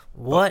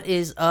What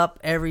is up,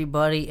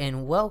 everybody,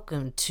 and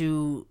welcome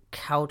to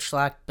Couch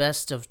Lock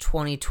Best of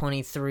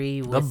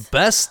 2023 with the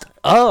best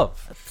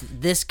of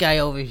this guy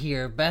over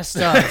here, Best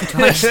of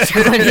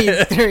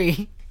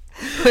 2023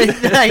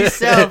 with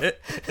myself,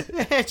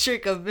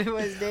 Patrick of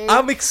Midwest Dave.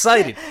 I'm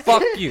excited.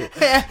 Fuck you.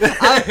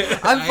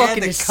 I'm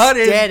fucking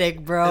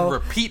ecstatic, bro. And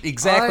repeat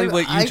exactly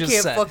what you just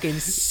said. I can't fucking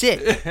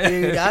sit,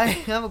 dude.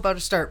 I'm about to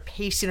start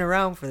pacing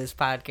around for this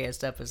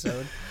podcast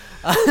episode.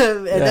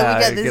 And then we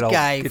got this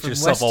guy get from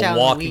yourself West a Town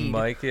walking Weed.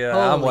 mic. Yeah,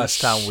 Holy I'm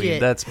West Town shit. Weed.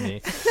 That's me.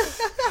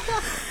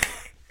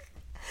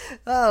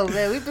 Oh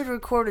man, we've been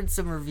recording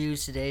some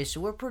reviews today,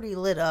 so we're pretty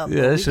lit up.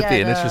 Yeah, this should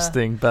be an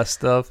interesting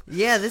best of.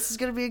 Yeah, this is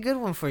gonna be a good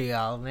one for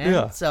y'all, man.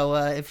 Yeah. So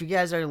if you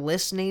guys are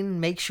listening,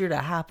 make sure to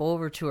hop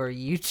over to our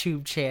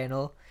YouTube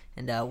channel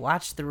and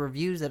watch the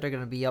reviews that are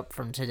gonna be up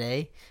from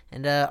today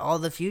and all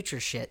the future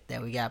shit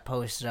that we got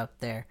posted up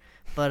there.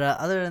 But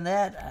other than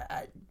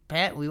that,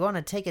 Pat, we want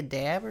to take a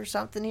dab or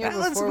something here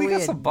before we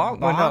got some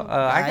bong. I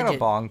got a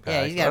bong pack.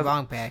 Yeah, he's got a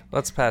bong pack.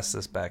 Let's pass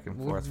this back and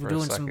forth We're for a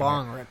doing second. some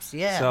bong rips.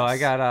 Yeah. So I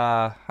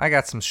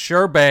got some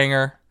Sure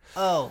Banger.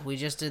 Oh, we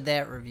just did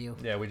that review.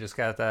 Yeah, we just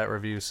got that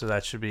review, so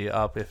that should be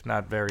up, if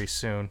not very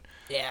soon.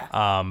 Yeah.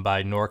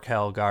 By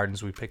NorCal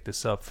Gardens. We picked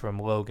this up from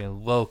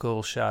Logan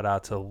Local. Shout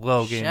out to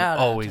Logan. Shout out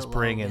Always to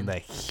bringing Logan. the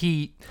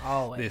heat.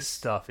 Always. This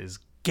stuff is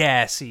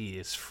gassy,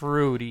 it's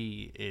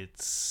fruity,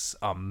 it's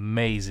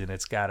amazing.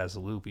 It's got us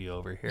loopy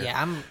over here.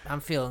 Yeah, I'm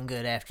feeling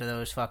good after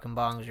those fucking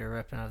bongs you're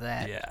ripping of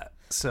that. Yeah.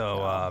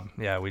 So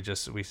we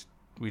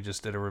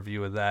just did a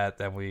review of that.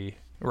 Then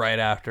right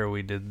after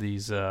we did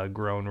these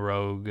Grown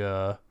Rogue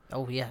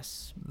Oh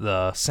yes.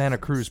 the Santa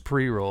Cruz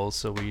pre-rolls,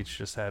 so we each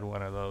just had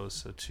one of those.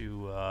 So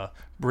two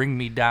Bring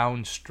Me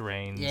Down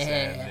strains. Yeah.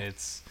 And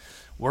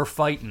we're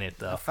fighting it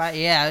though.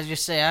 Yeah, I was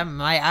just saying,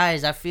 my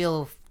eyes, I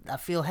feel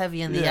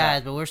heavy in the Yeah.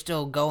 eyes, but we're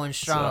still going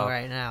strong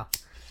right now.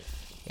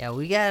 Yeah,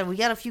 we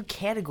got a few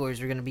categories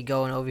we're gonna be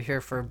going over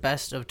here for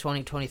best of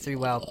 2023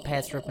 while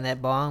Pat's ripping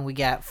that bong. We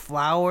got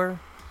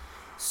flour,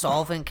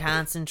 solvent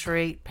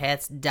concentrate,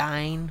 Pat's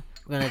dying.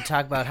 We're gonna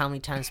talk about how many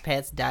times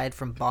Pat's died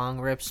from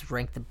bong rips,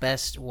 rank the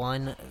best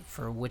one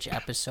for which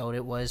episode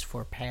it was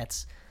for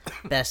Pat's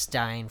best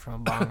dying from a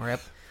bong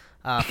rip,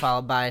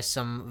 followed by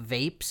some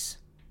vapes,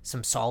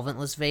 some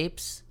solventless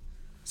vapes,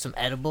 some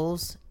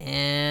edibles,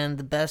 and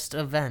the best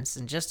events.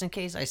 And just in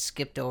case I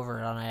skipped over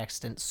it on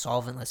accident,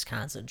 solventless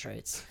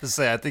concentrates.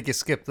 I think you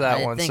skipped that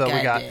I one. think So we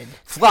I got did.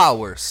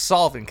 flour,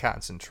 solvent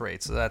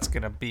concentrate. So that's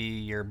gonna be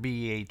your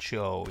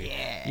BHO,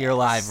 your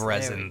live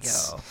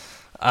resins.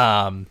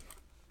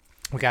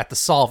 We got the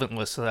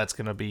solventless, so that's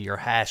gonna be your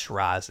hash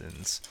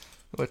rosins,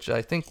 which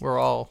I think we're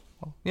all.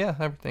 Well, yeah,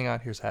 everything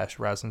out here is hash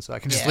rosin, so I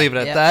can just leave it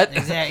at that.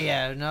 Exactly.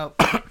 Yeah. No.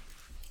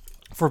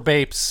 For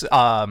vapes,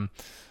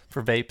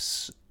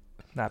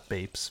 not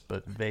vapes,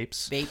 but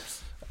vapes.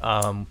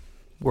 Vapes.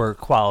 We're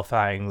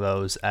qualifying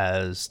those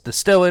as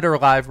distillate or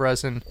live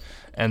resin,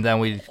 and then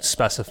we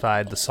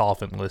specified the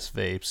solventless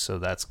vapes, so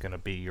that's going to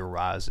be your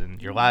rosin,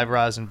 your live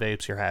rosin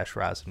vapes, your hash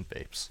rosin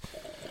vapes.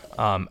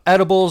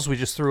 Edibles, we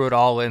just threw it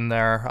all in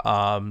there.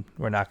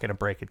 We're not going to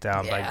break it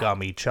down by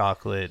gummy,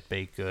 chocolate,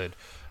 baked good.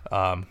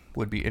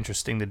 Would be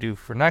interesting to do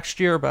for next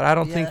year, but I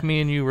don't think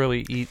me and you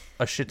really eat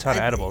a shit ton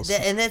of edibles.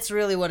 And that's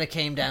really what it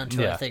came down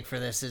to, Yeah. I think, for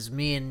this, is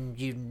me and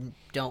you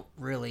don't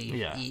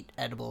really eat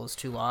edibles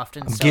too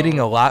often. I'm getting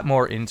a lot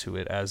more into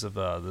it as of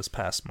this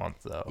past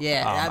month, though.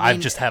 Yeah, I mean, I've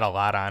just had a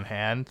lot on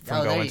hand from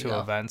there going you to go.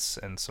 events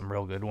and some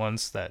real good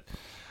ones that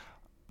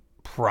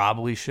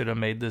probably should have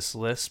made this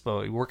list,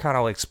 but we're kind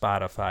of like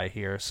Spotify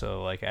here,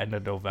 so like end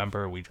of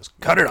November we just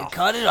cut it off.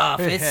 Cut it off.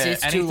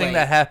 It's too Anything late.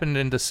 that happened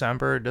in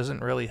December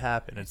doesn't really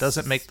happen. It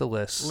doesn't make the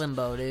list.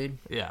 Limbo, dude.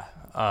 Yeah.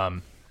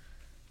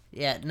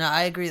 Yeah, no,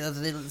 I agree.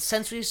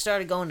 Since we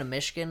started going to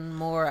Michigan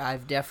more,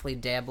 I've definitely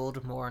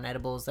dabbled more in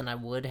edibles than I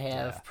would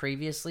have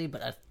previously,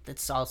 but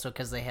it's also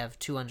because they have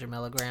 200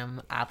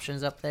 milligram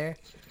options up there.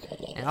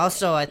 And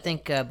also, I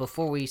think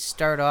before we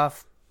start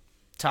off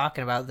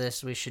talking about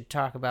this, we should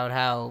talk about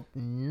how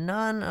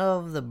none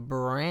of the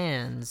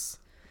brands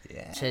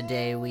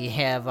today we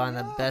have on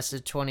the best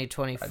of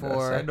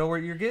 2024 I know where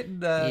you're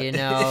getting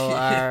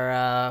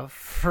are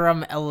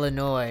from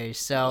Illinois.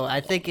 So I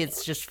think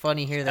it's just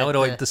funny here that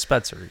Illinois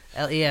dispensary.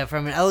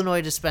 From an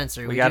Illinois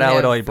dispensary. We got do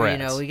Illinois have,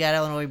 brands. We got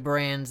Illinois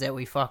brands that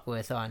we fuck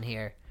with on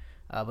here,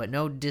 but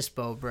no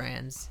Dispo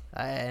brands.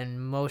 And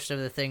most of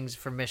the things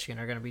from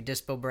Michigan are going to be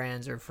Dispo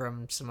brands or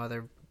from some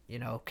other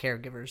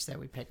caregivers that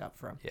we pick up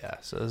from. Yeah,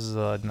 so this is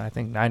I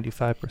think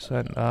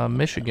 95%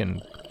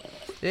 Michigan.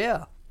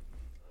 Yeah.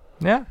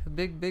 Yeah.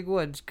 Big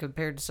woods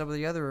compared to some of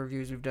the other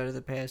reviews we've done in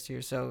the past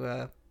year.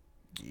 So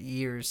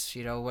years,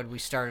 when we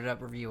started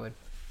up reviewing.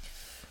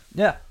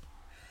 Yeah.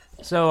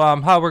 So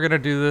how we're going to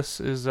do this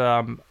is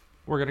we're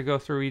going to go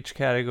through each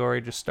category.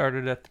 Just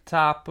started at the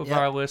top of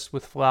our list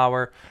with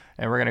flour,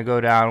 and we're going to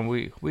go down.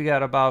 We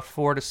got about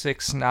 4 to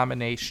 6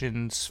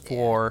 nominations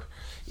for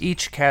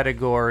each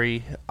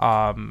category,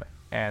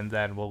 and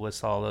then we'll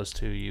list all those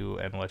to you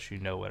and let you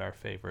know what our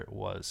favorite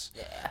was.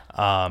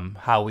 Yeah.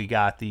 How we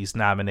got these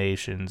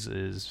nominations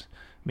is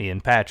me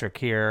and Patrick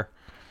here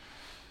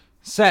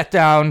sat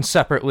down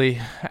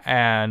separately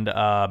and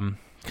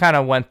kind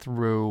of went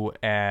through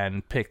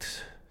and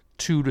picked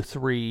 2 to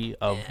 3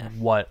 of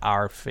what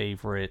our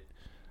favorite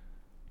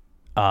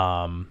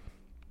out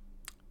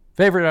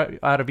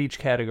of each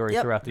category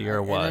throughout the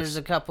year was. And there's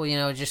a couple,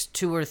 just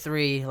 2 or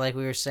 3, like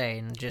we were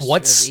saying. Just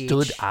what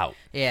stood out?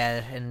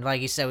 Yeah, and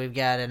like you said, we've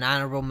got an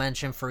honorable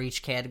mention for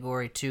each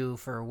category, too,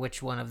 for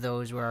which one of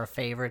those were our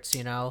favorites,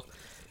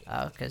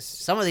 because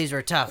some of these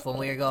were tough. When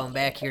we were going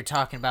back here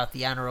talking about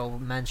the honorable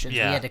mentions, we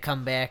had to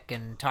come back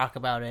and talk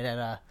about it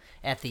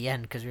at the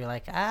end, because we were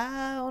like,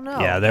 I don't know.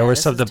 Yeah, there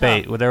was some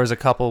debate. Well, there was a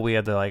couple we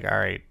had to all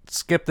right,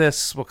 skip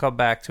this, we'll come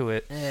back to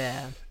it.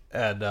 Yeah.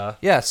 And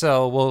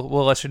so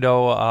we'll let you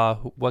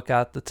know what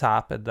got the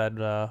top, and then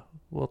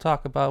we'll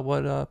talk about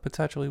what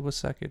potentially was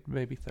second,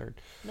 maybe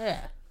third. Yeah.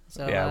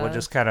 So we'll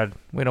just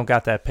we don't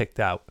got that picked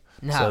out,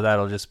 no. So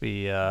that'll just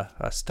be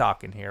us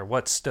talking here.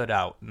 What stood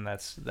out, and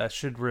that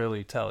should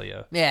really tell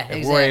you. Yeah, if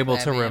exactly. we're able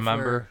to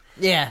remember.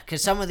 Yeah,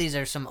 because some of these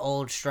are some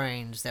old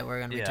strains that we're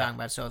going to be talking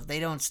about. So if they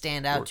don't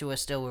stand out to us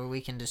still, where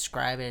we can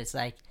describe it, it's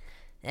like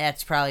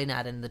that's probably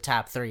not in the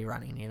top 3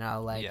 running.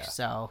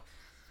 So.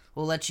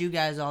 We'll let you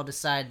guys all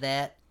decide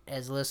that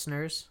as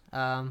listeners.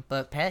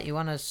 But, Pat, you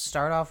want to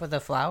start off with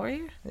a flower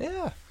here?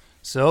 Yeah.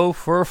 So,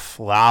 for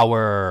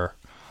flower,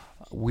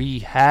 we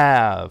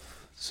have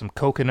some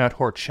Coconut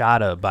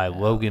Horchata by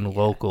Logan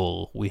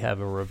Local. We have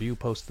a review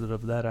posted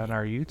of that on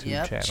our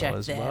YouTube channel check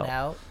as that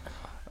well.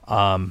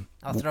 out.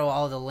 I'll throw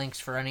all the links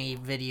for any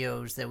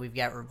videos that we've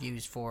got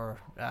reviews for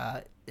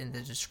in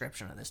the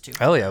description of this, too.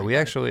 Oh, yeah. We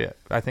actually,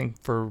 I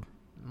think for...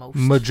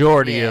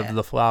 majority of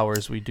the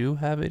flowers we do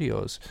have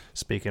videos.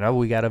 Speaking of,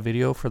 we got a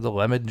video for the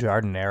Lemon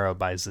Jardinera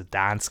by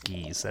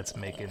Zdansky's that's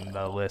making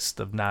the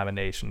list of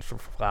nominations for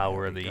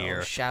flower of the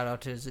year. Shout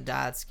out to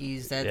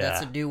Zdansky's.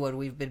 That's a new one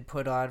we've been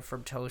put on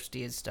from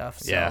Toasty and stuff.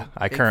 So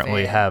I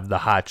currently have the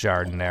hot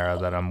Jardinera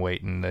that I'm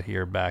waiting to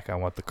hear back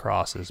on what the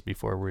cross is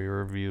before we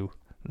review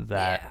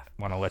that.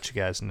 Want to let you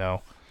guys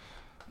know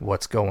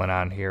what's going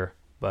on here.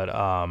 But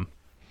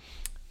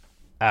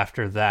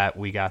after that,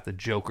 we got the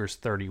Joker's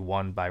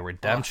 31 by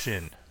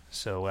Redemption.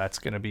 So that's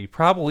going to be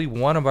probably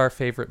one of our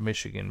favorite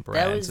Michigan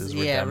brands.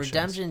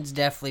 Redemption's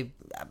definitely...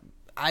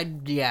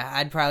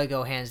 I'd probably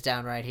go hands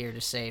down right here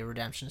to say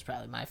Redemption's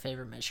probably my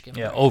favorite Michigan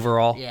brand.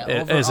 Overall. Yeah,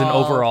 as an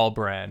overall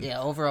brand.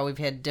 Yeah, overall, we've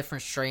had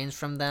different strains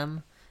from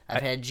them.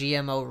 I've had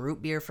GMO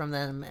root beer from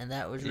them, and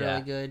that was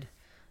really good.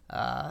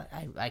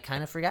 I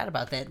kind of forgot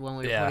about that when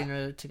we were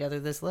putting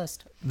together this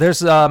list.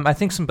 There's, I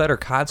think, some better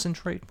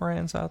concentrate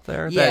brands out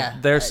there. Yeah.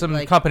 There's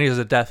some companies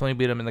that definitely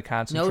beat them in the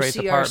concentrate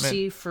department. No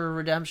CRC for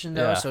Redemption,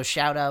 though, so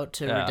shout out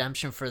to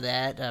Redemption for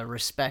that.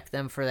 Respect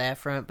them for that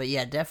front. But,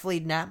 definitely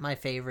not my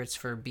favorites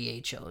for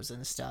BHOs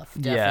and stuff.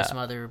 Definitely some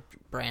other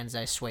brands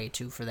I sway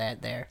to for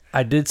that there.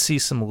 I did see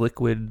some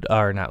Diamonds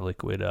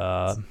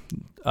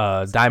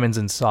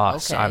and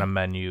Sauce on a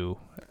menu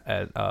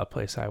at a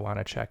place I want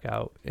to check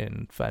out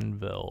in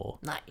Fenville.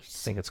 Nice. I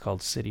think it's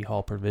called City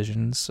Hall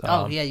Provisions.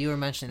 You were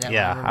mentioning that.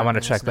 Yeah, I want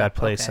to check that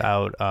place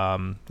out.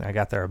 I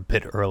got there a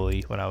bit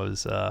early when I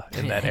was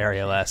in that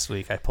area last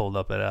week. I pulled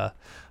up at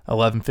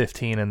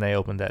 11:15 and they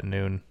opened at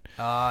noon.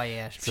 Oh,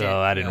 yeah.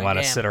 So I didn't want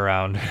to sit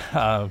around.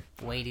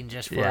 Waiting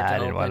just for it to I open.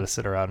 didn't want to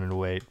sit around and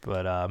wait,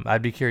 but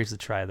I'd be curious to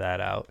try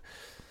that out.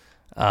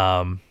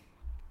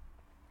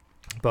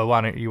 But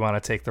why don't you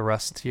want to take the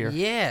rest here?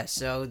 Yeah,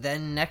 so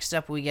then next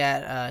up we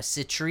got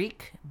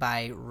Citrique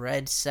by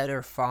Red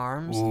Setter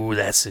Farms. Ooh,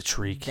 that's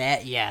Citrique.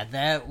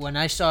 That when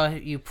I saw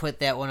you put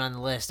that one on the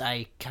list,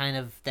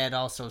 that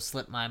also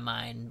slipped my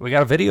mind. We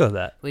got a video of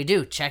that. We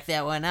do. Check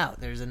that one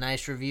out. There's a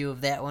nice review of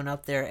that one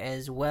up there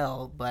as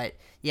well. But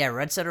yeah,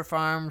 Red Setter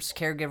Farms,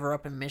 caregiver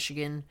up in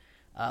Michigan.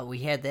 We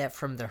had that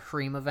from the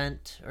Hreem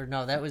event. Or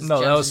no, that was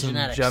Gems and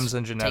Genetics. Gems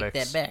and Genetics.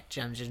 Take that back,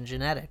 Gems and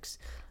Genetics.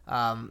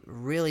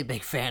 Really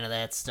big fan of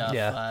that stuff.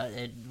 Yeah.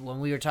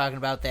 When we were talking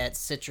about that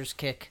citrus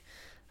kick,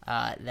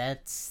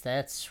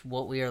 that's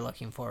what we are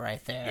looking for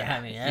right there. Yeah.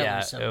 I mean,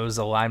 it was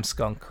a lime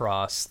skunk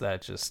cross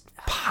that just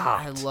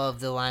popped. I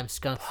love the lime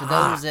skunk. For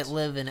those that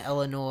live in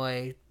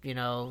Illinois,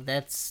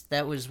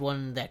 that was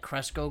one that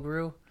Cresco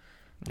grew.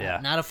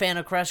 Yeah. Not a fan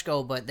of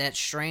Cresco, but that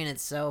strain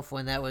itself,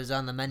 when that was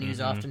on the menus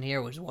often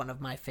here, was one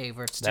of my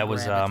favorites to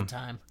grab at the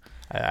time.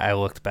 I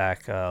looked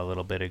back a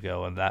little bit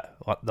ago, and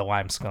the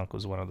lime skunk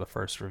was one of the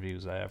first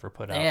reviews I ever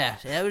put out. Yeah,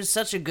 it was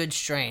such a good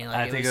strain.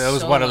 I think it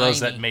was one of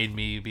those that made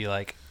me be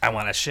like, I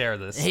want to share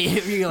this.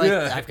 You're like,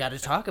 I've got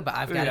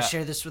to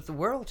share this with the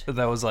world. And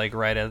that was like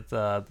right at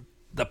the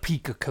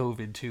peak of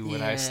COVID too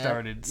when I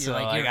started. So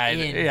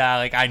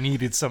I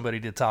needed somebody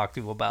to talk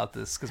to about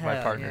this because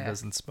my partner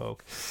doesn't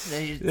smoke.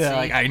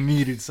 I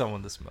needed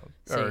someone to smoke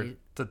or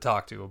to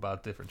talk to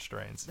about different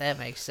strains. That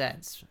makes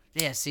sense.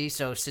 Yeah,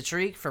 so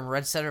Citrique from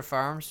Red Setter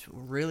Farms,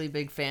 really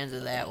big fans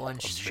of that one.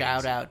 Amazing.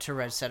 Shout out to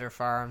Red Setter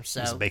Farms. So.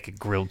 He was making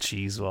grilled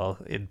cheese while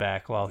he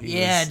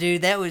was...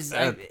 dude, that was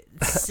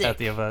sick. At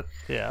the event,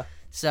 yeah.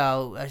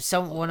 So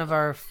one of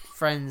our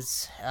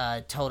friends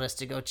told us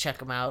to go check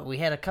them out. We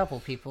had a couple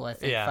people, I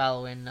think,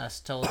 following us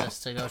told us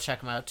to go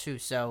check them out too.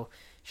 So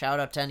shout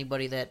out to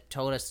anybody that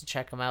told us to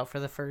check them out for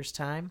the first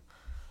time.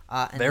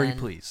 Very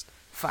pleased.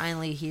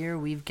 Finally, here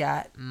we've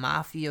got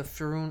Mafia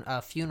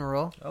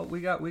Funeral. Oh,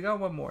 we got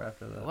one more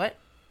after that. What?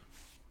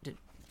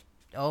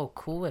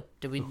 Cool Whip.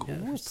 Did we?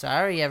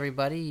 Sorry,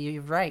 everybody.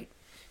 You're right.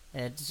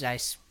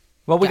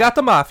 We got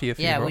the Mafia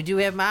Funeral. Yeah, we do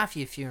have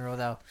Mafia Funeral,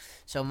 though.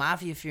 So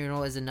Mafia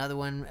Funeral is another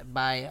one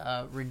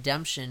by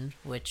Redemption,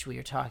 which we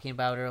were talking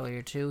about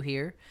earlier, too,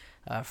 here,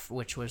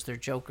 which was their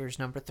Joker's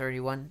number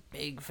 31.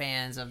 Big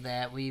fans of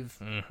that. We've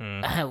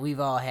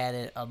all had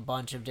it a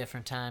bunch of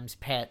different times.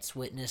 Pat's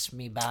witnessed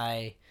me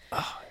buy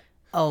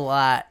a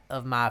lot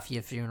of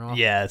Mafia Funeral.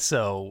 Yeah,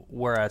 so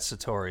we're at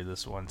Satori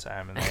this one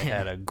time, and they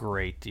had a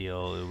great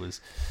deal. It was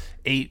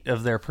 8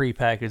 of their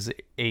prepackaged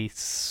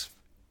 8s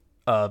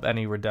of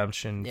any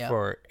Redemption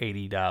for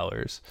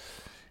 $80,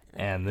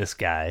 and this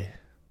guy,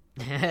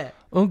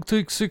 I'll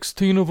take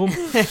 16 of them.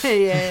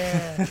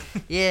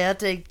 I'll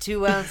take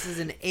 2 ounces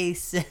and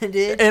ace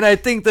it. And I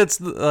think that's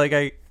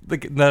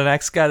the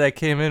next guy that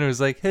came in was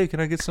like, "Hey, can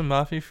I get some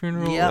Mafia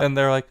Funeral?" Yep. And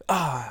they're like,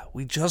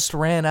 we just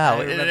ran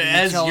out.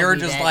 As you're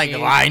just like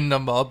lining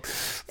them up,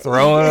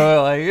 throwing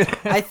them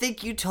I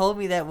think you told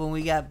me that when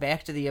we got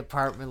back to the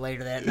apartment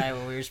later that night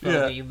when we were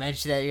supposed to. You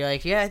mentioned that. You're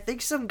like, I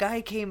think some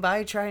guy came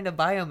by trying to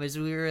buy them as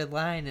we were in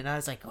line, and I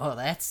was like, oh,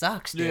 that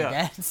sucks, dude.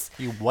 Yeah.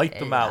 You wiped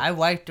them out. I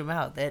wiped them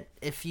out. That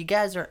if you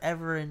guys are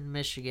ever in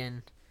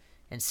Michigan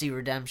and see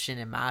Redemption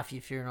and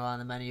Mafia Funeral on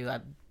the menu,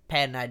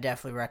 Pat and I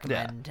definitely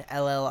recommend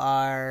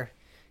LLR,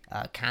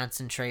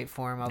 concentrate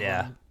form of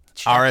them.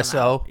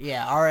 RSO.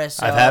 Yeah,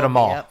 RSO. I've had them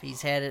all. Yep,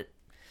 he's had it.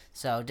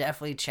 So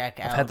definitely check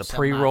out. I've had the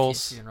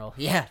pre-rolls.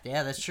 Yeah,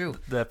 that's true.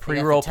 The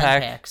pre-roll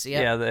pack. Packs,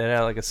 Yeah, it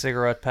had like a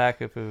cigarette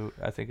pack. I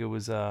think it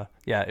was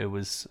it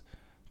was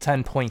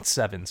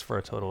 10.7s for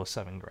a total of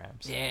 7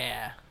 grams.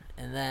 Yeah,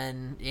 and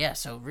then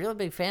so really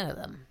big fan of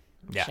them.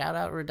 Yeah. Shout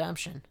out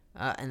Redemption.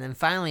 And then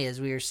finally, as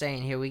we were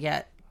saying here, we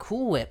got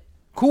Cool Whip.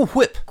 Cool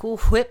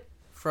Whip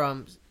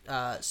From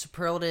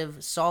Superlative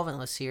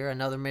Solventless here,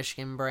 another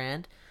Michigan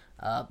brand.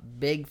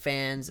 Big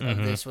fans of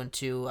this one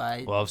too.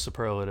 I love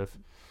Superlative.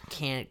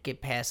 Can't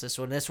get past this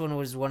one. This one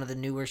was one of the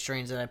newer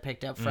strains that I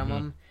picked up from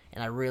them,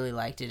 and I really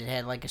liked it. It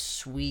had like a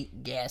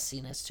sweet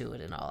gassiness to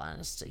it, in all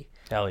honesty.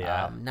 Hell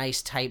yeah.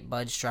 Nice tight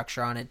bud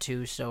structure on it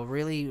too, so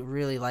really,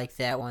 really like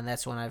that one.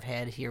 That's one I've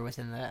had here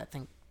within the, I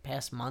think,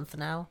 past month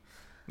now.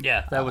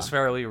 Yeah, that was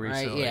fairly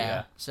recently. Right,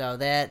 yeah. So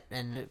that,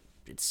 and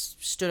it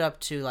stood up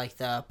to like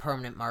the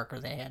permanent marker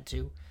they had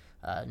too.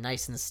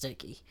 Nice and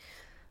sticky.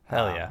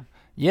 Hell yeah.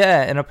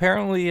 Yeah, and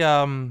apparently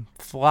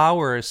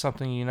flour is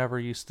something you never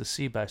used to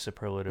see by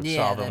Superlative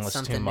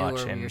Solventless too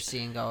much. And you're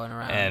seeing going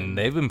around. And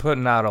they've been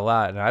putting out a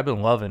lot, and I've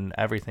been loving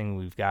everything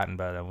we've gotten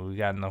by them. We've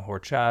gotten the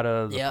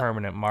horchata, the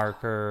permanent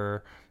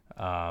marker.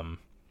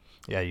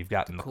 You've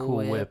gotten the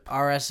Cool Whip.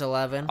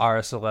 RS11.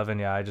 RS11,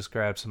 yeah, I just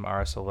grabbed some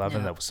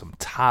RS11. That was some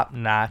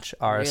top-notch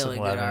RS11. Really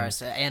good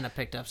RS. Anna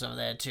picked up some of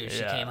that, too.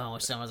 She came home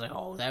with some. I was like,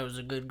 oh, that was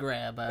a good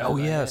grab.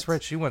 That's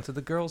right. She went to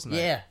the girls'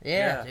 night.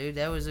 Yeah, dude,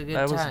 that was a good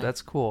time.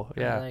 That's cool,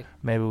 yeah.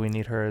 Maybe we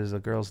need her as a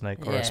girls' night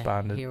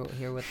correspondent. Hear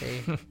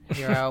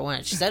how it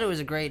went. She said it was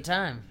a great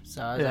time.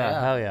 So I was like,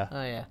 hell yeah.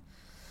 Oh, yeah.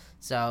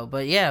 So,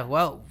 but yeah,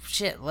 well,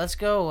 shit, let's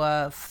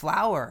go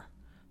flour.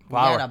 We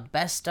got a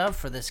best of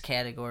for this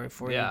category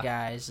for you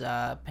guys.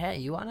 Pat,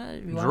 you wanna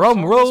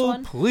drum roll,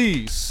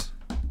 please?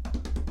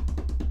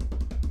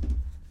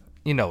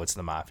 You know it's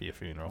the Mafia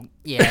Funeral.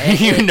 Yeah,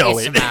 you know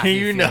it.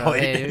 You know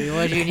it. Hey,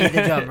 what do you need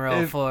the drum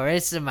roll for?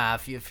 It's the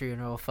Mafia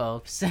Funeral,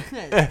 folks.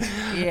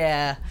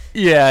 Yeah.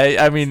 Yeah,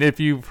 I mean, if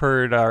you've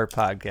heard our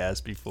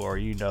podcast before,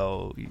 you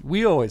know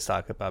we always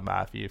talk about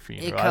Mafia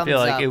Funeral. I feel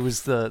like it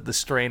was the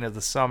strain of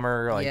the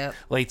summer, like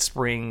late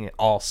spring,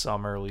 all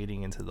summer,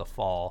 leading into the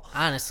fall.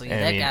 Honestly,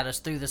 that got us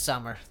through the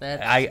summer.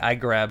 I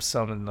grabbed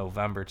some in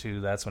November too.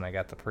 That's when I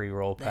got the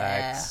pre-roll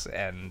packs,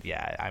 and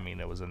I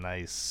mean, it was a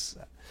nice.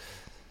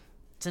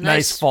 It's a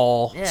nice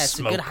fall. Yeah, it's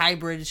smoke. A good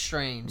hybrid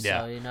strain.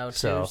 So,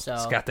 so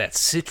it's got that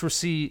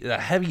citrusy,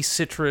 heavy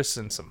citrus,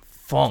 and some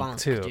funk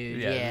too.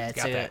 Dude. It's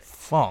got that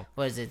funk.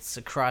 What is it? It's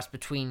a cross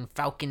between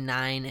Falcon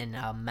 9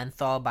 and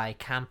Menthol by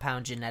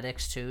Compound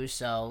Genetics too.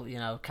 So,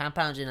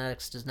 Compound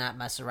Genetics does not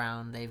mess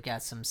around. They've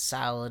got some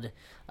solid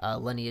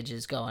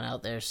lineages going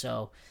out there.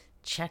 So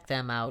check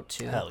them out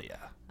too. Hell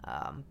yeah.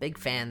 Big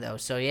fan though.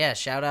 So yeah,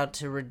 shout out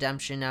to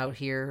Redemption out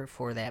here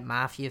for that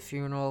Mafia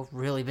Funeral.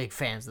 Really big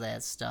fans of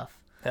that stuff.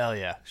 Hell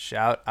yeah.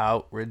 Shout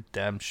out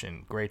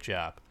Redemption. Great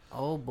job.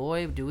 Oh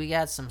boy, do we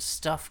got some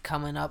stuff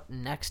coming up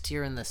next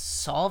here in the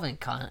solvent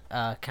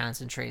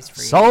concentrates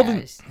for you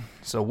guys.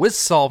 So with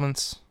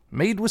solvents,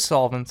 made with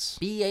solvents.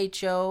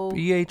 BHO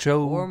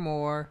or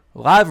more.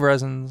 Live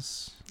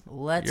resins.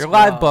 Your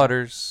live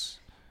butters.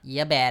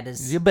 Your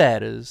batters. Your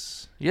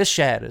batters. Your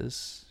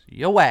shatters.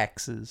 Your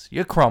waxes.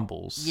 Your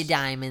crumbles. Your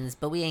diamonds,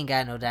 but we ain't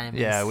got no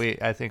diamonds. Yeah,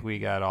 I think we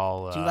got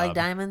all. Do you like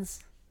diamonds?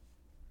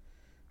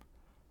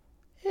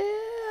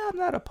 Yeah, I'm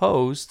not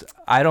opposed.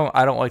 I don't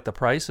like the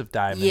price of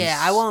diamonds.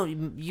 Yeah,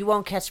 you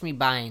won't catch me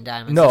buying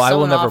diamonds. No, if I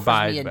will never offers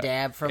buy me a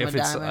dab from if a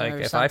it's diamond like or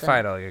if something. I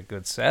find like a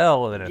good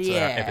sale, then it's if it's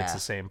Yeah. the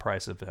same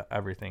price of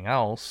everything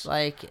else.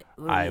 Like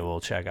I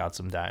will check out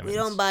some diamonds. we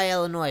don't buy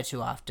Illinois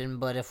too often,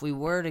 but if we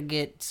were to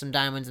get some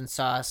diamonds and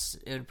sauce,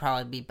 it would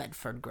probably be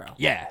Bedford Grow.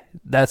 Yeah,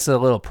 that's a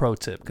little pro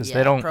tip because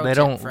Yeah, pro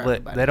tip for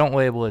everybody. they don't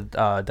label it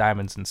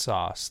diamonds and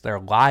sauce. They're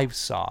live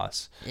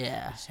sauce.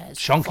 Yeah, it has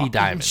Chunky fucking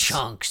diamonds.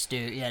 chunks,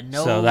 dude. Yeah,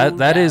 no. So that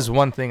doubt. is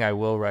one thing I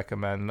will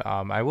recommend.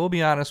 I will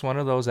be honest, one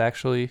of those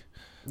actually.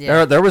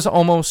 Yeah. There was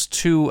almost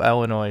 2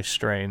 Illinois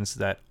strains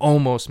that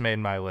almost made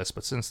my list,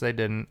 but since they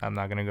didn't, I'm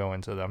not going to go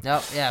into them.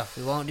 Nope, yeah,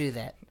 we won't do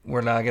that.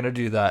 We're not going to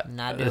do that.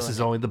 Not This doing is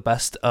it. only the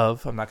best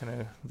of. I'm not going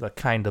to the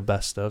kind of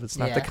best of. It's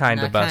not Yeah, the kind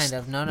not of best.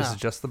 kind of, no, This no. is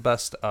just the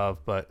best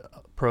of. But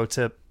pro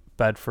tip: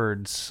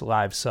 Bedford's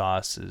live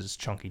sauce is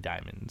Chunky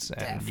Diamonds,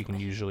 and you can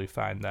Definitely. usually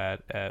find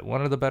that at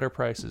one of the better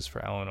prices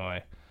for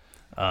Illinois.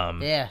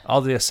 Yeah.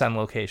 All the Ascend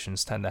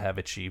locations tend to have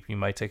it cheap. You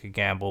might take a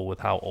gamble with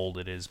how old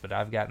it is, but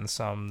I've gotten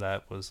some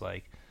that was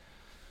like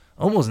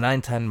almost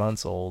 9-10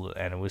 months old,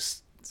 and it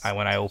was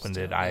when I opened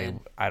it, I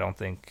don't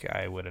think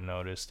I would have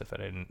noticed if I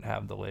didn't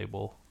have the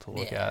label to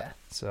look Yeah. at.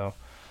 So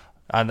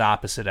on the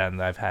opposite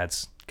end, I've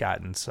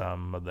gotten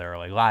some of their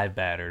like live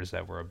batters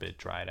that were a bit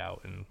dried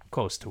out and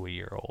close to a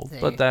year old.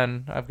 But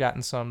then I've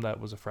gotten some that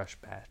was a fresh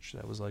batch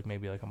that was like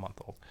maybe like a month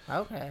old.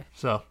 Okay.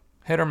 So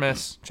hit or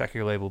miss, check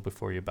your label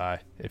before you buy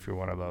if you're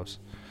one of those.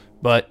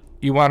 But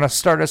you want to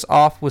start us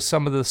off with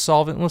some of the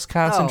solventless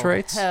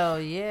concentrates? Oh,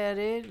 hell yeah,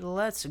 dude.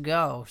 Let's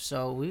go.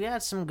 So we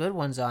got some good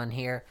ones on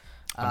here.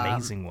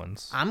 Amazing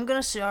ones. I'm going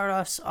to start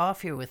us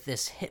off here with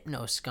this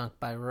Hypno Skunk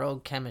by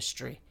Rogue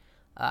Chemistry.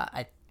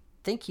 I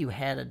think you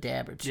had a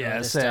dab or two of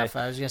this stuff.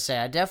 I was going to say,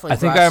 I definitely I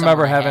think brought I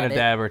remember some when having had a it.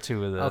 dab or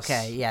two of this.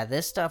 Okay, yeah,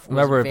 this stuff was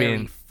Remember it very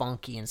being-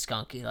 funky and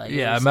skunky. Like,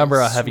 Yeah, it I was remember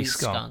a heavy sweet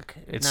skunk.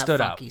 It Not stood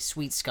funky, out.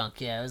 sweet skunk,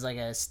 yeah. It was like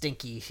a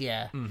stinky,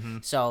 yeah. Mm-hmm.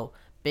 So,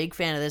 big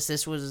fan of this.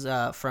 This was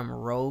from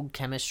Rogue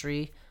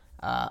Chemistry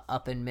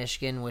up in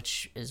Michigan,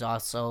 which is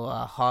also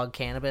Hog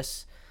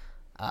Cannabis.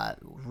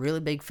 Really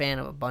big fan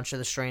of a bunch of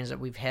the strains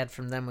that we've had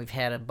from them. We've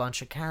had a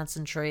bunch of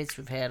concentrates.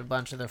 We've had a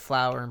bunch of their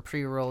flower and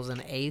pre-rolls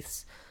and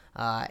eighths.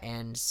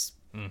 And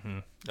Mm-hmm.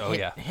 Oh,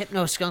 yeah.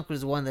 Hypno Skunk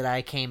was the one that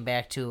I came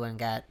back to and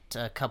got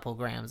a couple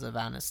grams of,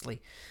 honestly.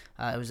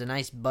 It was a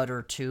nice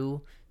butter,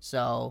 too.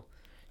 So,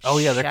 Oh,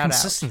 yeah, their shout out.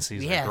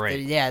 consistencies are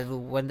great. Yeah,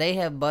 when they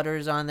have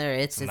butters on there,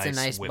 it's a Nice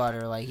nice whip.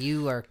 butter. Like,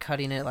 you are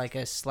cutting it like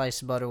a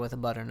slice of butter with a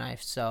butter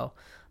knife. So,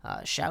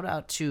 shout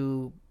out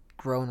to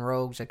Grown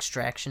Rogue's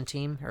extraction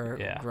team, or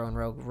Grown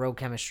Rogue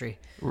Chemistry.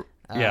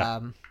 Yeah.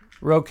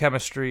 Rogue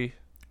Chemistry,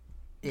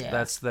 Yeah.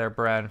 that's their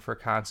brand for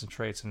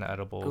concentrates and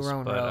edibles.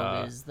 Grown but,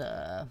 Rogue is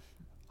the...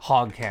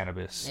 Hog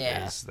Cannabis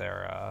Yeah. is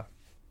their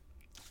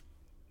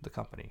the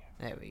company.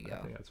 There we go. I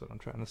think that's what I'm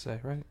trying to say,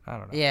 right? I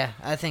don't know. Yeah,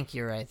 I think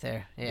you're right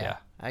there. Yeah, Yeah.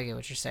 I get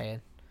what you're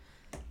saying.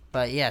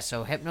 But yeah,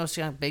 so Hypno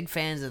Skunk, big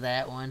fans of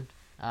that one.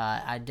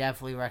 I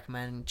definitely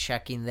recommend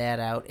checking that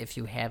out if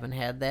you haven't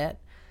had that.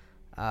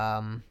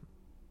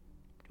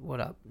 What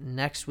up?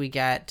 Next we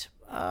got,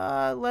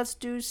 let's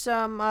do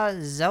some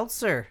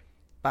Zeltzer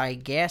by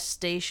Gas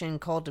Station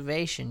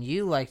Cultivation.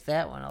 You like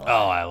that one a lot.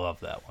 Oh, I love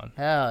that one.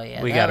 Hell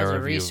yeah, We that got a was a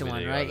review recent one,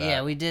 video right? of that.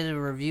 Yeah, we did a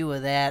review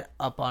of that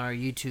up on our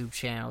YouTube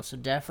channel, so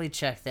definitely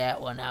check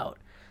that one out.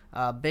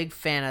 Big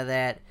fan of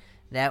that.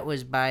 That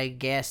was by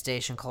Gas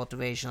Station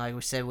Cultivation, like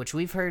we said, which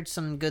we've heard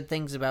some good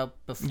things about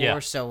before, Yeah.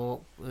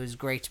 so it was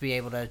great to be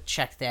able to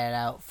check that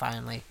out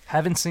finally.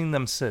 Haven't seen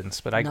them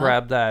since, but I No?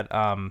 grabbed that.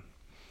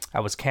 I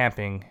was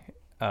camping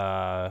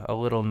a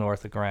little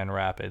north of Grand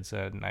Rapids,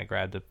 and I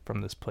grabbed it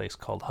from this place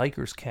called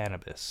Hiker's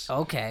Cannabis.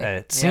 Okay.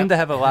 It seemed to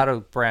have a lot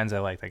of brands I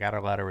liked. I got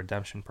a lot of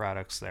Redemption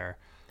products there.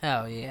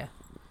 Oh, yeah.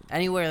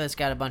 Anywhere that's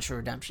got a bunch of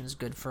redemption is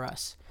good for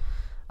us.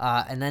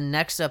 And then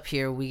next up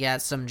here, we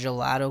got some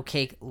Gelato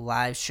Cake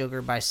Live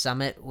Sugar by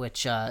Summit,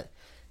 which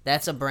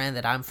that's a brand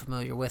that I'm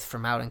familiar with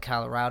from out in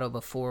Colorado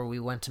before we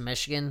went to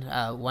Michigan.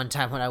 One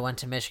time when I went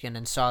to Michigan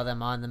and saw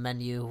them on the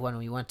menu when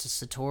we went to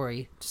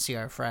Satori to see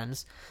our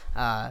friends,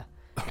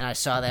 and I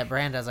saw that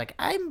brand, I was like,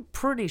 I'm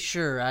pretty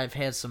sure I've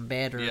had some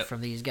batter from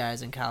these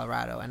guys in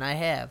Colorado, and I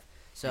have.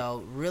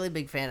 So, really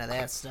big fan of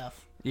that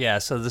stuff. Yeah,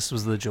 so this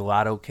was the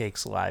Gelato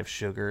Cakes Live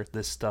Sugar.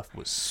 This stuff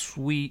was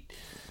sweet.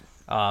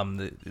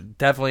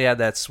 Definitely had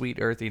that sweet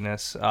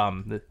earthiness.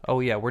 Oh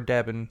yeah, we're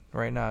dabbing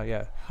right now.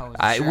 Yeah,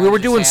 we were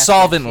doing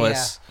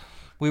solventless.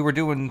 We were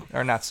doing,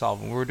 or not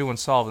solvent. We were doing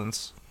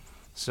solvents.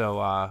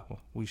 So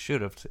we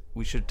should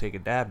take a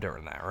dab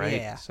during that, right?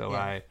 Yeah. So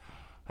I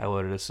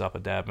loaded us up a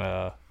dab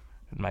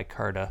in my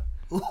Carta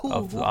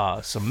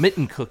of some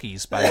mitten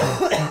cookies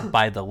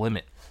by the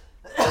Limit.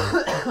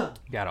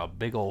 Got a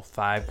big old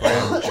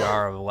 5-gram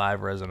jar of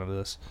live resin of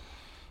this.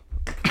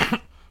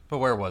 But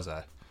where was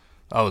I?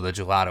 Oh, the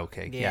gelato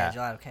cake. Yeah,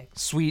 gelato cake.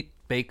 Sweet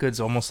baked goods,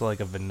 almost like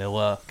a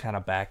vanilla kind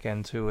of back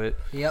end to it.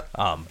 Yep.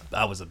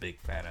 I was a big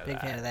fan of that. Big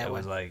fan of that It one.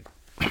 was like,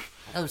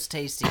 That was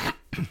tasty. I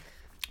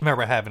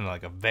remember having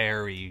like a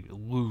very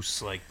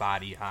loose, like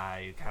body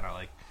high, kind of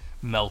like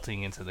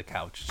melting into the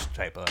couch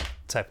type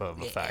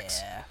of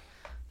effects. Yeah.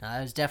 No,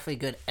 that was definitely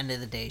a good end of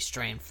the day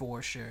strain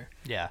for sure.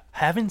 Yeah.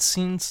 Haven't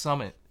seen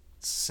Summit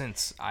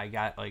since I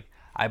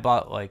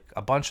bought like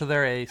a bunch of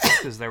their eighths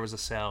because there was a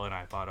sale, and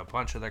I bought a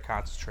bunch of their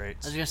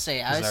concentrates. I was gonna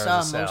say I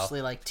saw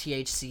mostly like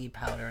THC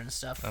powder and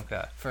stuff.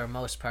 Okay. For the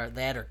most part,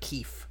 that or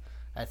Keef.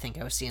 I think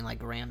I was seeing like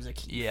grams of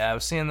Keef. Yeah, I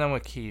was seeing them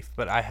with Keith,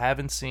 but I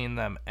haven't seen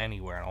them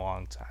anywhere in a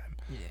long time.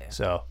 Yeah.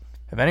 So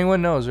if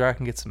anyone knows where I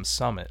can get some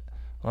Summit,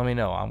 let me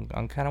know.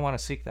 I'm kind of want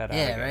to seek that out.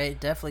 Yeah, again. right.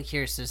 Definitely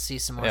curious to see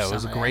some more. Yeah, it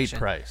was a great action.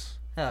 price.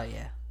 Hell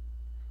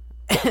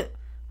yeah.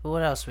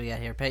 What else we got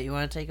here, Pat? You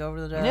want to take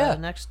over the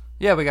next?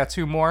 Yeah, we got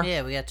two more.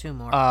 Yeah, we got two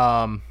more.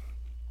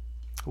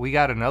 We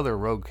got another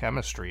Rogue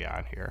Chemistry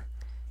on here.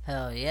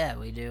 Hell yeah,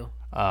 we do.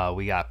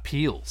 We got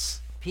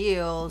Peels.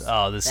 Peels.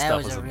 Oh, this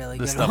stuff was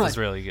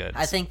really good.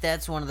 I think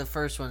that's one of the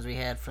first ones we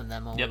had from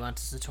them when we went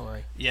to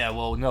Satori. Yeah,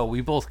 well, no,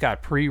 we both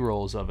got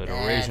pre-rolls of it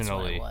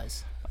originally.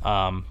 That's what it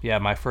was. Yeah,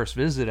 my first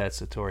visit at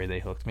Satori, they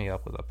hooked me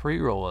up with a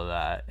pre-roll of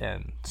that,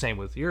 and same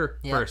with your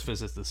first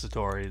visit to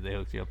Satori, they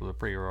hooked you up with a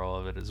pre-roll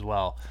of it as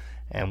well.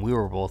 And we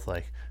were both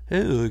like,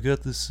 hey, I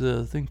got this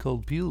thing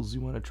called Peels.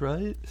 You want to try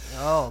it?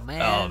 Oh,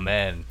 man. Oh,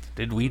 man.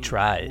 Did we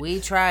try it? We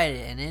tried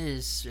it, and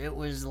it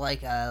was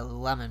like a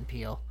lemon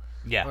peel.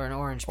 Yeah. Or an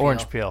orange peel.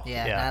 Orange peel.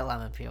 Yeah, not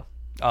lemon peel.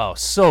 Oh,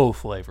 so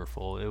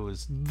flavorful. It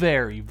was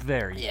very,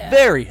 very,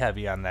 very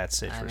heavy on that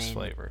citrus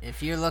flavor.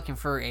 If you're looking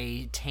for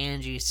a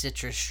tangy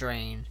citrus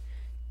strain,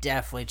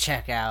 definitely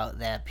check out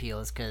that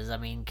Peels, because,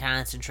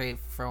 concentrate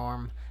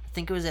form, I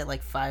think it was at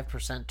like 5%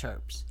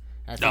 terps.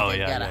 I think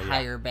they've got a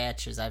higher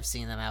batches. I've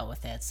seen them out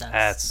with that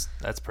since.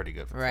 That's pretty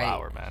good for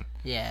flour, man.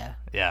 Yeah.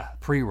 Yeah,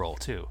 pre-roll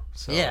too.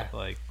 So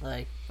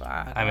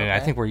I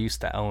think we're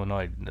used to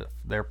Illinois.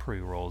 Their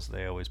pre-rolls,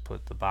 they always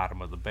put the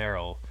bottom of the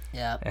barrel.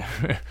 Yeah.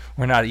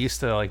 We're not used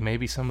to like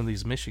maybe some of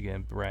these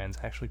Michigan brands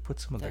actually put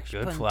some of their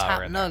good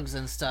flour in there. Top nugs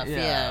and stuff.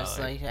 Yeah, it's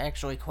like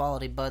actually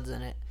quality buds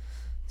in it.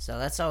 So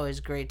that's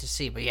always great to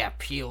see. But yeah,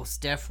 Peels,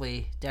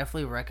 definitely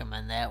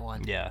recommend that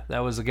one. Yeah, that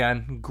was,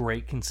 again,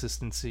 great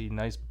consistency,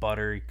 nice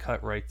buttery,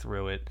 cut right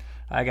through it.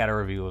 I got a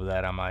review of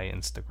that on my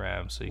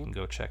Instagram, so you can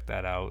go check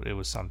that out. It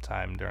was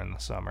sometime during the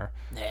summer.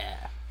 Yeah.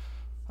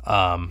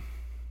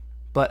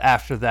 But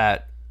after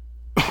that,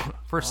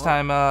 first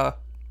time, well,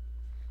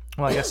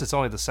 I guess it's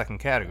only the second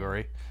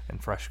category,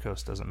 and Fresh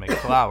Coast doesn't make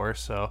flour,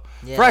 so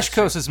Fresh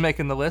Coast is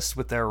making the list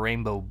with their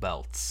rainbow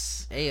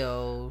belts.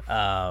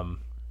 Ayo.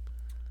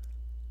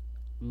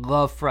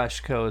 Love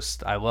Fresh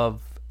Coast. I love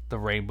the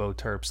rainbow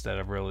terps that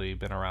have really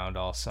been around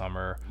all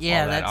summer.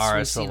 Yeah,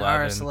 we've seen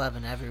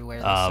RS11 everywhere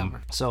this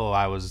summer. So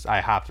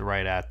I hopped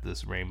right at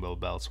this rainbow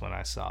belts when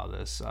I saw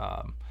this.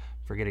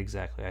 Forget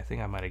exactly. I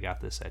think I might have got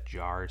this at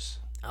Jars.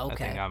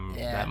 Okay. I think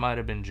that might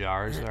have been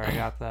Jars where I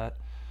got that.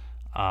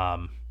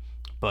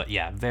 But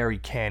yeah, very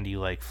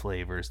candy-like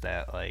flavors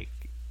that like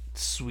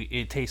sweet.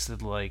 It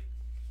tasted like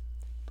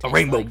a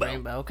rainbow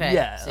belt. Okay.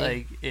 Yeah, see?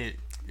 like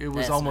it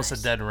was almost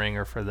a dead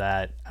ringer for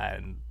that,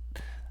 and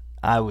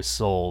I was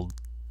sold.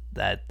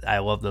 That I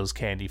love those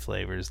candy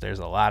flavors. There's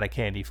a lot of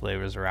candy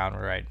flavors around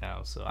right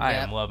now, so I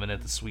am loving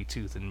it. The sweet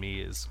tooth in me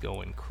is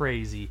going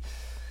crazy.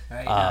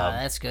 Right,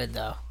 that's good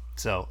though.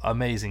 So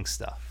amazing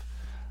stuff.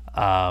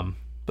 But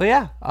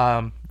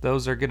yeah,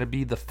 those are gonna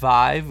be the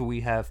 5.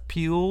 We have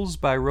Peels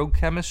by Rogue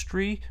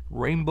Chemistry,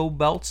 Rainbow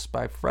Belts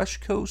by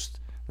Fresh Coast,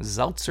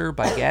 Zeltzer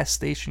by Gas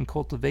Station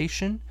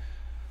Cultivation,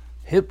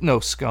 Hypno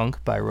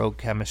Skunk by Rogue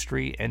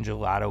Chemistry, and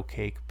Gelato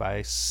Cake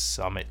by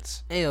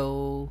Summit.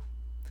 Ayo.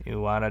 You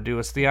want to do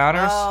us the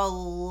honors?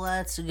 Oh,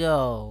 let's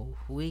go.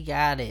 We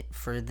got it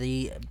for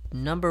the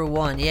number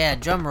 1. Yeah,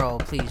 drum roll,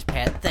 please,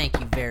 Pat. Thank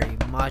you very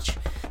much.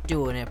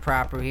 Doing it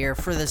proper here.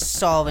 For the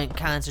solvent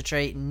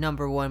concentrate,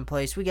 number 1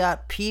 place, we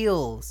got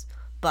Peels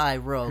by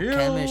Rogue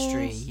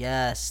Chemistry.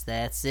 Yes,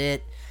 that's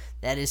it.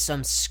 That is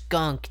some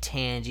skunk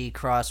tangy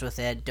crossed with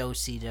that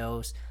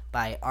Do-Si-Dos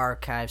by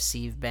Archive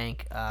Sieve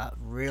Bank.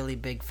 Really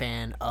big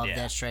fan of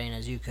that strain,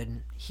 as you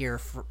could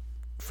hear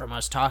from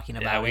us talking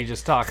about it. Yeah, we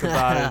just talked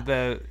about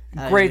it.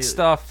 Great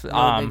stuff.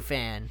 Big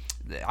fan.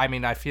 I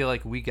mean, I feel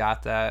like we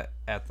got that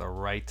at the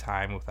right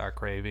time with our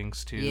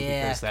cravings too.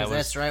 Yeah, because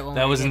that's right. When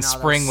that we was in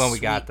spring when we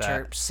got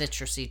that.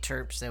 Citrusy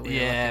terps that we were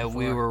Yeah, looking for.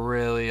 we were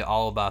really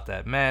all about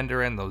that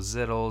mandarin, those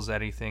zittles,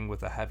 anything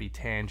with a heavy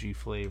tangy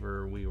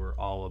flavor. We were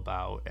all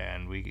about,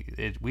 and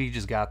we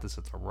just got this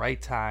at the right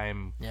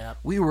time. Yeah,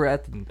 we were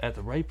at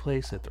the right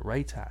place at the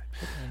right time.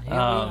 And here we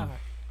are.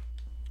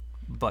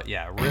 But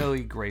yeah,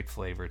 really great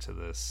flavor to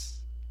this.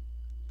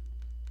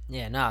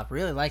 Yeah, no, I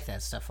really like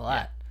that stuff a lot.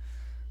 Yeah.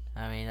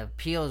 I mean, the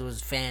Peels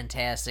was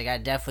fantastic.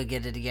 I'd definitely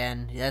get it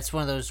again. That's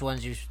one of those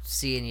ones you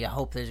see and you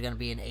hope there's going to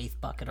be an 8th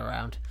bucket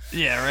around.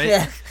 Yeah,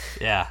 right?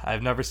 Yeah,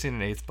 I've never seen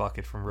an 8th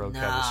bucket from Rogue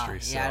Chemistry.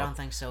 So. Yeah, I don't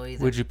think so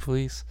either. Would you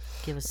please?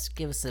 Give us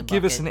a bucket.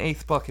 Give us an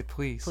 8th bucket,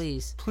 please.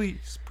 Please.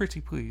 Please, pretty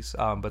please.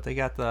 But they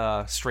got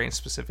the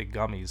strain-specific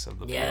gummies of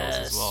the Peels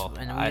as well.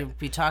 And we'll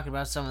be talking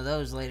about some of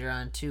those later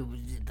on, too.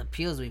 The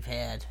Peels we've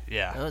had.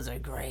 Yeah. Those are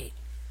great.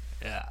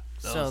 Yeah.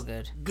 So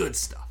good. Good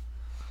stuff.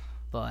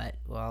 But,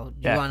 well,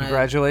 Yeah,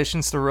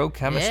 congratulations to Rogue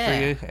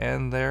Chemistry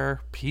and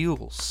their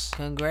peels.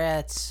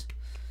 Congrats.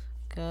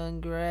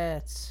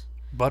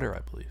 Butter, I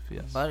believe,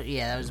 yes. Butter,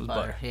 yeah, that was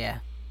butter. Yeah.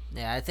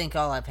 Yeah, I think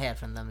all I've had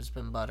from them has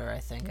been butter, I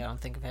don't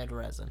think I've had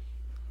resin.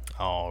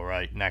 All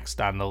right,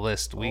 next on the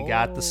list, we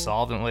got the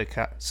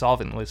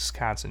solventless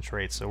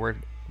concentrate. So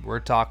we're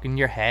talking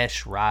your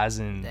hash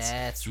rosins.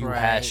 That's you right.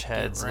 hash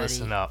heads,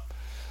 listen up.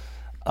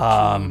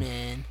 Tune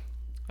in.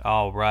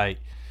 All right.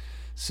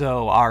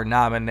 So our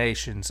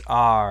nominations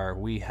are,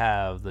 we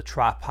have the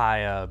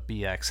Tropaya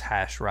BX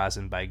hash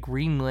rosin by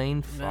Green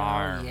Lane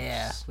Farms. Oh,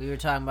 yeah. We were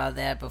talking about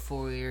that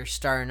before we were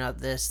starting up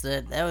this.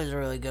 That was a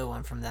really good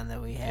one from them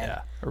that we had.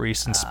 Yeah, a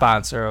recent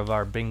sponsor of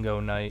our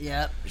bingo night.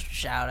 Yep.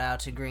 Shout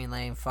out to Green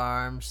Lane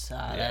Farms.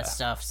 That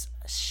stuff's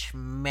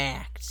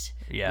smacked.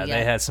 Yeah,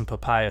 they had some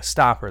papaya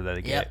stopper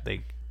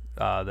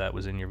that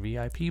was in your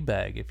VIP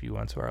bag if you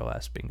went to our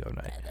last bingo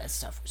night. Yeah, that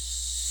stuff was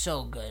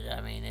so good.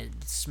 I mean, it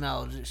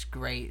smelled just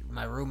great.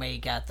 My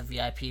roommate got the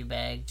VIP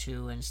bag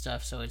too and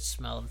stuff, so it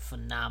smelled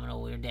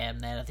phenomenal. We were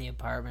dabbing that at the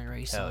apartment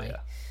recently. Hell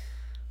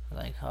yeah.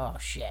 Like, oh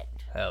shit.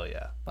 Hell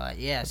yeah. But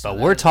yeah. But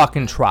we're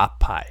talking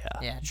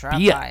Tropaya. Yeah,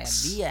 Tropaya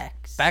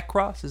BX. Back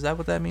cross? Is that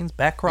what that means?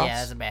 Back cross? Yeah,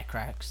 that's a back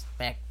cracks.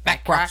 Back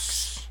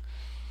cracks.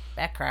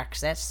 Back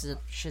cracks. That's the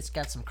shit's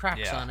got some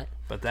cracks on it.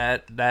 But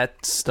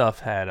that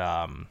stuff had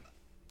a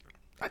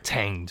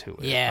tang to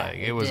it. Yeah, like,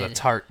 it was a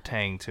tart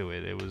tang to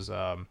it. It was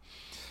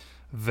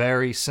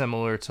very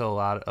similar to a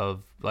lot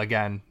of,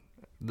 again,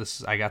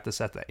 I got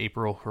this at the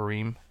April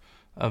Hareem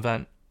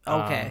event.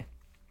 Okay.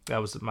 That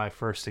was my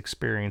first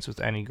experience with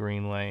any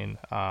Green Lane.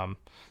 To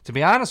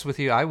be honest with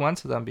you, I went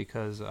to them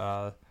because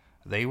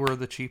they were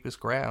the cheapest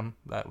gram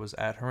that was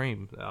at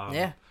Hareem.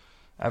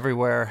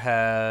 Everywhere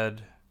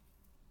had,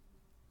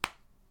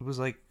 it was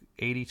like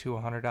 $80 to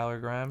 $100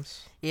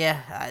 grams.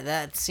 Yeah,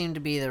 that seemed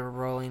to be the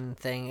rolling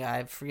thing.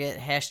 I forget,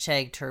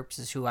 hashtag Terps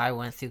is who I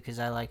went through because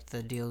I liked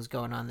the deals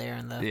going on there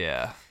and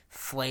the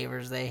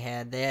flavors they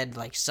had. They had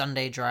like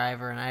Sunday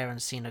Driver, and I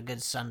haven't seen a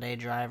good Sunday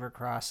Driver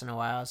cross in a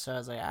while, so I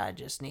was like, I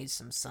just need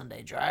some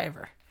Sunday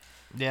Driver.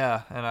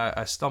 Yeah, and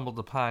I stumbled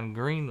upon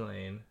Green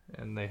Lane,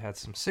 and they had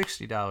some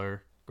 $60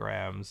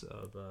 grams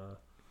of...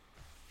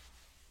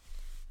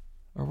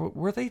 Or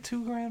were they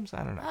 2 grams?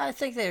 I don't know. I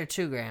think they were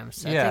 2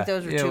 grams. I think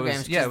those were 2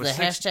 grams because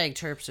the hashtag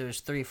Terps, it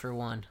was 3 for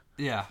 1.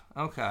 Yeah.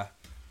 Okay.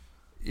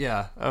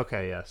 Yeah.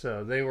 Okay. Yeah.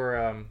 So they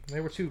were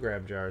 2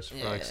 gram jars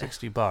for like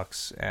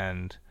 $60,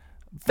 and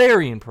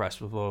very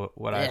impressed with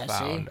what I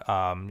found.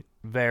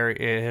 It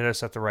hit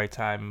us at the right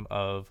time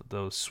of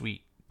those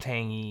sweet,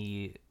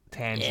 tangy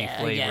flavors.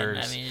 Again,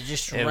 I mean,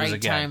 just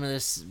right time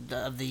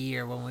of the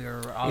year when we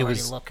were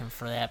already looking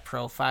for that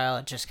profile.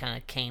 It just kind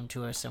of came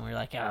to us, and we were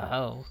like,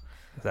 oh.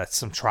 That's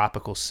some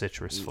tropical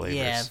citrus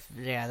flavors.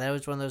 Yeah, that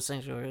was one of those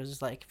things where it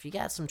was like, if you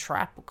got some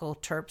tropical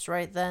terps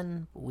right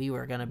then, we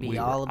were going to be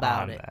all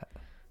about it.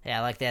 Yeah,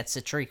 like that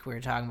citrique we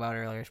were talking about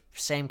earlier.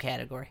 Same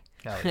category.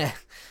 Yeah.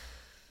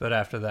 But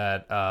after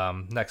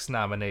that, next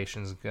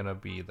nomination is going to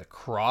be the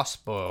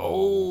Crossbow.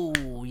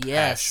 Oh,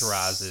 yes. Hash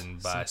rosin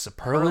by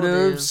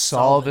Superlative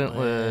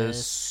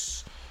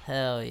Solventless.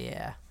 Hell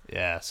yeah.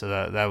 Yeah,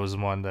 so that was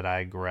one that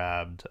I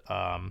grabbed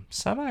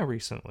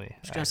semi-recently. I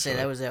was going to say,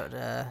 that was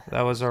that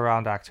was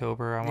around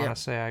October, I want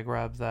to say I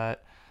grabbed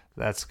that.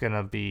 That's going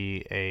to be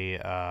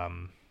it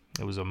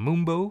was a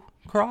Moonbow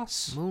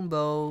cross.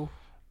 Moonbow.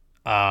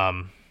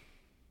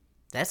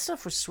 That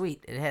stuff was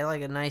sweet. It had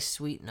like a nice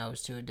sweet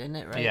nose to it, didn't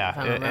it? Right?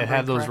 Yeah, it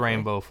had those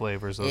rainbow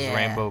flavors, those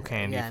rainbow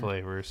candy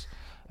flavors.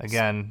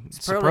 Again,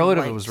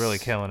 Superlative was really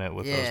killing it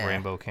with those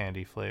rainbow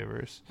candy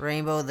flavors.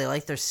 Rainbow, they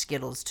like their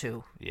Skittles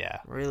too. Yeah.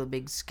 Really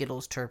big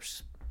Skittles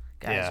Terps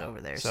guys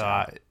over there. So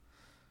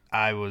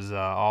I was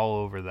all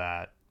over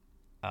that.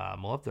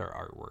 Love their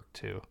artwork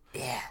too.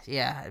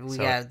 Yeah.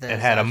 It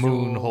had a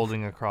moon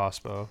holding a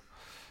crossbow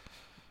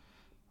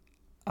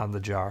on the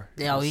jar.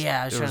 I was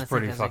trying to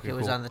think. Like it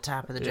was on the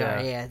top of the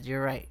jar. Yeah,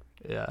 you're right.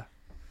 Yeah.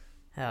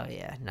 Hell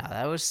yeah. No,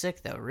 that was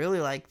sick though.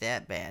 Really like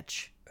that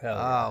batch.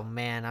 Hell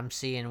man, I'm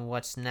seeing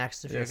what's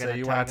next. If you're so gonna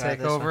you want to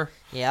take over?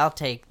 Yeah, I'll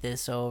take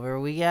this over.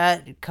 We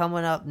got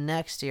coming up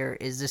next here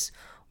is this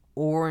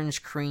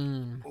Orange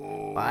Cream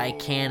by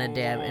Cannabis,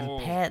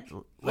 and Pat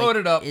load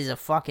it up. Is a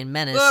fucking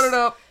menace. Load it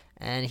up.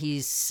 And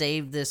he's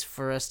saved this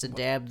for us to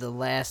dab the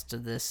last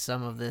of this,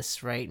 some of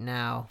this right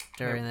now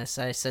during this.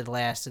 I said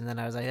last, and then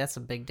I was like, that's a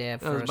big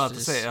dab for us. I was about to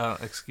say,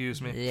 excuse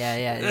me.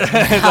 Yeah.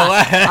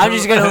 I'm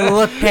just going to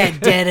look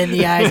Pat dead in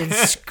the eyes and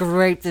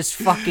scrape this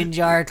fucking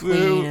jar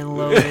clean and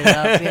load it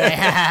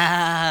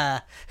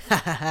up.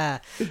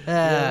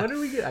 What did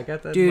we get? I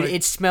got that. Dude,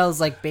 it smells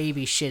like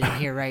baby shit in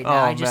here right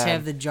now. I just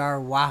have the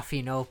jar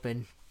wafting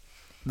open.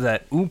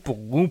 That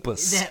Oompa Loompa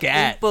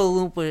scat.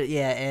 Oompa Loompa,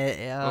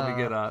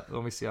 yeah.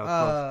 Let me see how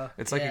close.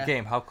 It's like a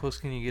game. How close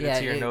can you get it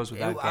to your nose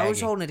without gagging? I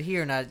was holding it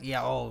here, and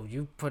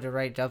you put it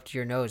right up to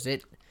your nose.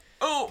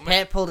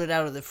 Pat pulled it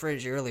out of the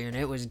fridge earlier, and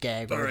it was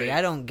gag worthy. Right.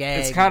 I don't gag.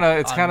 It's kind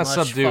of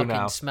subdued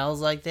now.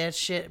 Smells like that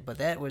shit, but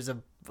that was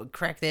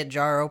crack that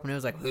jar open. It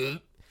was like,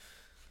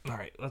 All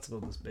right, let's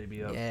load this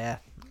baby up. Yeah.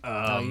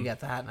 Oh, you got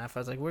the hot knife. I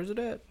was like, where's it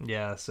at?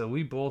 Yeah, so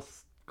we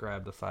both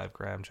grabbed a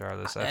 5-gram jar of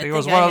this. I think it think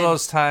was I one of had-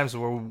 those times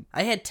where...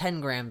 I had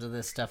 10 grams of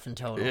this stuff in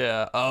total.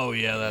 Yeah. Oh,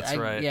 yeah, that's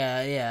right.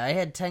 Yeah. I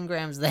had 10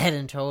 grams of that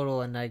in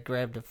total, and I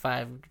grabbed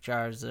 5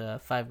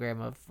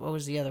 gram of... What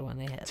was the other one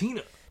they had?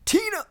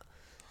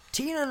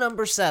 Tina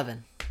number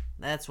 7.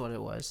 That's what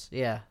it was.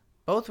 Yeah.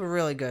 Both were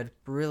really good.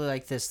 Really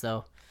like this,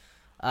 though.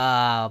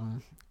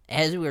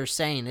 As we were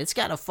saying, it's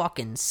got a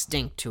fucking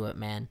stink to it,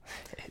 man.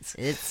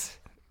 It's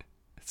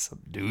some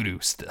doo-doo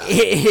stuff.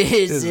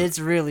 It's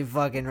really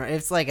fucking...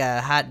 It's like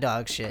a hot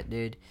dog shit,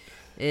 dude.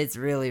 It's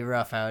really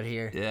rough out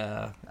here.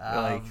 Yeah.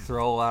 Like,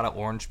 throw a lot of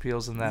orange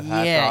peels in that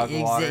hot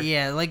dog water.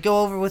 Yeah, like,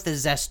 go over with a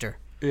zester.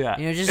 Yeah.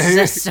 You know, just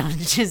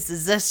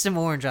zest some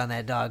orange on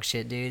that dog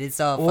shit, dude. It's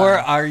all fine. Or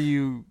are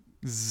you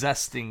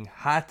zesting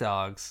hot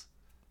dogs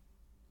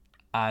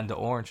onto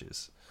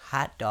oranges?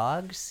 Hot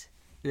dogs?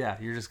 Yeah,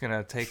 you're just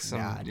gonna take some.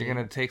 Nah, you're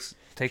gonna take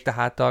the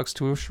hot dogs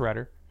to a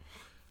shredder.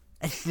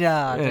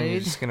 No, and dude. you're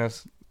just gonna.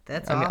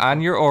 That's on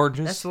your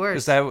oranges. That's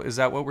worse. Is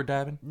that what we're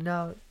dabbing?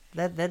 No,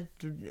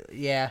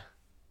 yeah,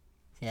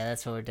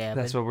 that's what we're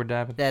dabbing. That's what we're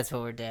dabbing. That's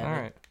what we're dabbing.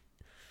 All right.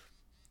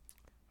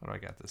 What do I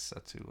got this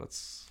set to?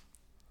 Let's.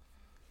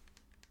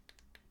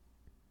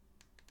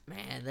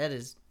 Man, that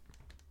is.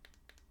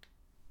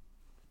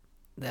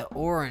 The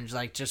orange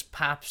like just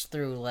pops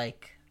through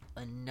like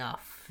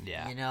enough.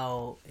 Yeah. You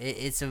know,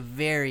 it's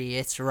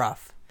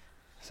rough.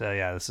 So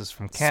yeah, this is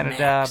from Cannabis.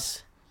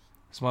 Smacks.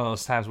 It's one of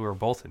those times we were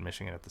both in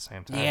Michigan at the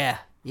same time.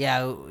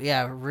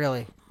 Yeah,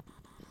 really.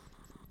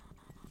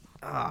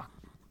 Oh,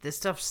 this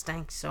stuff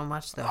stank so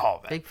much, though. Oh,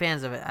 man. Big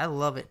fans of it. I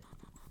love it.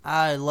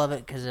 I love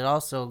it because it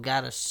also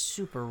got us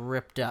super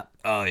ripped up.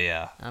 Oh,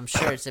 yeah. I'm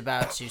sure it's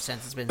about to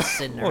since it's been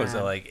sitting around. What was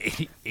it, like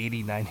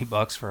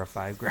 $80-$90 for a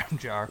 5-gram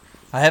jar?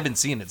 I haven't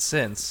seen it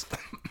since.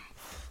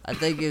 I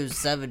think it was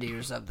 70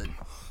 or something.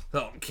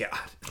 Oh, God.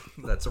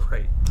 That's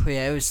right.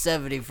 Yeah, it was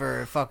 70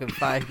 for a fucking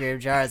 5-gram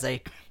jar. I was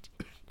like,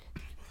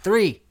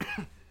 3.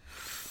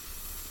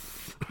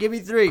 Give me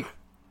 3.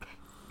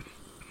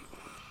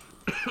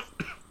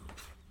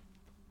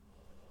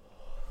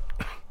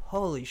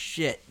 Holy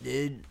shit,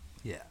 dude.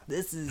 Yeah.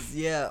 This is,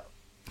 yeah.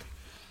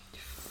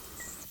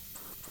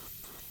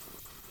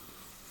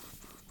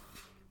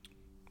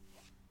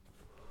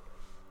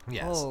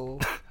 Yes. Oh.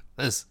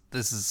 This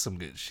is some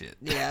good shit.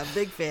 Yeah,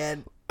 big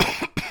fan.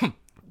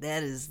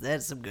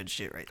 That's some good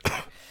shit right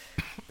there.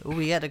 Ooh,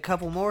 we got a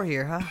couple more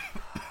here, huh?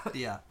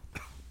 Yeah.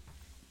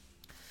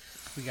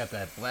 We got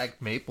that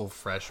Black Maple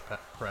Fresh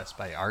Press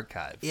by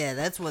Archive. Yeah,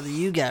 that's what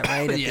you got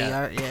right at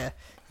Yeah.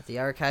 at the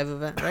archive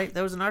event, right?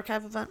 There was an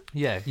archive event.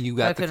 Yeah, you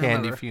got the couldn't candy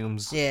remember.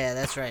 fumes. Yeah,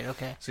 that's right.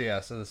 Okay. So yeah,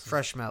 so this is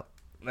Fresh melt.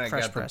 I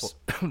Fresh got press.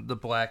 the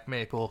Black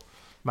Maple.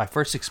 My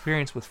first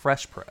experience with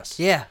Fresh Press.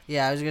 Yeah.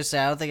 I was gonna say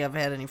I don't think I've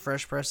had any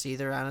fresh press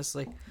either.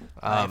 Honestly,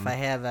 if I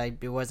have,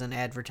 it wasn't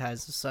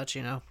advertised as such.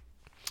 You know.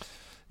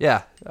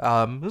 Yeah,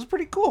 it was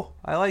pretty cool.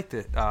 I liked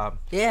it.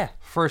 Yeah.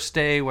 First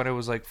day when it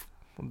was like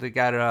they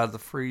got it out of the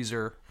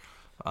freezer,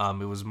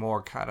 it was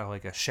more kind of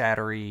like a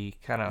shattery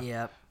kind of.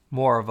 Yep.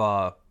 More of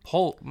a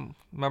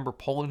remember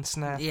pull and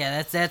snap?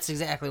 Yeah, that's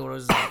exactly what it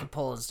was like, the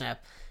pull and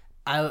snap.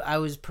 I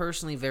was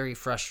personally very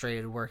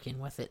frustrated working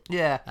with it.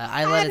 Yeah,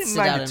 I let it didn't sit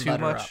mind out it and too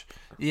butter much. up.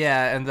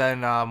 Yeah, and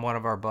then one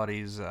of our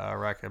buddies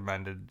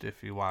recommended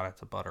if you wanted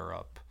to butter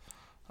up,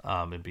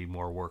 it'd be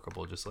more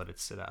workable. Just let it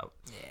sit out.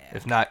 Yeah.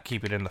 If not,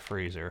 keep it in the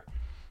freezer.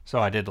 So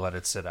I did let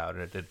it sit out,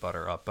 and it did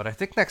butter up. But I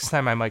think next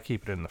time I might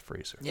keep it in the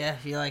freezer. Yeah,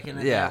 you liking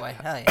it Yeah. that way?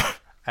 Hell yeah.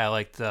 I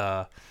liked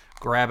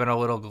grabbing a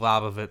little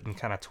glob of it and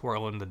kind of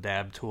twirling the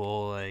dab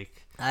tool,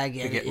 like I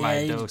get to get it. my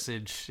Yeah,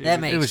 dosage.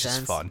 That makes it was sense.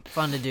 just fun.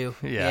 Fun to do.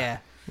 Yeah.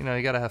 You know,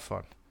 you gotta have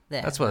fun.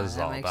 Yeah, That's what no, it's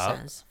that all makes about.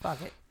 Sense.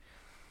 Fuck it.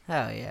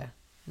 Hell yeah.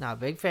 No,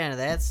 big fan of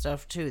that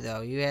stuff too,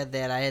 though. You had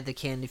that. I had the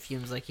candy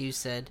fumes, like you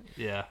said.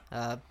 Yeah.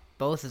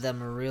 Both of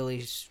them are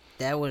really.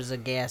 That was a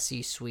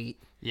gassy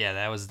sweet. Yeah,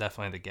 that was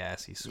definitely the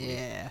gassy sweet.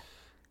 Yeah.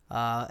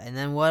 And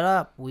then what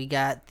up? We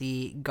got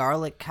the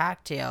garlic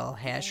cocktail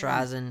hash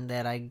rosin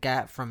that I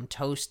got from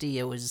Toasty.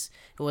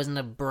 It wasn't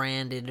a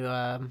branded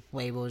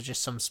label. It was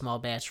just some small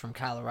batch from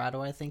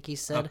Colorado, I think he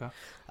said. Okay.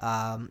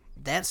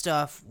 That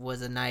stuff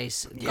was a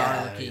nice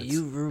garlicky.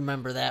 You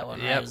remember that one,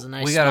 right? Yeah, It was a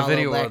nice we got a small little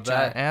video black of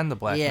that jar. and the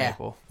black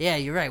maple. Yeah,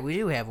 you're right. We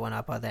do have one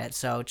up on that.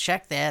 So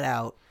check that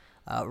out.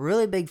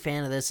 Really big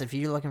fan of this. If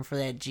you're looking for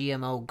that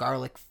GMO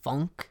garlic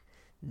funk,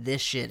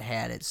 this shit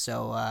had it.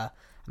 So I'm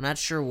not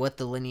sure what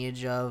the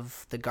lineage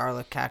of the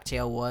garlic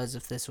cocktail was,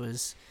 if this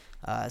was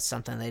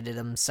something they did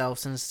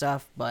themselves and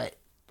stuff, but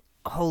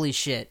holy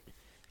shit,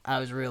 I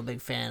was a real big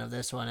fan of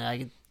this one.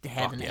 I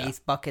had an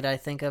eighth bucket, I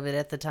think, of it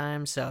at the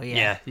time, so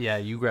yeah. Yeah,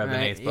 you grabbed an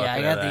eighth bucket. Yeah,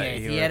 I got of the that.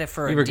 eighth. He had it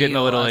for a You were getting a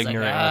deal. little I was like,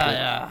 ignorant with it.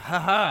 yeah,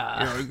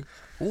 haha.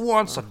 Who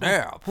wants a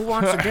dab? Who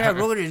wants a dab?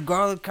 Look at his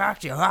garlic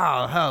cocktail.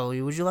 Oh,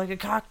 would you like a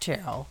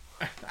cocktail?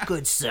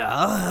 Good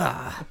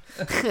sir.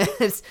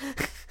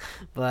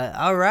 But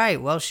all right,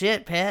 well,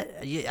 shit, Pat.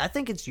 I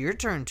think it's your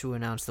turn to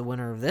announce the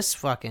winner of this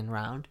fucking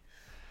round,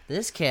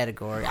 this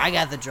category. I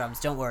got the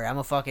drums. Don't worry, I'm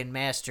a fucking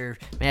master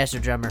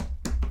drummer.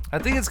 I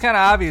think it's kind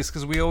of obvious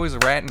because we always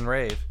rant and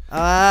rave.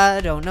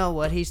 I don't know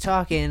what he's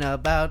talking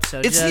about, so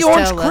it's just the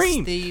orange tell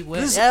cream. Us the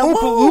this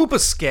Oompa Loompa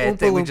scat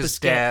that we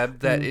just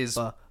dabbed that is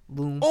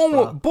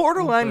almost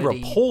borderline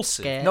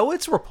repulsive. Scat. No,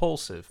 it's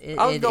repulsive.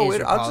 I'll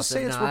just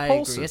say it's repulsive. I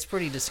agree. It's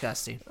pretty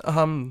disgusting.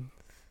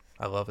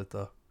 I love it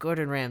though.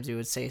 Gordon Ramsay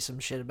would say some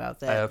shit about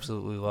that. I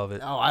absolutely love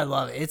it. Oh, I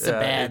love it. It's a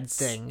bad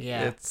thing.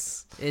 Yeah,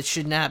 it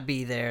should not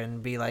be there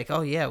and be like,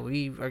 oh yeah,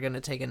 we are gonna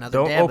take another.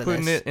 Don't dab of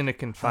open this. it in a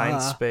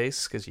confined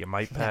space because you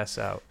might pass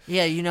out.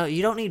 Yeah, you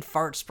don't need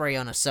fart spray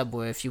on a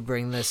Subway if you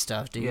bring this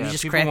stuff, dude. Yeah, you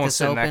just people crack won't this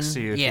sit open. next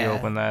to you if you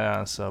open that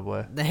on a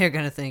Subway. They're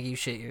gonna think you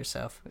shit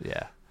yourself.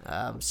 Yeah.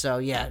 So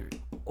yeah,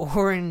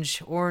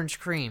 orange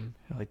cream.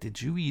 Like, did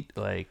you eat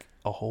like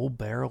a whole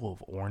barrel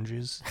of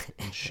oranges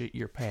and shit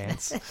your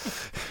pants?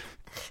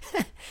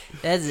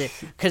 That's it,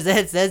 because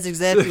that's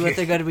exactly what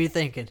they're going to be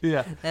thinking.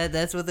 Yeah,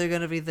 that's what they're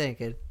going to be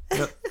thinking.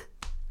 Yep.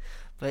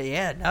 But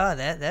yeah, no,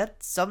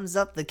 that sums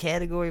up the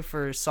category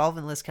for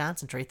solventless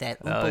concentrate.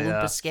 That Oompa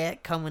Loompa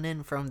scat coming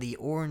in from the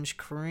orange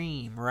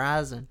cream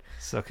rosin.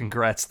 So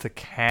congrats to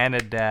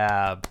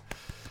Cannabis.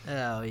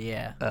 Oh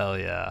yeah. Oh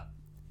yeah.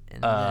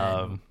 And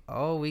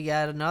then, we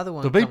got another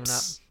one coming up.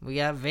 We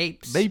got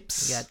vapes. We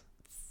got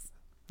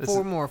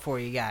four more for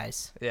you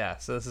guys. Yeah,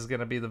 so this is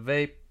gonna be the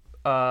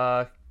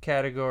vape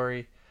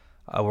category.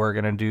 We're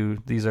gonna do,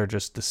 these are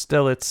just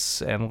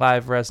distillates and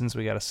live resins.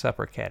 We got a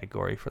separate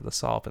category for the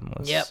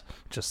solventless. Yep.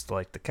 Just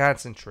like the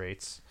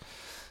concentrates.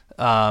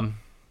 So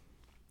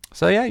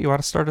yeah, you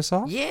want to start us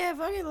off? Yeah,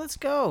 fuck it, let's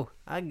go.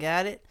 I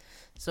got it.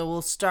 So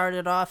we'll start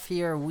it off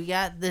here. We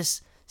got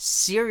this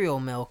cereal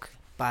milk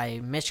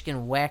by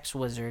Michigan Wax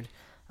Wizard.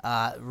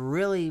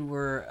 Really,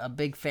 we're a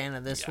big fan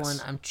of this one.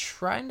 I'm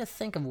trying to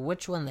think of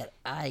which one that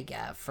I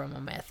got from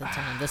them at the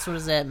time. This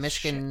was at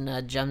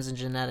Michigan Gems and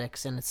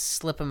Genetics, and it's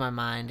slipping my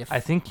mind. I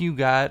think you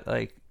got,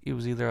 like, it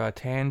was either a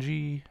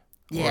Tangy.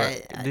 Yeah.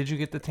 Did you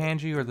get the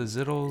Tangy or the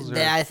Zittles? Or?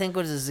 Yeah, I think it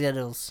was the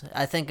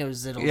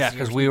Zittles. Yeah,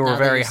 because we were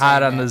very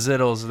hot on the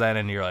Zittles then,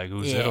 and you're like,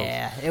 ooh, Zittles.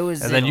 Yeah, it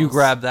was And Zittles. then you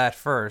grabbed that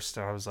first,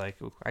 and I was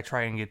like, ooh, I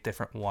try and get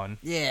different one.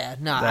 Yeah,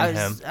 no,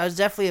 I was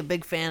definitely a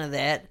big fan of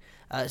that.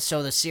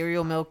 So the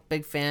cereal milk,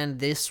 big fan.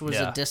 This was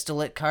a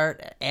distillate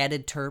cart,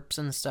 added terps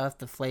and stuff.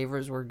 The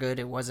flavors were good.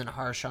 It wasn't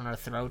harsh on our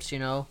throats,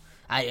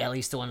 at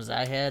least the ones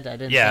I had. I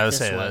didn't. Yeah,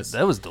 think I would say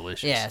that was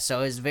delicious. Yeah, so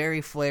it was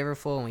very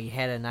flavorful, and we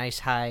had a nice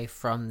high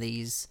from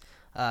these.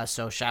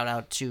 So shout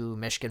out to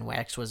Michigan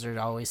Wax Wizard.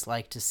 Always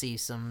like to see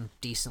some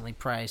decently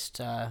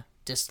priced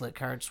distillate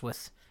carts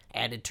with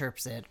added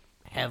terps that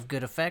have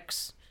good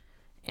effects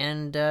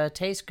and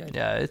taste good.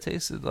 Yeah, it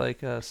tasted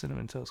like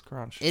Cinnamon Toast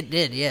Crunch. It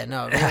did, yeah.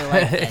 No, I really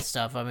like that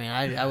stuff. I mean,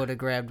 I would have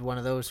grabbed one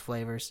of those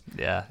flavors.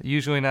 Yeah,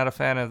 usually not a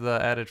fan of the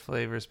added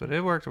flavors, but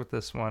it worked with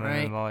this one.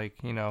 Right.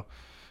 And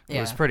it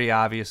was pretty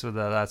obvious that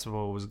that's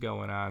what was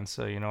going on.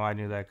 So, I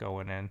knew that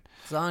going in.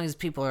 As long as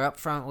people are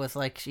upfront with,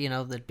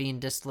 the bean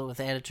distillate with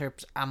added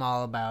terps, I'm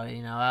all about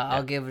it.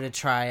 I'll give it a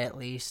try at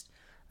least.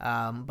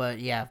 But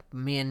yeah,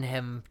 me and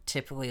him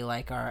typically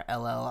like our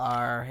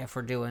LLR if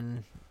we're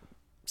doing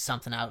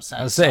something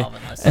outside of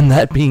solventless. And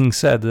that being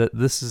said, that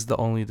this is the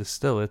only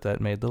distillate that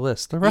made the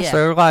list. The rest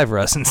are live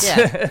resins.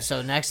 Yeah.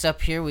 So next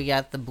up here, we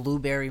got the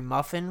Blueberry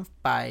Muffin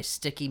by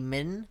Sticky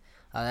Mitten.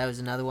 That was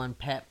another one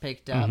Pat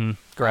picked up. Mm-hmm.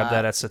 Grabbed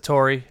that at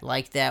Satori.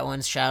 Like that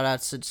one. Shout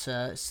out to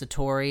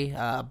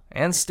Satori.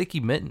 And Sticky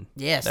Mitten.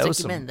 Yeah,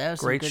 Sticky Mitten. That was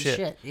great some good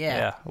shit.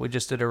 Yeah. We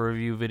just did a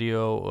review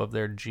video of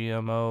their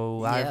GMO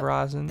live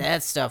rosin.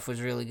 That stuff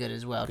was really good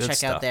as well.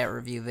 Check out that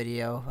review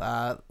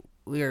video.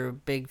 We were a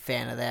big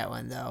fan of that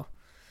one, though.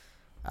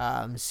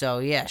 So,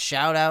 yeah,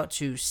 shout out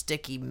to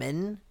Sticky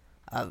Mitten.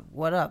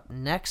 What up?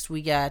 Next,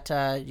 we got,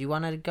 you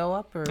want to go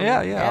up? Or Yeah,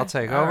 I'll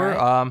take over.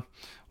 Right.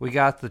 We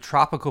got the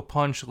Tropical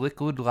Punch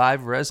Liquid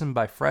Live Resin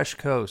by Fresh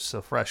Coast.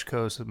 So Fresh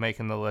Coast is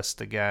making the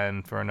list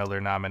again for another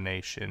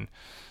nomination.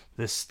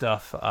 This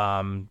stuff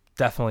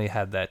definitely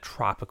had that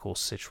tropical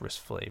citrus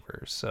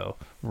flavor. So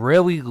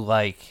really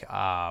like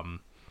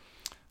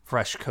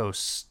Fresh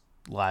Coast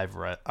Live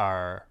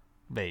our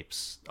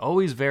vapes.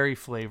 Always very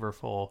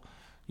flavorful.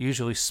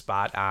 Usually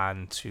spot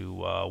on to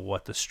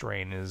what the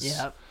strain is.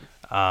 Yep.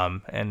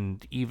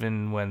 And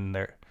even when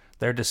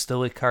their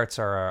distillate carts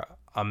are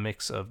a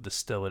mix of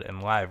distillate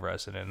and live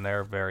resin, and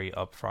they're very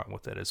upfront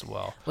with it as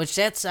well. Which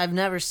I've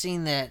never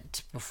seen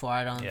that before,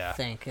 I don't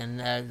think. And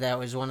that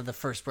was one of the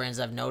first brands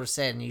I've noticed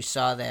that, and you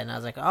saw that, and I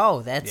was like,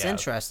 oh, that's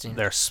interesting.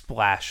 Their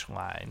splash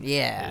line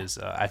is,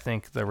 I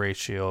think the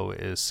ratio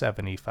is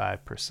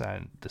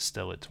 75%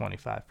 distillate,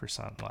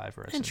 25% live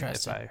resin,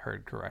 interesting. if I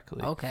heard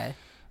correctly. Okay.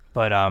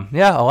 But, a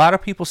lot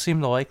of people seem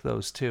to like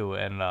those, too,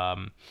 and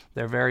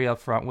they're very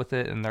upfront with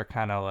it, and they're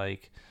kind of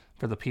like,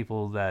 for the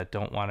people that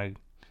don't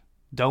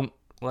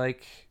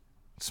like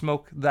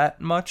smoke that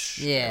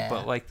much,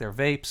 but like their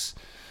vapes,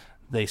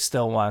 they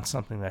still want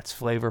something that's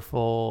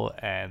flavorful,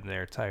 and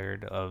they're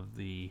tired of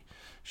the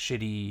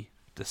shitty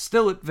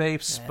distillate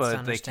vapes,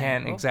 but they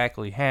can't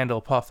exactly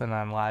handle puffing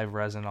on live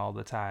resin all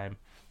the time.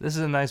 This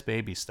is a nice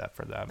baby step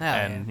for them,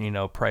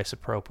 price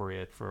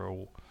appropriate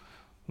for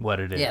what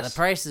it is. Yeah, the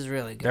price is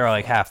really good. They're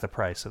like half the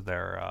price of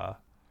their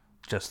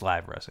just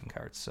live resin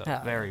carts, so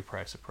very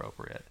price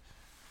appropriate.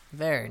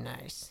 Very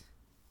nice.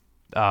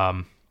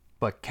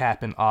 But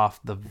capping off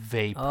the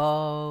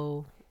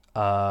vape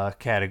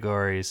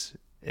categories,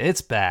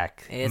 it's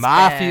back. It's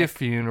Mafia back.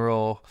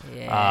 Funeral.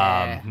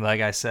 Yeah.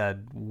 Like I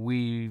said,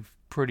 we've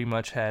pretty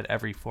much had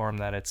every form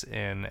that it's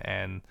in,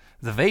 and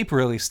the vape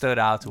really stood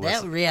out to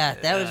us. Yeah,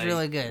 that was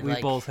really good.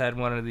 We both had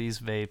one of these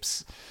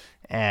vapes,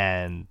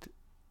 and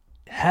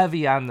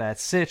heavy on that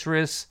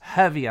citrus,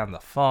 heavy on the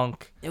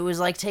funk. It was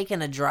like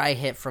taking a dry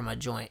hit from a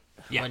joint.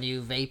 Yeah. When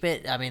you vape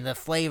it, I mean, the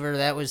flavor,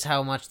 that was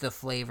how much the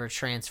flavor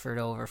transferred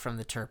over from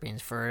the terpenes.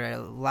 For a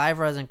live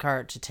resin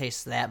cart to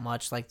taste that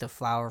much like the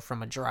flower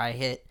from a dry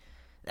hit,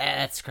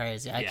 that's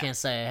crazy. I can't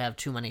say I have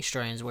too many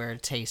strains where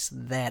it tastes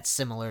that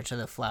similar to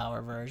the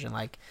flower version.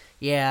 Like,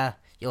 yeah,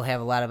 you'll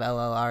have a lot of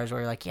LLRs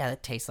where you're like, yeah,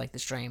 that tastes like the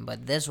strain.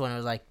 But this one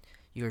was like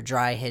you were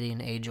dry hitting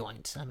a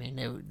joint. I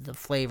mean, the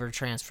flavor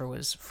transfer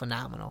was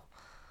phenomenal.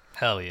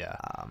 Hell yeah.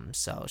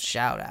 So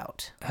shout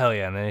out. Hell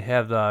yeah. And they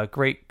have the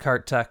great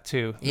cart tech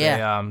too.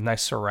 Yeah.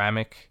 Nice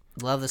ceramic.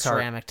 Love the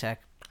ceramic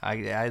tech.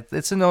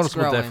 It's a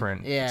noticeable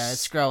difference. Yeah,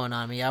 it's growing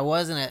on me. I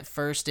wasn't at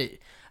first.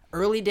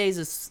 Early days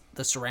of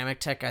the ceramic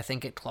tech, I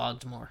think it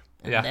clogged more.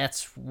 And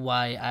that's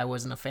why I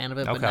wasn't a fan of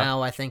it. But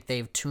now I think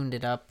they've tuned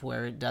it up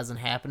where it doesn't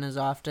happen as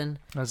often.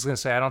 I was going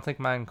to say, I don't think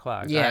mine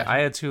clogged. Yeah. I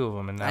had 2 of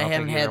them, and I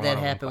haven't had that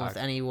happen with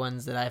any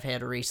ones that I've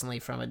had recently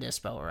from a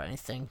dispo or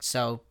anything.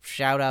 So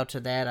shout out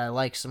to that. I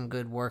like some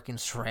good working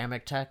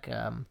ceramic tech.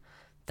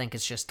 Think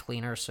it's just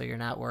cleaner, so you're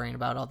not worrying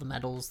about all the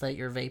metals that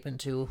you're vaping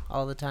to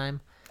all the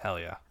time. Hell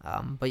yeah.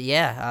 But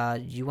yeah,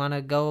 you want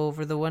to go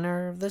over the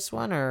winner of this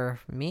one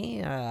or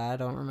me? I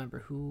don't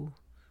remember who.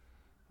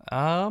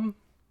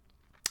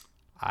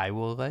 I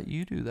will let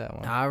you do that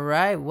one. All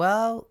right.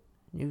 Well,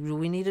 do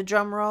we need a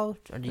drum roll?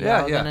 Or do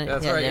that's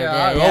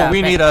right.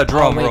 We need a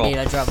drum roll. We need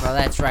a drum roll.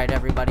 That's right,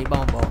 everybody.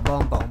 Boom, boom,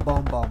 boom, boom,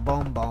 boom, boom,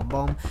 boom, boom,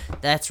 boom.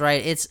 That's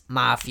right. It's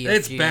Mafia.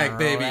 It's back,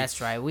 baby. That's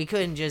right. We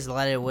couldn't just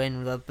let it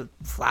win the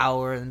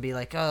flower and be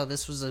like, oh,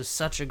 this was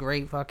such a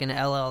great fucking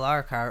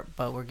LLR cart,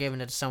 but we're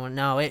giving it to someone.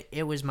 No,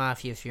 it was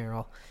Mafia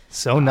Funeral.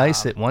 So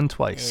nice, it won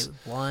twice. It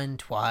won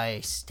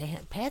twice.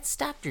 Damn, Pat's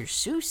Dr.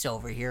 Seuss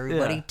over here,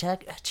 everybody. Yeah.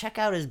 Check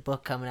out his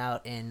book coming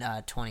out in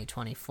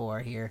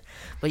 2024 here.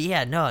 But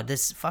yeah, no,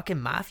 this fucking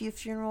Mafia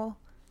Funeral,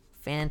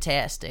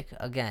 fantastic.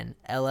 Again,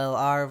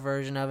 LLR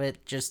version of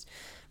it, just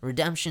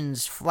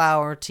Redemption's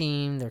flower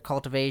team, their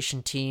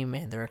cultivation team,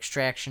 and their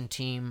extraction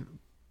team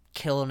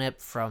killing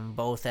it from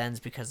both ends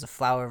because the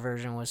flower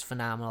version was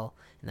phenomenal,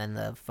 and then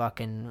the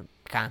fucking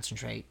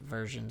concentrate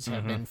versions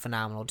have been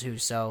phenomenal too,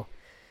 so...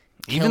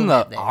 Even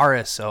the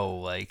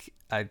RSO, like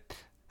I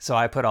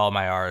put all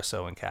my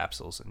RSO in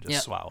capsules and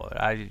just swallow it.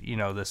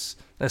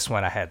 This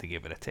one I had to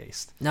give it a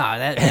taste. No,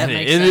 that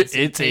makes sense.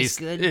 It tastes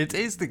good. It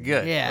tasted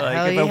good. Yeah,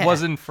 like if it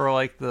wasn't for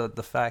like the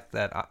fact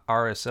that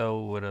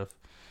RSO would have.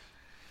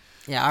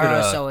 Yeah,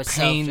 RSO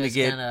itself to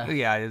get.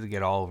 I had to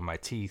get all over my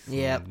teeth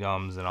and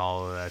gums and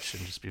all of that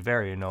should just be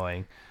very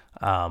annoying.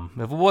 If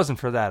it wasn't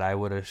for that, I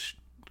would have.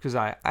 Because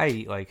I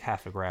eat like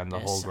half a gram, the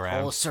whole gram.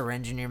 A whole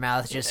syringe in your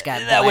mouth just got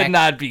that would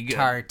not be good.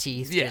 Tar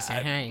teeth. Yeah, just,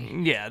 hey.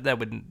 Yeah, that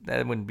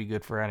wouldn't be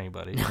good for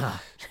anybody.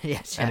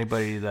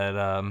 Anybody that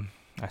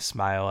I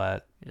smile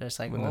at just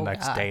like, in the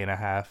next day and a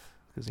half,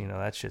 because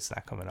that shit's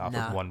not coming off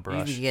with one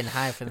brush. You'd be getting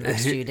high for the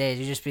next few days.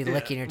 You'd just be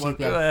licking your teeth.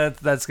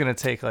 That's gonna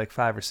take like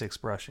 5 or 6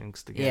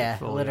 brushings to get it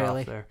fully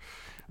off there.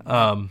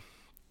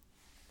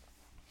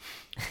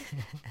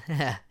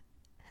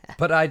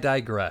 But I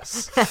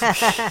digress.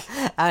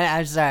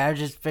 I'm sorry. I'm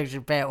just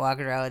picturing Pat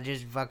walking around with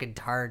just fucking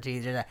tar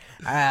teeth. It's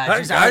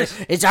RSO.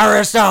 It's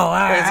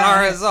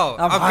RSO.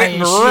 I'm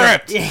getting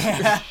ripped.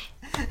 Yeah.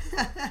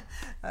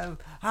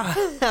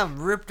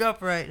 I'm ripped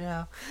up right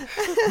now.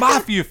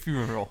 Mafia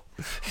Funeral.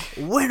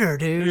 Winner,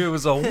 dude. It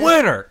was a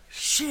winner.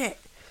 Shit.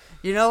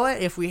 You know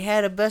what? If we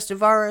had a best of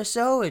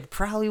RSO, it'd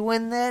probably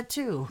win that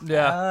too.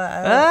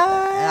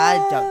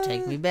 Yeah. Don't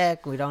take me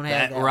back. We don't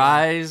have that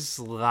Rise.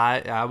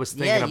 I was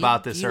thinking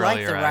about this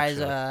earlier. Like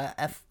the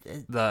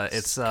Rise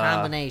it's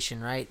combination,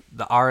 right?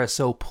 The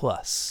RSO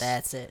Plus.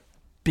 That's it.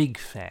 Big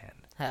fan.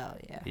 Hell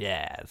yeah.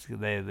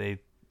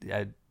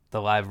 Yeah.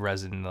 The live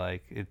resin,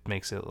 like, it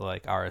makes it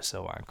like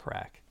RSO on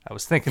crack. I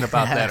was thinking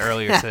about that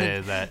earlier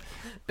today, that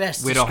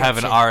we don't have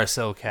an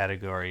RSO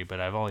category, but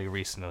I've only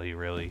recently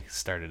really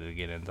started to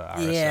get into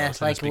RSO. Yeah,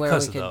 like where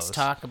we could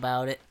talk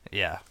about it.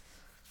 Yeah.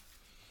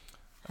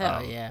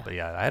 Hell yeah. But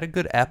yeah, I had a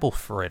good apple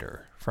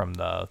fritter from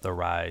the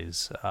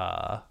Rise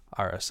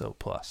RSO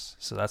Plus.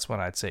 So that's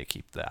one I'd say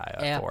keep the eye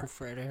out for. Apple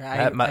fritter.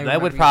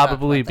 That would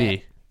probably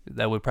be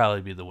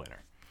the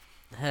winner.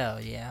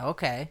 Hell yeah.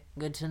 Okay.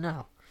 Good to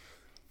know.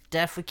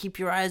 Definitely keep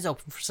your eyes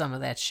open for some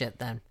of that shit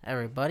then,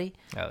 everybody.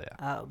 Hell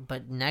yeah.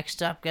 But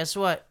next up, guess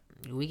what?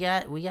 We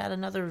got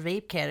another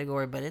vape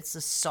category, but it's a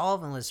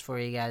solventless for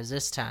you guys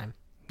this time.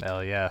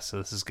 Hell yeah. So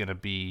this is going to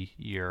be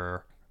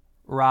your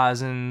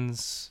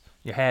rosins,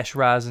 your hash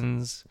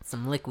rosins.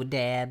 Some liquid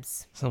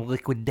dabs.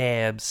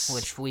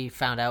 Which we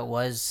found out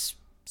was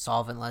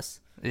solventless.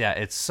 Yeah,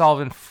 it's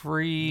solvent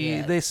free.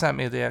 Yeah. They sent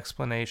me the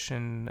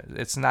explanation.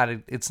 It's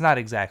not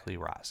exactly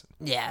rosin.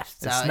 Yeah,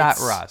 so It's not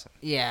rosin.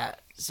 Yeah,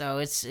 so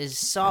it's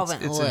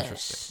solventless. It's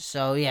interesting.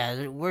 So yeah,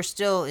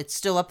 it's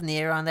still up in the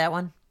air on that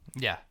one.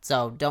 Yeah.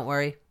 So don't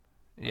worry.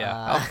 Yeah,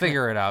 I'll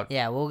figure it out.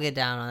 Yeah, we'll get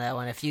down on that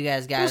one. If you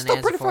guys got still an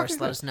answer pretty for us,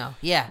 fucking let good. us know.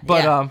 Yeah,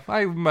 But yeah.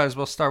 I might as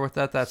well start with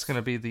that. That's going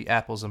to be the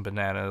Apples and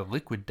Banana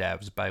Liquid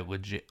Dabs by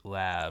Legit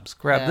Labs.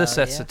 Grab this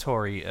at yeah.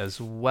 Satori as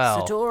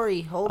well.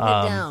 Satori, holding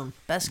it down.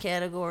 Best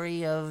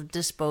category of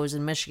dispos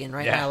in Michigan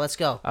right now. Let's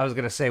go. I was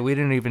going to say, we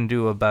didn't even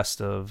do a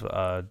best of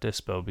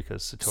Dispo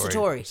because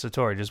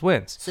Satori just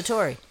wins.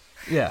 Satori.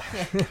 Yeah.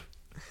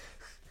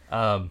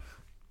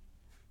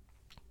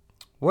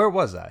 Where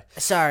was I?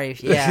 Sorry,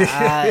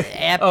 yeah.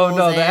 Apples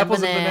The and apples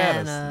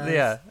bananas. and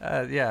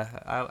bananas. Yeah.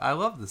 I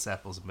love this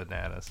apples and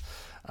bananas.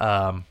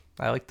 I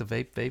like the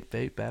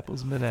vape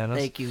apples and bananas.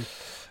 Thank you.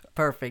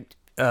 Perfect.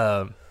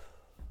 Yeah,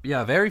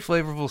 very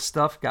flavorful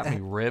stuff. Got me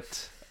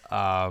ripped.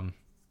 Yeah,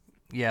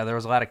 there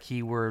was a lot of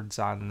keywords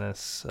on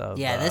this.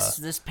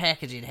 This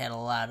packaging had a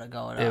lot of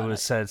going on. It was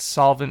said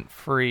solvent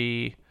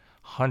free,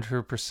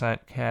 100%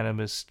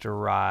 cannabis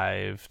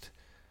derived.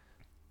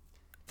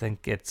 I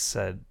think it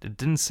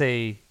didn't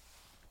say.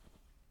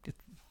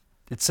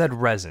 It said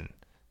resin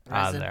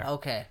on there.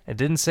 Okay. It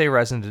didn't say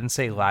resin. Didn't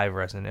say live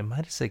resin. It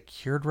might have said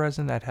cured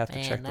resin. I'd have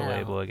to check the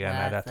label again.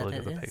 I'd have to look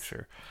at the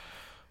picture.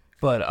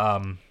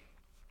 But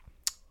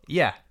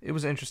yeah, it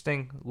was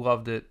interesting.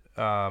 Loved it.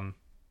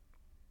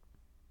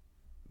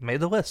 Made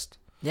the list.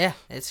 Yeah,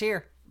 it's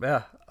here.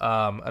 Yeah.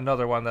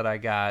 Another one that I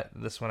got.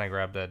 This one I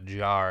grabbed at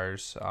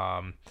Jars.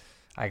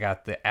 I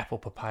got the apple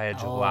papaya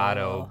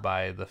gelato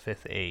by the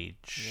Fifth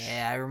Age.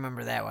 Yeah, I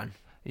remember that one.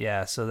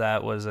 Yeah, so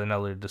that was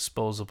another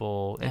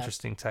disposable,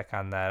 interesting tech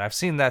on that. I've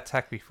seen that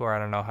tech before. I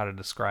don't know how to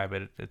describe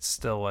it. It's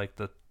still like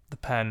the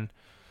pen,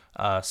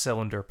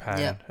 cylinder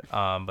pen,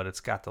 but it's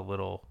got the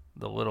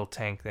little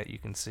tank that you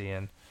can see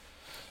in.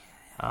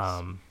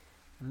 I'm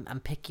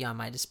picky on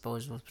my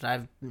disposables, but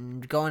I've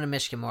been going to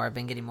Michigan more. I've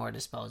been getting more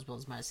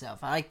disposables myself.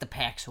 I like the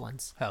PAX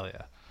ones. Hell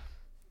yeah.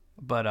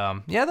 But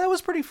yeah, that was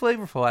pretty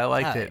flavorful. I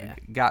liked it. Yeah.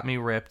 Got me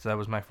ripped. That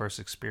was my first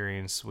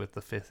experience with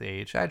the Fifth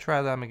Age. I'd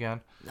try them again.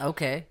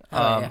 Okay.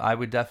 I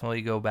would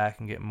definitely go back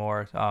and get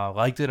more.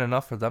 Liked it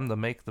enough for them to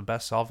make the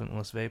best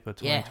solventless vape of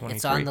 2023. Yeah,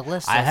 it's on the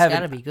list. So it's got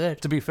to be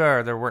good. To be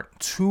fair, there weren't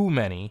too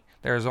many.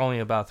 There's only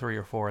about 3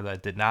 or 4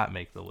 that did not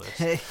make the list.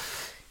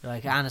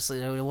 Like,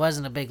 honestly, it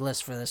wasn't a big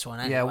list for this one.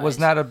 Anyways. Yeah, it was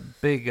not a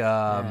big.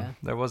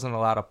 There wasn't a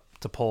lot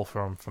to pull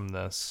from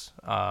this.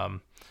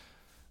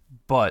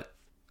 But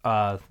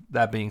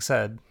that being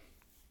said,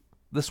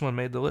 this one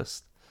made the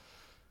list.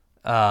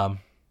 You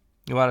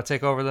want to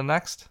take over the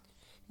next?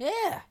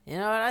 Yeah, you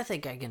know what? I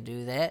think I can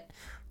do that.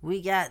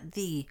 We got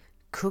the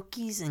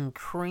Cookies and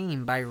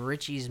Cream by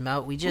Richie's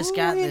Melt. We just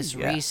got this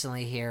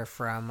recently here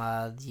from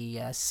the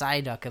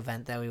Psyduck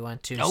event that we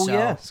went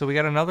to. So we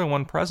got another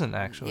one present,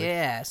 actually.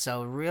 Yeah,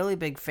 so really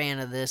big fan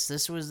of this.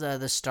 This was the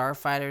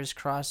Starfighters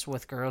cross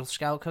with Girl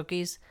Scout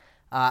cookies.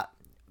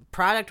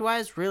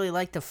 Product-wise, really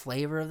like the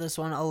flavor of this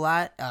one a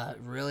lot.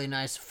 Really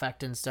nice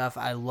effect and stuff.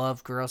 I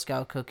love Girl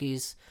Scout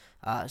cookies,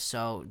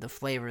 so the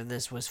flavor of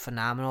this was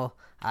phenomenal.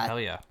 Hell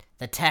yeah.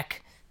 The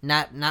tech,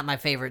 not my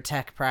favorite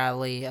tech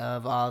probably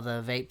of all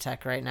the vape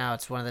tech right now.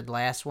 It's one of the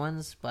last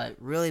ones, but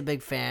really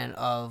big fan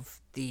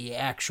of the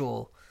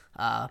actual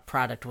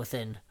product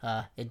within.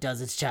 It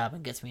does its job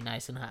and gets me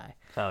nice and high.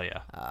 Hell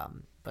yeah.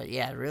 But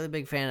yeah, really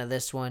big fan of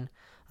this one.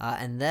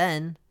 And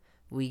then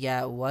we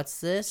got,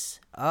 what's this?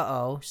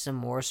 Some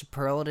more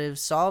superlative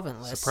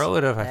solventless.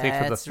 Superlative, I think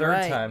for the third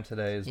right. time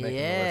today is making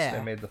the list.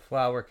 They made the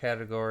flower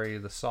category,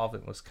 the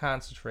solventless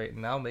concentrate,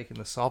 and now making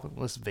the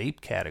solventless vape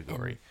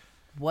category. And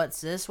what's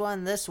this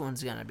one? This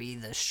one's going to be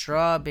the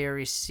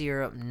strawberry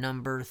syrup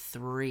number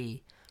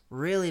 3.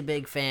 Really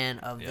big fan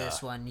of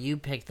this one. You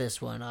picked this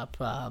one up.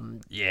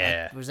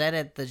 Was that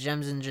at the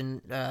Gems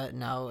and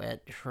no,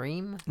 at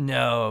Hreem?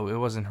 No, it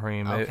wasn't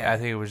Hreem. Okay. I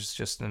think it was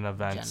just an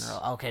event.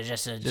 General. Okay,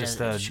 just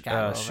a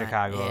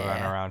Chicago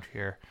event around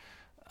here.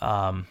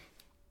 Yeah,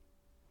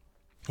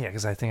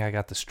 because I think I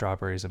got the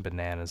strawberries and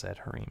bananas at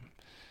Hreem.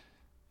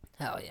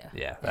 Hell yeah.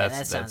 Yeah,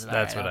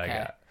 that's what I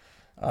got.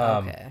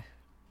 Okay.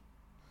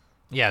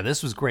 Yeah,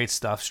 this was great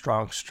stuff.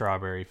 Strong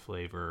strawberry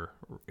flavor.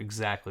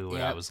 Exactly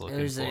what I was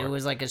looking for. It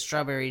was like a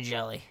strawberry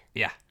jelly.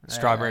 Yeah,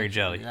 strawberry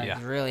jelly. Like, yeah,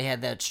 really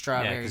had that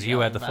strawberry. Yeah, because you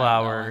had the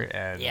flour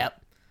and. Yep.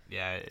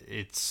 Yeah,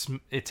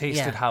 it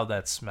tasted how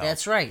that smelled.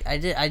 That's right.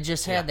 I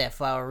just had that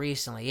flower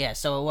recently. Yeah,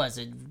 so it was.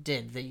 It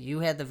did.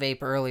 You had the vape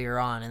earlier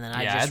on, and then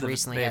I just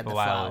recently had the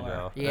flower.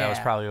 Ago. Yeah, that was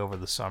probably over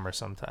the summer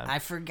sometime. I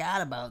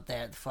forgot about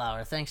that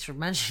flower. Thanks for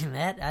mentioning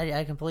that.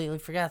 I completely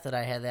forgot that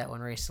I had that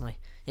one recently.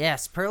 Yeah,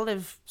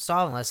 superlative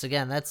solventless.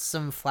 Again, that's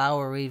some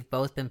flower we've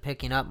both been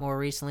picking up more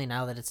recently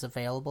now that it's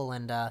available,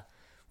 and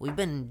we've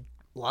been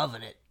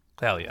loving it.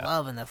 Hell yeah.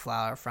 Loving the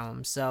flower from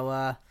them.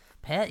 So,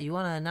 Pat, you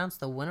want to announce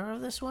the winner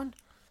of this one?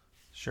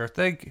 Sure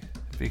thing.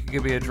 If you could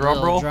give me a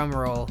drum roll. Drum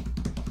roll.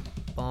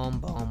 Boom,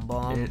 boom,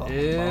 boom, It boom,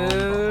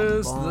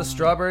 is boom, boom, the boom.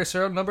 strawberry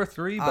syrup number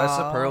 3 by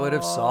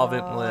Superlative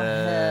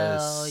Solventless.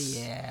 Hell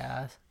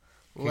yeah.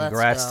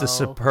 Congrats to Let's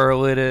go.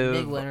 Superlative.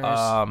 Big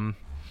winners.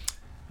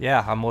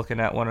 Yeah, I'm looking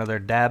at one of their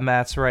dab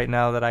mats right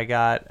now that I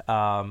got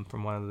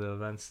from one of the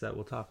events that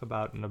we'll talk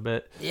about in a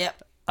bit.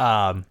 Yep.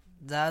 Um,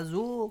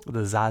 Zazul.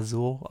 the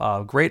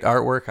Zazul. Great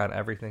artwork on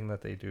everything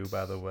that they do,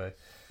 by the way.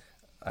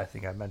 I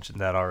think I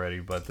mentioned that already,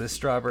 but this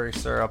strawberry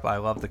syrup, I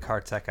love the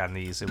Kartek on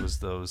these. It was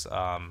those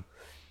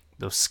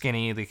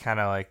skinny, they kind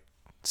of like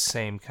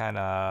same kind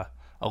of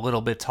a little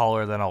bit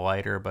taller than a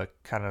lighter, but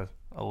kind of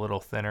a little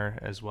thinner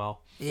as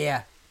well.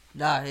 Yeah.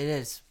 No, it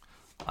is.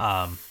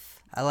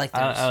 I like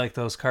those. I like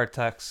those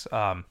Karteks.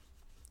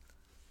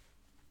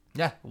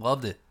 Yeah,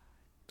 loved it.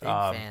 Big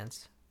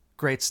fans.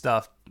 Great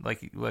stuff.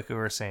 Like we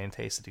were saying,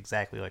 tasted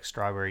exactly like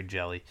strawberry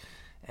jelly,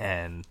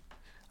 and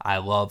I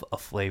love a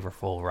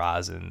flavorful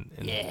rosin.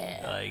 And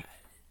like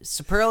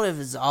Superlative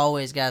has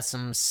always got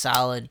some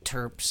solid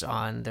terps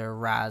on their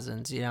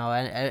rosins. You know,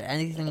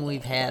 anything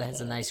we've had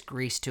has a nice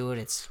grease to it.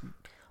 It's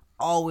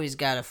always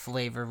got a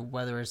flavor,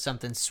 whether it's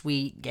something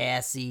sweet,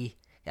 gassy,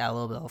 got a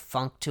little bit of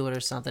funk to it or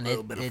something.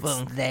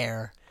 It's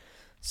there.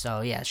 So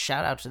yeah,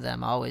 shout out to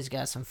them. Always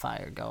got some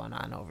fire going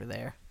on over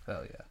there.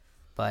 Hell yeah.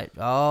 But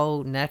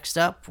next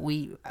up,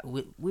 we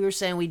were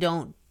saying we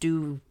don't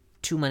do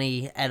too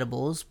many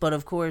edibles, but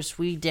of course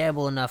we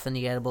dabble enough in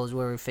the edibles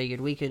where we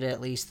figured we could at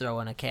least throw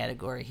in a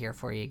category here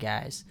for you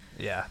guys.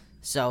 Yeah.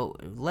 So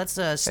let's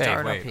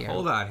start up here.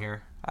 Hold on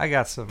here. I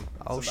got some.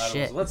 Oh some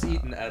shit! edibles. Let's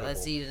eat an edible.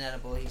 Let's eat an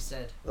edible. He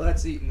said.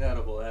 Let's eat an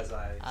edible as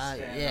I.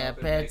 Stand yeah, up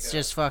and Pat's make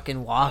just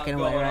fucking walking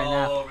away right all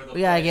now. over the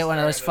We gotta place get one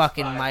of those during this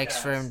fucking mics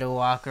for podcast. him to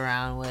walk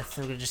around with.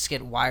 We could just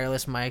get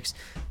wireless mics.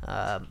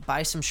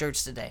 Buy some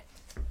shirts today.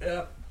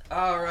 Yep.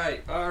 All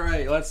right.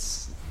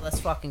 Let's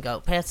fucking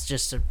go. Pat's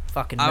just a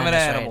fucking I'm an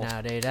menace right animal.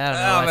 now, dude. I don't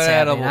know I'm what's an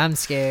happening. animal. I'm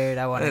scared.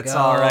 I want to go. It's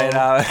all right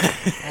now.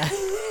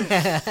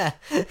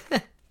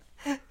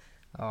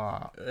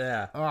 Oh,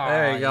 Yeah. Oh,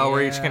 There you go.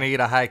 We're each yeah. gonna eat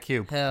a high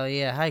cube. hell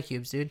yeah, high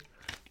cubes, dude.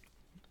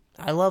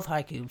 I love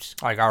high cubes.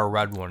 I got a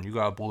red one. You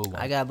got a blue one.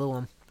 I got a blue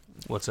one.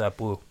 What's that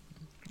blue?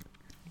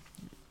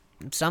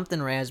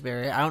 Something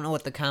raspberry. I don't know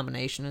what the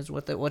combination is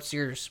with it. What's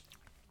yours?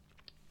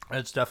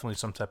 It's definitely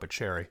some type of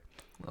cherry.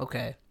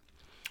 Okay.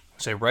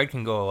 Say red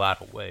can go a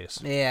lot of ways.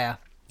 Yeah.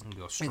 It can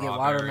go get strawberry.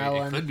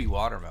 watermelon. It could be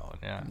watermelon.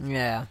 Yeah.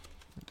 Yeah.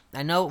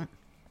 I know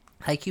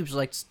High Cubes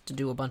likes to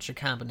do a bunch of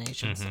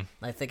combinations.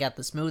 Like they got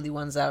the smoothie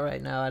ones out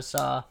right now. I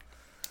saw.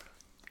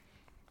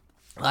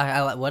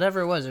 I whatever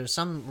it was, there's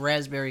some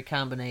raspberry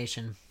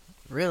combination.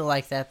 Really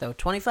like that though.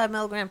 25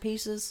 milligram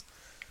pieces.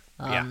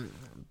 Yeah.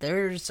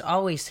 There's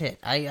always hit.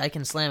 I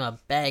can slam a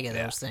bag of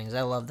those things.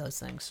 I love those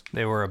things.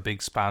 They were a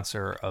big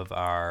sponsor of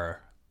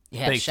our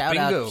Yeah, baked shout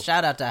bingo.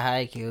 out to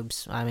High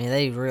Cubes. I mean,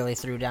 they really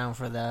threw down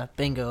for the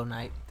bingo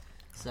night.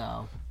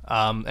 So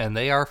And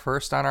they are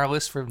first on our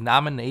list for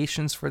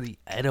nominations for the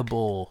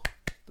edible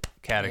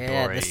category.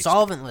 yeah, the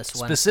solventless ones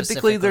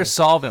Specifically, their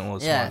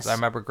solventless Yes. ones. I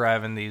remember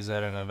grabbing these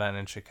at an event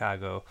in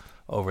Chicago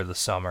over the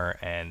summer,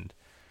 and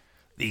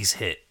these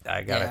hit.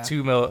 I got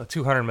a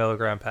 200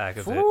 milligram pack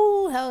of it.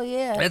 Ooh, hell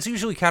yeah. That's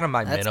usually kind of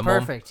my That's minimum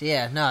perfect.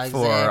 Yeah, no,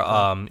 for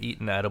exactly.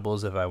 eating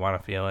edibles if I want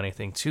to feel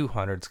anything.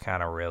 200's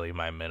kind of really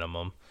my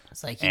minimum.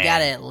 It's like you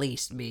gotta at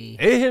least be.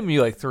 It hit me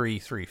like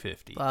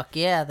 350. Fuck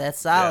yeah, that's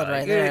solid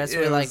right there. That's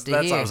what we like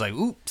to hear. I was like,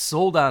 oop,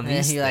 sold on and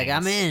these you're like,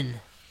 I'm things. in.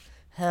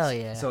 Hell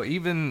yeah. So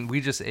even we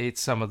just ate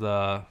some of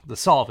the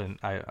solvent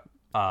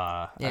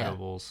Yeah.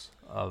 edibles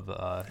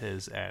of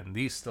his, and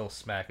these still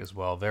smack as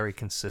well. Very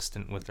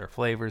consistent with their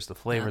flavors. The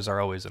flavors are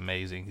always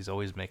amazing. He's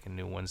always making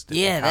new ones.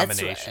 Different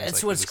combinations. That's like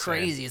what's he was saying.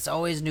 crazy. It's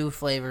always new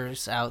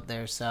flavors out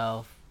there.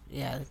 So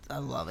yeah, I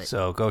love it.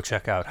 So go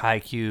check out High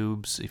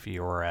Cubes. If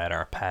you were at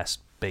our past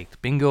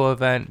baked bingo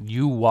event,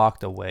 you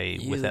walked away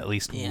with at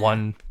least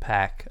one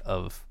pack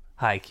of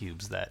High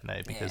Cubes that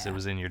night because it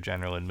was in your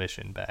general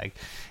admission bag.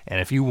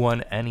 And if you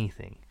won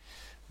anything,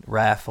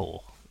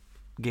 raffle,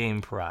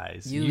 game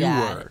prize, you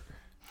were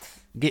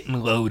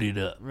getting loaded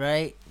up.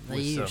 Right?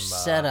 You're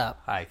set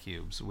up. High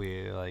Cubes.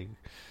 We're like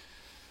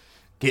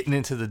getting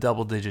into the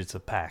double digits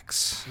of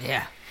packs.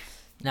 Yeah.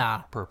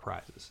 Nah. Per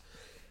prizes.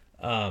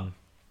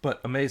 But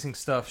amazing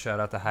stuff. Shout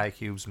out to High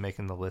Cubes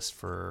making the list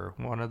for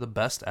one of the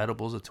best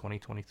edibles of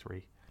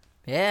 2023.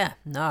 Yeah,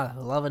 no, I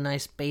love a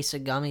nice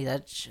basic gummy.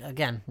 That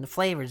again, the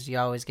flavors you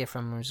always get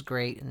from them is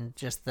great, and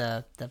just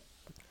the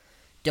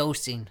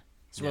dosing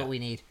is what we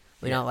need.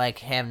 We don't like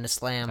having to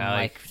slam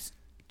like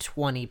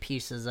 20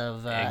 pieces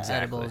of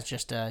edibles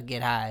just to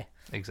get high.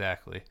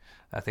 Exactly.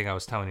 I think I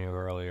was telling you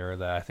earlier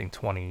that I think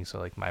 20 is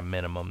like my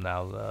minimum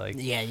now. Like,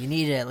 Yeah, you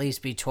need to at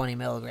least be 20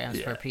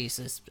 milligrams per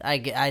piece.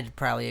 I'd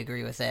probably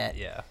agree with that.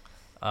 Yeah.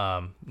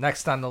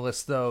 Next on the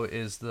list though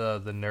is the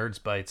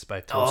Nerds Bites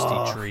by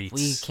Toasty Treats.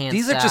 We can't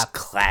These stop. are just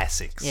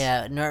classics.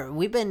 Yeah,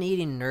 we've been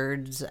eating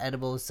Nerds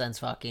edibles since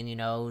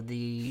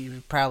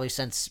fucking, probably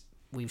since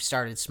we've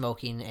started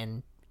smoking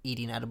and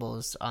eating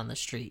edibles on the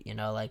street,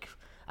 like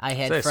I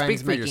had Say, friends speak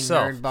for making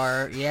yourself. nerd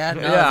bar. Yeah,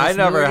 no, Yeah, I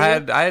never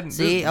had.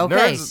 See, the okay,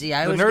 nerds, see,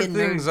 I the was nerd getting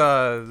things.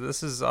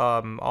 This is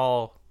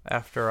all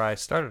after I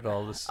started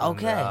all this. And,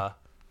 Okay.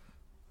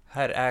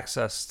 had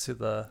access to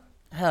the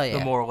Hell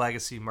yeah. more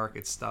legacy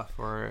market stuff,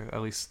 or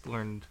at least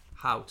learned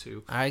how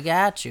to. I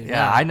got you.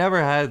 Yeah, no. I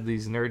never had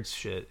these nerds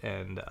shit,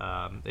 and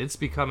it's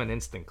become an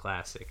instant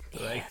classic.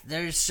 Like,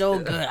 They're so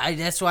good.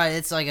 That's why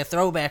it's like a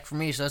throwback for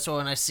me. So that's why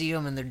when I see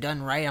them and they're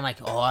done right, I'm like,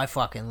 oh, I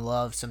fucking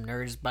love some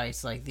Nerds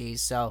Bites like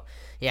these. So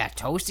yeah,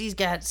 Toasty's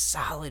got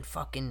solid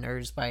fucking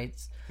Nerds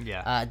Bites.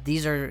 yeah,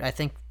 These are, I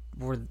think,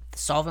 were the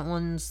solvent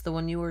ones the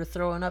one you were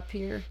throwing up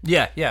here?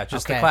 yeah,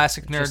 just the Okay.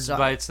 classic Just Nerds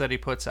bites that he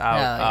puts out.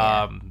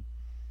 Yeah.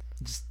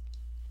 Just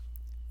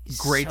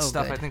great So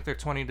stuff. good. I think they're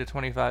 20 to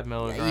 25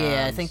 milligrams.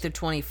 Yeah, I think they're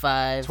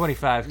 25.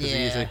 25 because it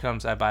Yeah. usually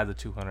comes. I buy the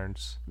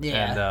 200s.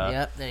 Yeah. And,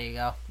 Yep. There you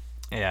go.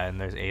 Yeah, and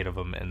there's 8 of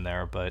them in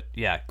there. But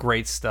yeah,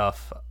 great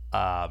stuff.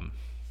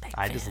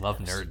 I just fan love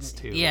of those. nerds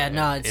too. Yeah, And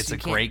no, it's you a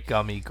can't- great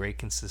gummy, great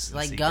consistency.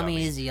 Like gummy.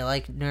 gummies, you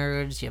like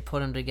nerds, you put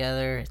them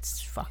together.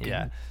 It's fucking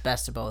Yeah.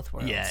 best of both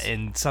worlds. Yeah,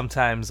 and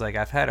sometimes like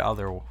I've had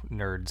other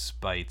nerds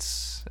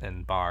bites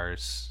and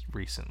bars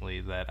recently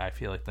that I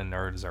feel like the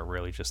nerds are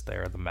really just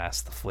there to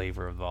mask the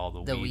flavor of all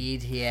the the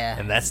weed, yeah.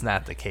 and that's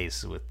not the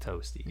case with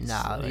Toasties. No,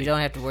 Like, you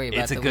don't have to worry about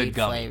it's a the good weed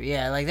gummy. flavor.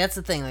 Yeah, like that's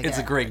the thing. Like It's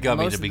a great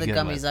gummy most to of the begin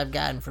gummies with. I've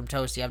gotten from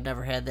Toasty, I've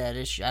never had that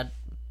issue.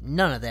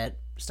 None of that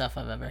stuff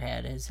I've ever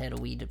had has had a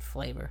weed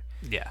flavor.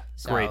 Yeah,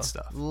 So, great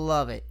stuff.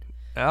 Love it.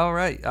 All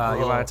right, you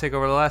want to take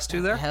over the last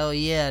two there? Hell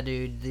yeah,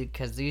 dude.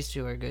 Because these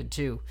two are good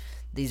too.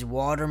 These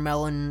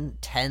watermelon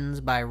 10s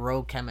by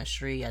Row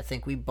Chemistry. I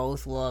think we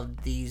both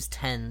loved these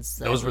 10s.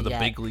 that Those we were the got.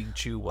 big league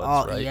chew ones,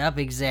 Oh, right? yep,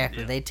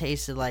 exactly. Yeah. They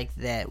tasted like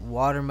that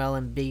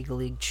watermelon big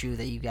league chew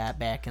that you got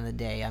back in the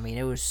day. I mean,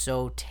 it was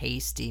so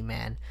tasty,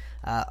 man.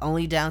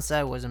 Only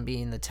downside wasn't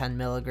being the 10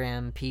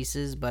 milligram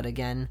pieces, but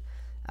again,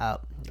 I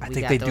we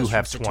think got they those do from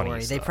have Satori.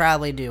 20s, They though.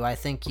 probably do. I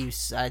think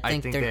I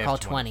think they they're have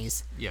called 20s.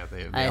 20s. Yeah,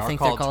 they I are think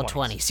they're called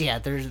 20s. Yeah,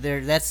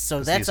 that's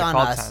These are on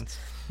called us. 10s.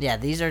 Yeah,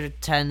 these are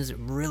 10s.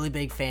 Really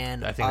big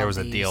fan. I think there was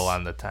a these. deal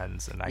on the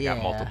 10s, and I Yeah,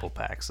 got multiple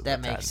packs of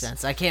That the 10s. makes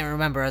sense. I can't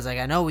remember. I was like,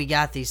 I know we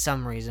got these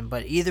some reason,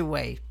 but either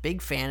way,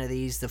 big fan of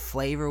these. The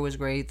flavor was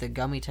great. The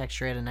gummy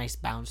texture had a nice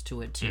bounce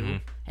to it too,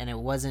 and it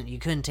wasn't. You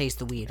couldn't taste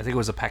the weed. I think it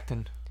was a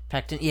pectin.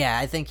 Pectin. Yeah,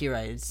 I think you're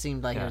right. It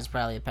seemed like it was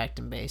probably a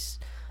pectin base.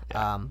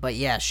 But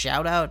yeah,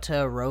 shout out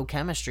to Row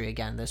Chemistry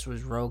again. This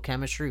was Row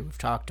Chemistry. We've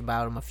talked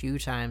about them a few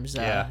times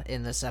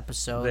in this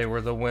episode. They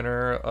were the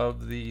winner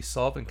of the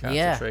solvent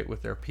concentrate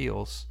with their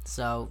peels.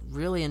 So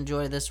really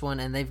enjoy this one,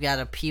 and they've got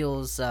a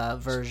Peels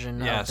version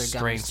Yeah, of their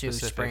strain gummies too.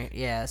 specific.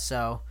 Yeah,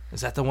 so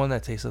Is that the one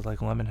that tasted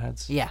like lemon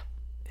heads? yeah,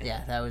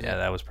 that was Yeah, it.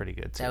 that was pretty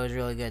good too. That was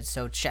really good.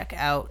 So check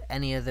out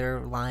any of their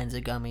lines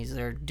of gummies.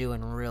 They're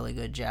doing a really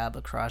good job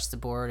across the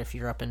board. If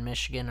you're up in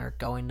Michigan or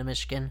going to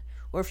Michigan,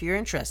 or if you're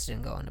interested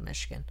in going to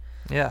Michigan,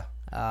 Yeah.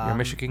 You're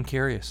Michigan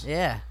curious.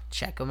 yeah,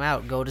 check them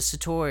out. Go to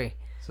Satori.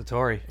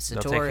 Satori.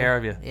 They'll take care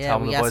of you. Yeah, Tell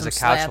them we the got boys some at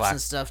Couch slaps Lock.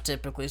 and stuff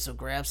typically, so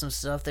grab some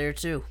stuff there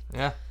too.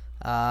 Yeah.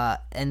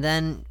 And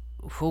then,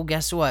 well,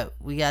 guess what?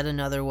 We got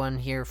another one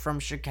here from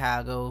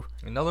Chicago.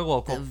 Another The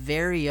local.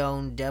 very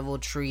own Devil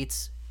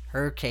Treats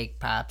her cake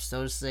pops.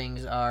 Those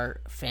things are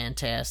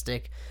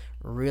fantastic.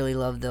 Really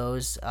love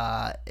those.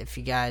 If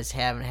you guys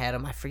haven't had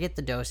them, I forget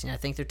the dosing. I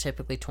think they're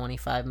typically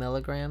 25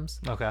 milligrams.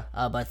 Okay.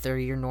 But they're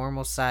your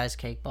normal size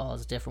cake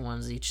balls, different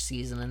ones each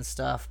season and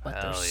stuff. But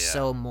they're Hell yeah.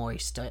 so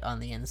moist on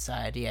the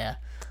inside. Yeah.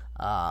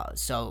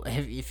 So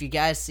if you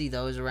guys see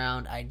those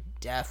around, I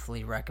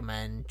definitely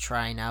recommend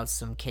trying out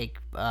some cake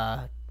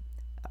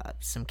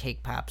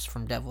pops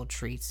from Devil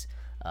Treats.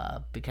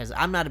 Because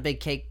I'm not a big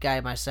cake guy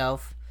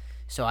myself,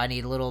 so I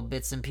need little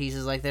bits and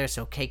pieces like there.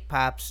 So cake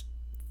pops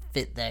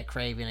fit that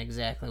craving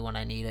exactly when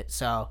I need it.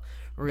 So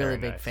really Very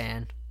big nice.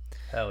 fan.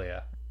 Hell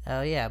yeah.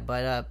 Oh yeah,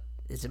 but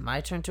is it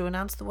my turn to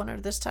announce the winner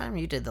this time?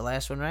 You did the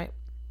last one, right?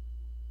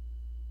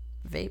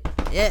 Vape.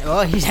 Yeah.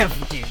 Oh, you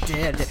definitely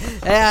did.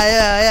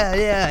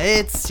 Yeah.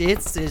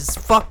 It's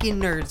fucking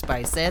Nerds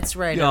Bites. That's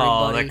right,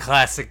 Oh, everybody. the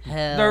classic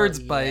Hell Nerds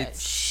yeah.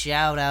 Bites.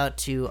 Shout out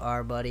to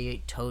our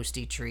buddy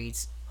Toasty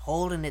Treats,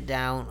 holding it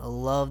down. I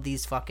love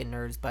these fucking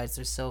Nerds Bites.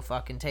 They're so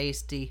fucking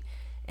tasty,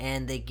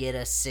 and they get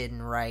us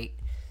sitting right.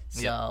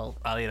 So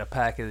I'll eat a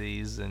pack of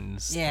these and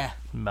yeah,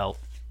 melt.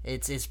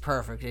 it's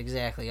perfect.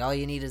 Exactly. All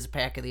you need is a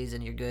pack of these,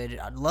 and you're good.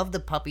 I love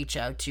the puppy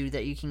chow too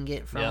that you can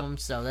get from Yep. them.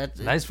 So that's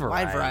Nice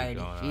variety. wide variety.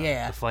 going on.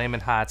 Yeah. The Flamin'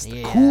 Hots, the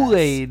Yes.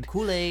 Kool-Aid.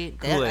 Kool-Aid.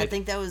 I Kool-Aid.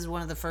 think that was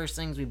one of the first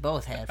things we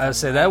both had. I from would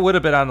say them, that right? would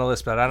have been on the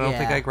list, but I don't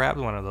think Yeah. I grabbed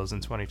one of those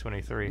in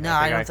 2023. No,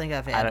 I don't think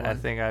I've had I one.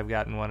 think I've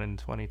gotten one in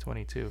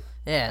 2022.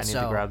 Yeah. I need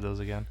so to grab those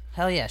again.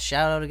 hell yeah!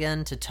 Shout out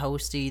again to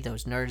Toasty.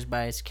 Those Nerds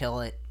Bites kill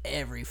it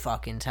every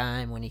fucking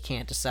time. When you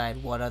can't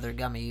decide what other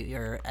gummy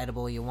or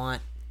edible you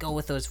want, go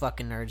with those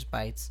fucking Nerds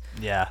Bites.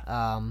 Yeah.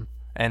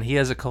 And he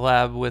has a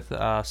collab with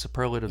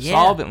Superlative Yeah.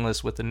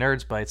 Solventless with the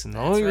Nerds Bites, and the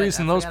only right.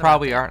 reason I those forgot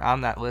probably about aren't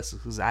on that list is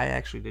because I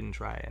actually didn't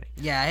try any.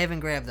 Yeah, I haven't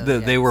grabbed those.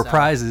 yet, They were so-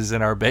 prizes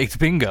in our baked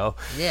bingo.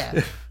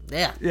 Yeah.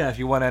 Yeah. Yeah, if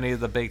you want any of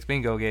the baked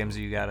bingo games,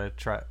 you got to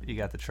try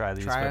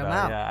these. Try them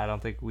out. Yeah, I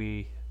don't think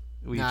we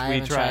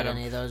haven't tried them.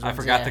 any of those I ones,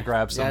 forgot to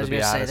grab some, I was to be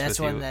gonna say, honest that's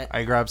with one you. that...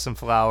 I grabbed some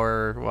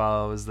flour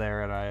while I was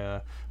there, and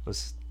I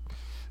was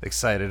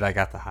excited. I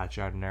got the hot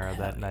jardinera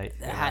that night.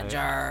 The hot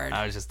jar.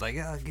 I was just like,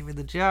 oh, give me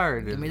the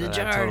jar. Give me the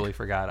jar. I totally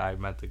forgot I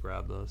meant to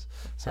grab those.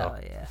 So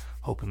yeah.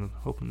 hoping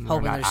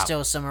there's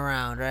still some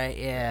around, right?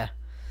 Yeah.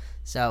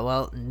 So,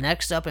 well,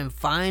 next up and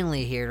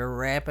finally here to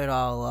wrap it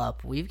all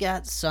up, we've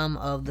got some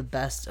of the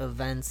best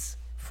events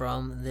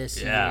from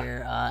this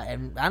year.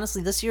 And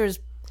honestly, this year is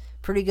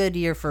pretty good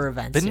year for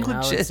events. Been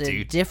legit,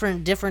 dude.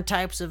 Different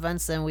types of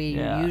events than we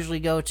usually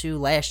go to.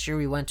 Last year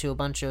we went to a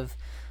bunch of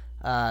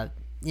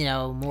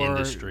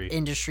more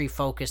industry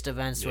focused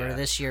events, where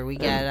this year we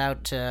got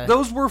out to...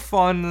 Those were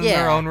fun in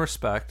their own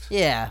respect.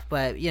 Yeah,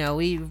 but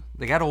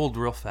they got old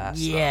real fast.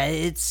 Yeah,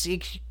 it's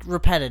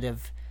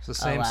repetitive. It's the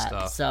same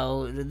stuff.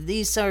 So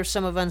these are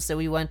some events that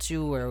we went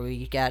to where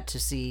we got to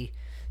see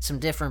some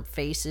different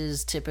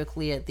faces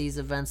typically at these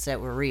events that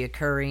were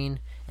reoccurring,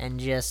 and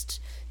just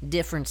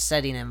different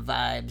setting and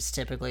vibes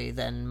typically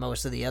than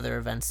most of the other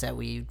events that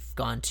we've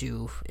gone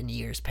to in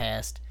years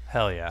past.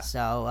 Hell yeah.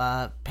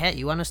 So, Pat,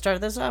 you want to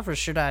start this off, or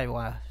should I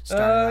want to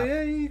start it off?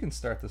 Yeah, you can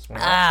start this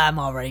one off. I'm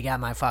already got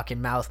my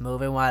fucking mouth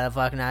moving. Why the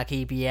fuck not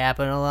keep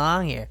yapping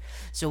along here?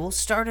 So we'll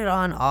start it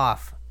on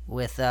off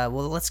with,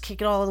 let's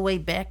kick it all the way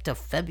back to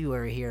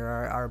February here,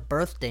 our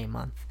birthday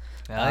month.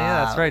 Oh,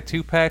 yeah, that's right.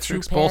 Two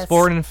Patricks, both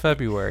born in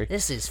February.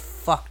 This is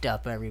fucked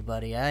up,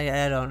 everybody.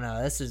 I don't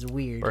know. This is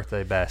weird.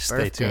 Birthday bash.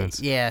 Stay tuned.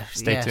 Yeah,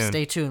 stay tuned.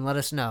 Stay tuned. Let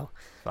us know.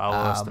 Follow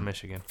us to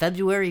Michigan.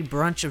 February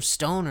Brunch of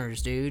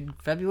Stoners, dude.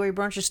 February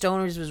Brunch of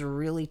Stoners was a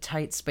really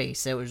tight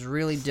space. It was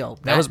really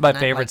dope. That was my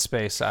favorite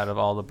space out of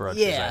all the brunches,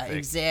 yeah, I think.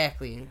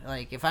 Exactly.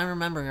 Like, if I'm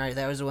remembering right,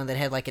 that was the one that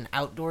had, like, an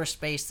outdoor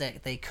space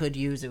that they could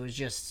use. It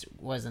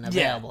wasn't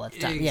available at the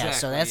time. Exactly,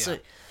 so that's a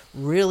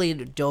really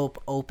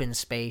dope open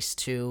space,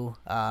 too.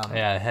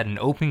 It had an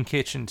open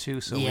kitchen, too,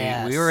 so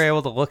we were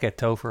able to look at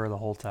Topher the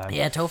whole time.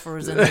 Yeah, Topher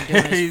was in there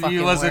doing his fucking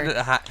He wasn't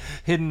work.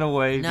 Hidden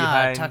away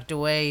behind... tucked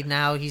away.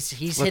 Now he's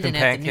hidden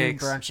at the new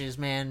brunches,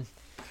 man.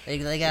 They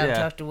got him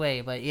tucked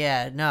away. But,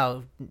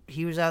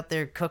 he was out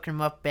there cooking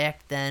them up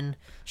back then.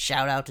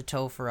 Shout out to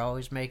Topher,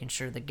 always making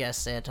sure the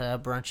guests at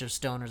Brunch of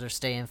Stoners are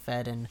staying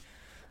fed. And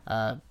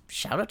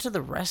shout out to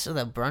the rest of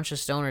the Brunch of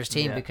Stoners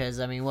team, because,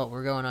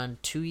 we're going on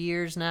 2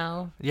 years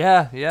now?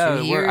 Yeah.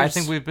 2 years. I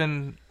think we've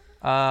been...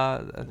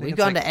 we've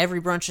gone to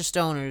every Brunch of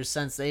Stoners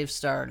since they've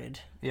started.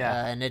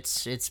 Yeah. And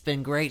it's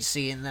been great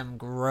seeing them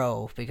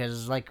grow,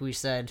 because, like we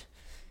said,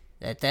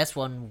 that's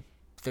one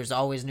there's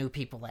always new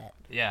people at.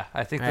 Yeah,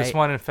 I think this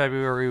one in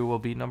February will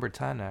be number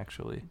 10,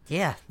 actually.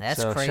 Yeah,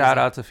 that's so crazy. Shout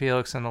out to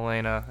Felix and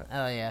Elena.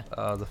 Oh, yeah.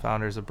 The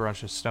founders of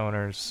Brunch of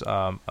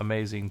Stoners.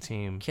 Amazing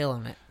team.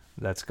 Killing it.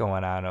 That's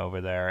going on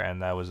over there,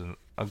 and that was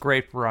a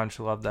great brunch.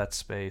 Love that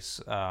space.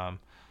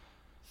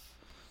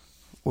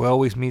 We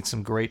always meet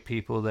some great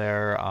people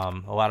there.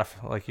 A lot of,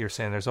 like you're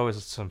saying, there's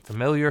always some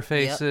familiar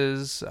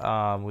faces.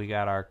 Yep. We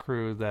got our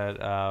crew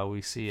that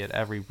we see at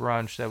every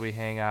brunch that we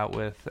hang out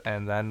with,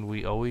 and then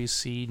we always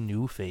see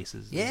new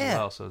faces as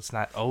well. So it's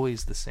not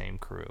always the same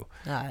crew.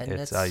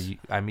 It's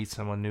I meet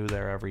someone new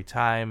there every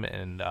time,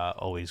 and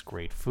always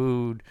great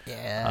food.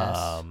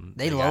 Yes.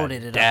 They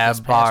loaded it up.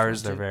 Dab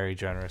bars. They're very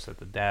generous at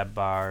the dab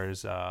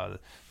bars.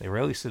 They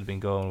really should have been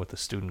going with the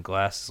student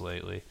glasses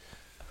lately.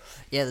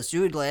 Yeah, the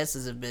student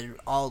glasses have been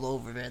all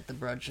over at the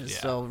brunches,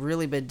 so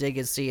really been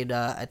digging seeing.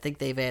 I think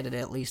they've added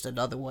at least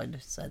another one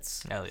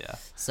since. Hell yeah!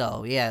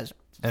 So yeah,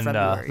 and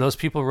those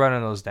people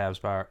running those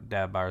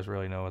dab bars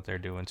really know what they're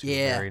doing too.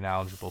 Yeah. Very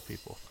knowledgeable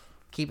people.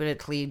 Keeping it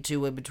clean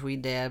too in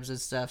between dabs and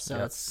stuff,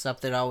 so it's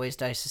something always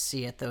nice to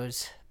see at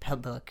those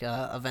public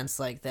events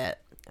like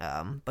that.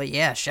 But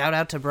yeah, shout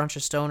out to Brunch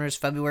of Stoners.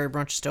 February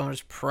Brunch of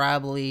Stoners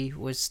probably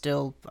was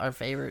still our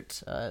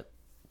favorite.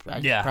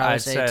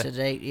 I'd say to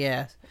date,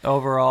 yeah.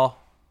 Overall,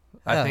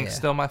 I think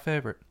still my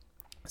favorite.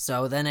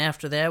 So then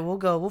after that,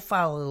 we'll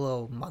follow the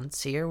little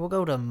months here. We'll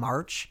go to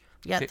March.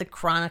 We got the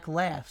Chronic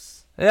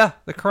Laughs. Yeah,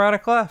 the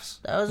Chronic Laughs.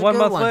 That was a 1 good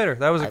month one. later.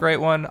 That was a great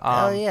one.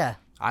 Oh yeah.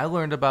 I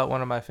learned about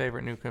one of my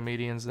favorite new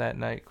comedians that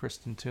night,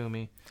 Kristen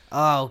Toomey.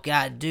 Oh,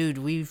 God, dude,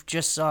 we've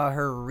just saw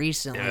her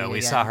recently. Yeah,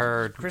 we saw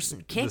her.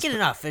 Kristen, can't get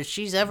enough. If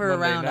she's ever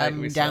around,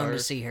 I'm down to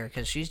see her,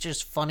 because she's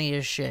just funny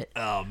as shit.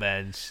 Oh,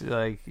 man.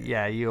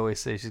 You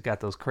always say she's got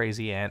those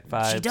crazy aunt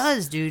vibes. She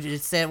does, dude.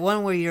 It's that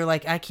one where you're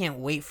like, I can't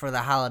wait for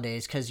the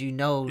holidays, because you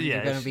know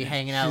you're going to be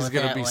hanging out with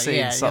that one. She's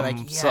going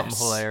to be saying something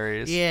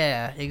hilarious.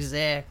 Yeah,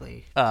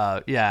 exactly.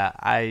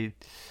 I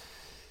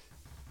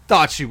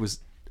thought she was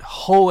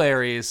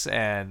hilarious,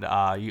 and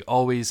you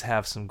always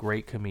have some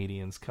great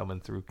comedians coming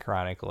through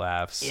Chronic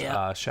Laughs.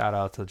 Shout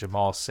out to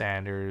Jamal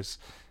Sanders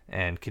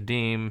and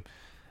Kadeem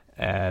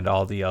and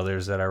all the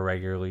others that are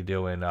regularly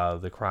doing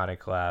the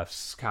Chronic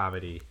Laughs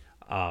comedy.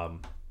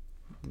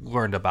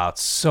 Learned about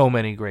so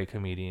many great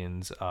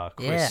comedians.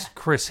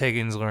 Chris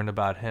Higgins, learned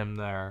about him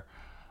there.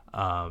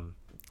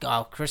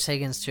 Oh, Chris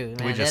Higgins too.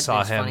 Man, we just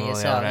saw him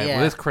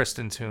yeah. with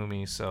Kristen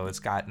Toomey, so it's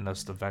gotten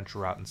us to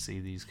venture out and see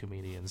these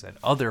comedians at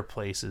other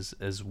places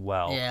as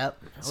well. Yeah,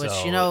 which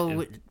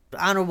So,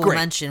 honorable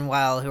mention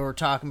while we were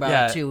talking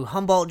about it too.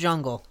 Humboldt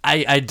Jungle.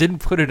 I didn't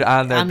put it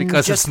on there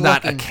because it's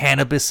not looking. a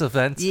cannabis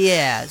event.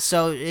 Yeah,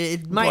 so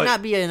it might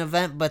not be an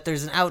event, but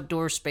there's an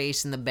outdoor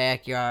space in the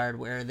backyard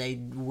where they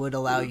would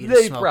allow you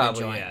to smoke a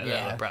joint.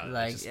 Yeah, probably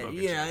like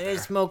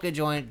smoke a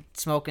joint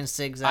smoking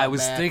cigs. Out I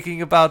was back.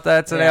 thinking about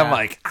that today. I'm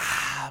like,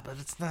 but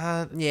it's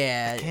not.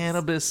 Yeah, a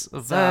cannabis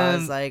event. So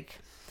it's like,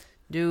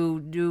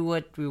 do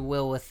what we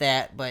will with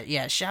that. But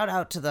yeah, shout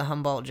out to the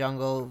Humboldt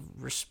Jungle.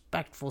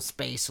 Respectful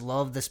space.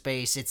 Love the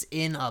space. It's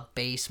in a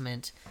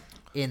basement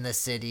in the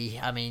city.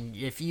 I mean,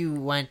 if you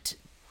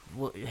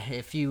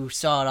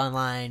saw it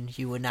online,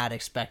 you would not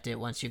expect it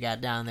once you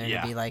got down there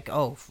to be like,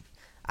 oh,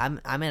 I'm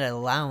in a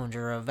lounge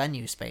or a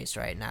venue space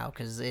right now,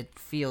 because it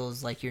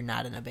feels like you're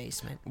not in a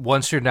basement.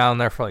 Once you're down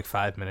there for like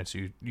 5 minutes,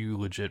 you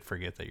legit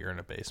forget that you're in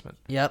a basement.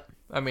 Yep.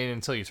 I mean,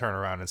 until you turn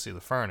around and see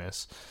the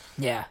furnace.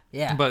 Yeah.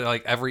 But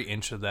like every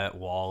inch of that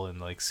wall and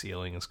like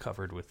ceiling is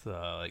covered with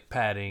like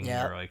padding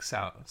or like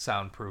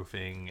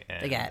soundproofing,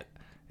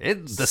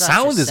 and the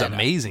sound is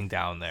amazing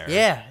down there.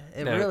 Yeah,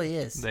 it really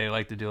is. They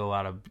like to do a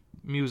lot of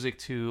music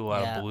too, a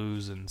lot of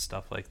blues and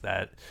stuff like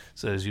that.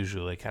 So there's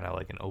usually kind of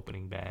like an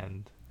opening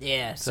band.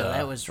 Yeah, so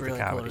that was really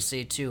cool to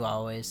see too.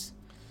 Always.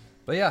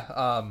 But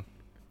yeah,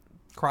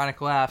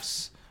 Chronic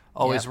Laughs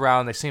always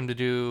around. They seem to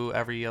do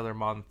every other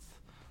month.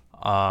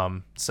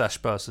 Sesh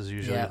Bus is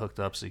usually hooked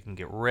up so you can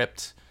get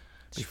ripped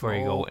before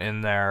you go in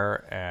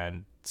there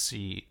and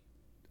see.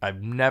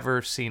 I've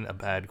never seen a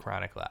bad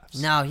Chronic Laughs.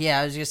 No,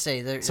 yeah, I was gonna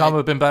say some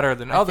have been better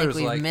than others. Think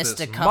we've like missed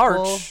this a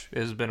couple. March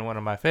has been one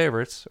of my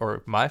favorites,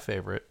 or my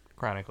favorite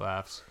Chronic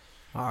Laughs.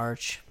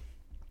 March,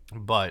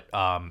 but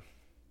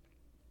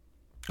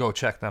go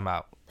check them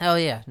out. Hell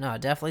yeah, no,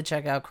 definitely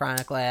check out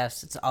Chronic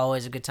Laughs. It's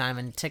always a good time,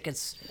 and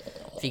tickets,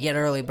 if you get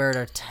early bird,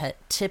 are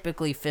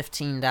typically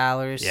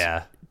 $15.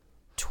 Yeah.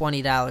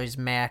 $20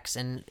 max,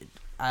 and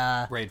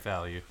great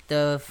value.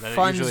 The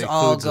funds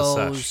all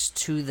goes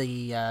to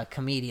the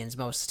comedians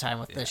most of the time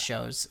with the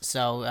shows.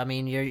 So I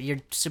mean, you're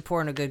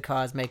supporting a good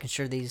cause, making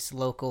sure these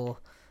local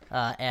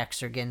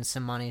acts are getting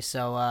some money.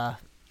 So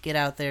get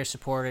out there,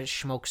 support it,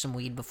 smoke some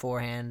weed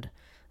beforehand,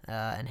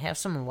 and have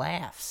some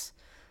laughs.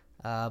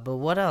 But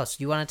what else?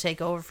 You want to take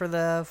over for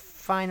the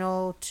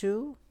final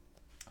two?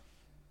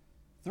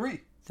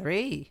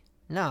 Three?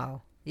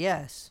 No.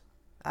 Yes.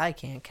 I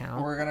can't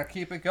count. We're going to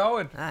keep it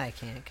going. I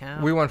can't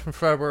count. We went from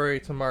February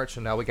to March,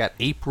 and now we got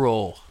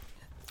April.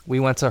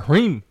 We went to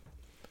Hreem.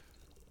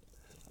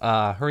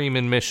 Hreem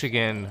in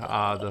Michigan,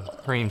 the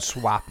Hreem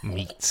Swap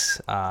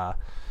Meets.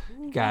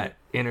 Got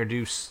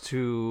introduced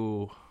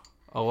to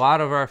a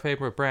lot of our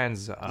favorite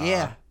brands.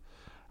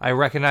 I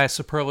recognize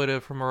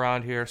Superlative from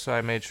around here, so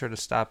I made sure to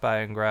stop by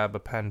and grab a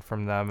pen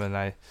from them.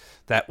 And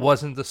that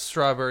wasn't the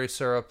strawberry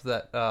syrup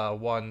that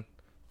won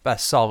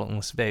Best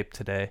Solventless Vape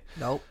today.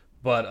 Nope.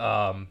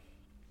 But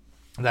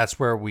that's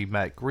where we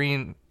met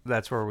Green.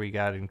 That's where we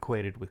got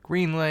acquainted with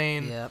Green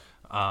Lane. Yep.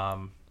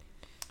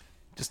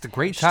 Just a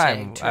great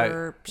time.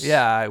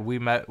 We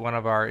met one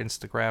of our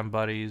Instagram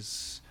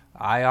buddies,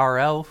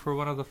 IRL, for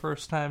one of the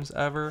first times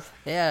ever.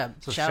 Yeah.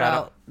 So shout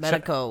out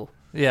Medico.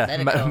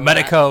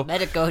 Medico.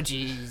 Medico,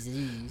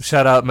 jeez.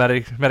 Shout out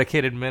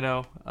Medicated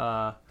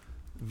Minnow.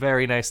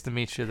 Very nice to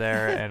meet you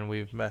there, and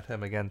we've met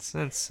him again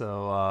since.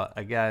 So,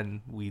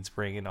 again, Weed's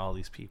bringing all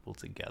these people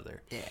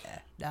together.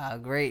 Yeah.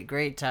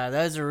 Great time.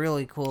 That was a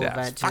really cool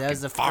event, too. That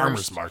was the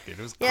farmer's market.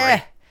 It was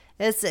great.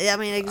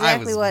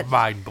 Exactly what.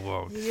 Mind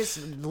blown. You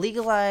just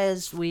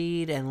legalize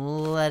weed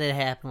and let it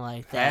happen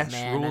like that,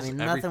 man. I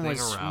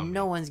mean,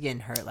 no one's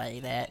getting hurt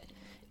like that.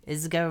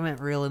 Is the government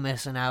really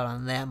missing out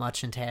on that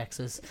much in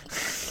taxes?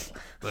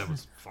 That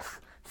was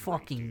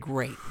fucking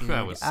great, dude.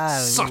 That was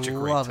such a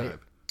great time.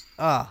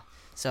 Oh.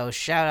 So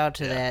shout out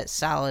to that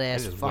solid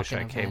ass fucking wish I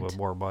event. came with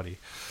more money.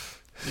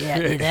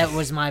 Yeah, that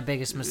was my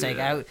biggest mistake.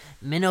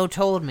 Minnow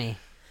told me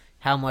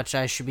how much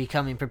I should be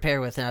coming prepared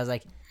with, and I was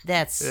like,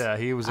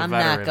 he was a I'm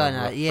veteran not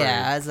gonna.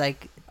 I was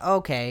like,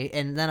 okay,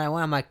 and then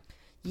I'm like,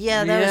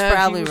 that was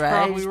probably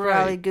right. It was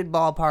probably a good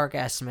ballpark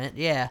estimate.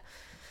 Yeah.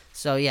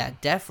 So yeah,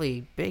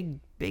 definitely big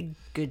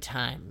good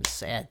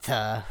times at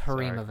the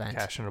Hreem event.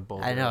 Cashing a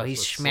bowl. I know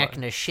he's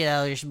smacking the shit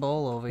out of this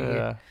bowl over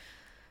here.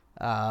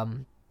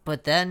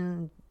 But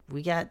then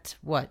we got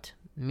what?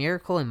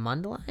 Miracle in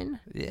Mundelein?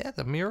 Yeah,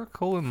 the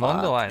Miracle in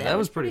Mundelein. That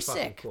was pretty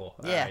sick. Cool.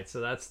 Yeah. All right, so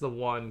that's the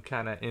one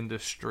kind of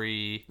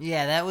industry.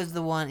 Yeah, that was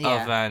the one.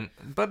 Yeah. Event,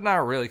 but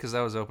not really, because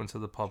that was open to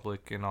the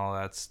public and all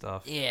that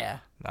stuff. Yeah.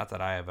 Not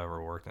that I have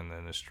ever worked in the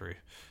industry.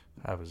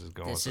 I was just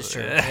going. This to is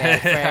true.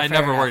 Yeah, I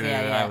never worked in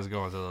it. I was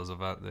going to those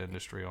the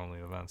industry only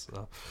events.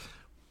 So.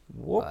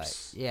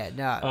 Whoops. But,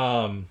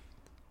 no.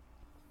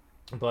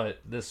 But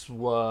this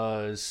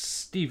was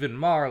Stephen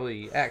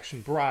Marley,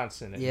 Action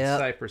Bronson, and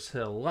Cypress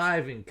Hill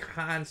live in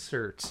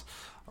concert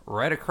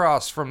right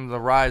across from the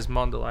Rise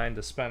Mundelein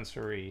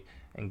dispensary.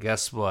 And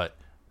guess what?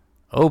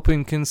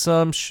 open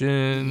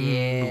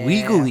consumption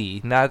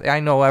legally. Not, I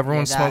know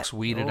everyone smokes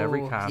weed at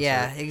every concert.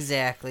 Yeah,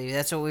 exactly.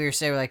 That's what we were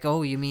saying. We're like,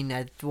 oh, you mean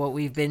that's what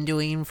we've been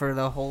doing for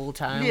the whole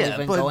time we've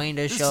been going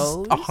to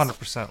shows?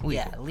 100% legal.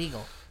 Yeah,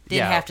 legal.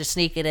 Didn't have to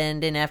sneak it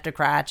in. Didn't have to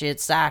crotch it,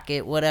 sock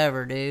it,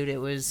 whatever, dude. It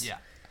was. Yeah.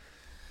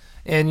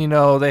 And,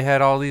 they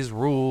had all these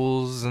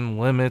rules and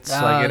limits.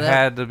 It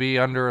had to be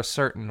under a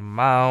certain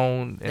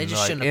amount. They and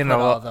just shouldn't have put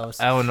all those.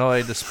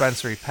 Illinois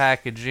dispensary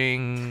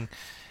packaging.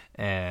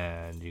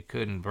 And you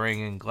couldn't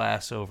bring in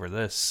glass over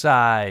this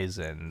size.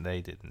 And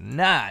they did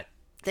not.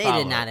 They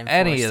did not enforce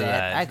any of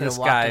that. I could have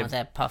walked in with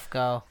that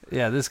Puffco.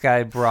 Yeah, this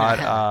guy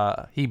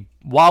brought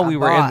while we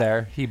were in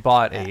there, he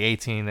bought a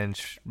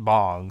 18-inch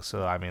bong.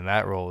 So I mean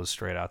that rule was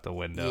straight out the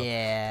window.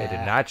 Yeah, they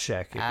did not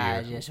check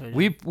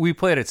we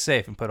played it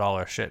safe and put all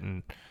our shit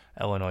in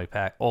old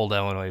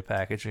Illinois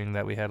packaging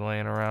that we had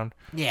laying around.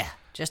 Yeah,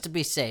 just to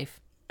be safe.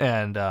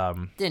 And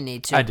didn't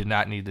need to. I did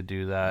not need to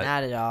do that.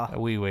 Not at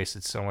all. We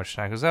wasted so much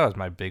time because that was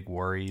my big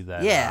worry.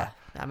 That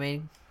I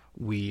mean,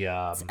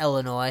 it's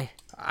Illinois.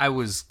 I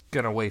was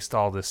going to waste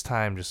all this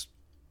time just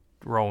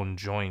rolling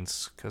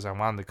joints because I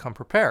wanted to come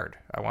prepared.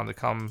 I wanted to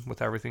come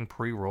with everything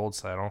pre-rolled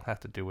so I don't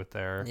have to do it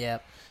there.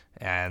 Yep.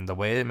 And the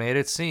way it made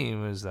it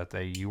seem is that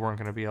you weren't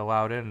going to be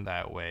allowed in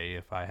that way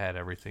if I had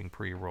everything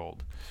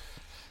pre-rolled.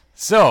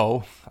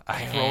 So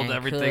I rolled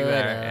everything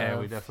there, and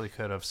we definitely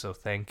could have. So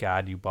thank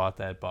God you bought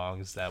that bong,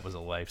 because that was a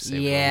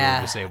lifesaver. Yeah, we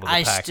were just able to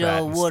I pack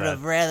still that would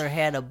have rather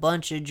had a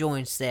bunch of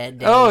joints that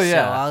day. Oh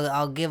yeah, so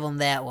I'll give them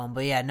that one.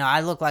 But yeah, no,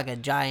 I look like a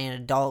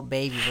giant adult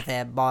baby with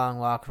that bong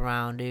walking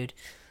around, dude.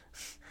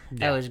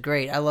 That was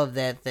great. I love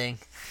that thing.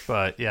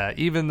 But yeah,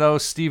 even though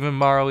Stephen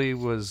Marley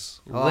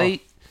was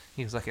late.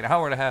 He was like an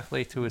hour and a half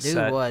late to his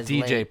set.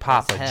 DJ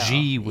Papa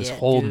G was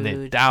holding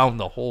it down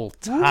the whole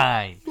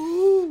time.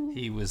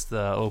 He was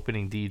the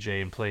opening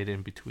DJ and played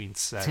in between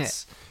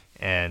sets.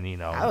 And,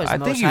 I was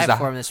most hyped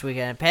for him this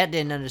weekend. Pat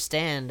didn't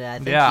understand. I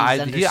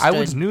think I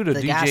was new to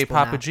DJ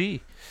Papa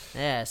G.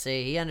 Yeah,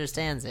 see, he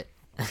understands it.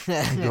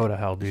 Go to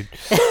hell, dude.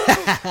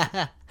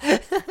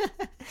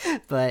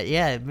 But,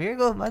 yeah,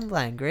 Miracle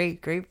Mudline,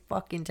 great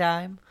fucking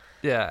time.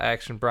 Yeah,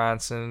 Action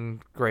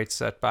Bronson, great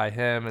set by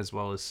him, as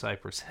well as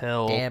Cypress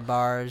Hill. Dab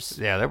bars.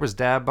 Yeah, there was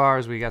dab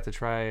bars. We got to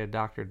try a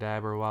Dr.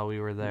 Dabber while we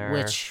were there.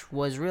 Which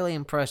was really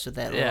impressed with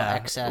that little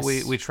excess.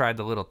 We tried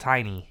the little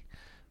tiny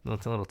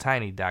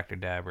Dr.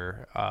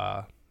 Dabber.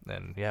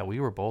 And, yeah, we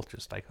were both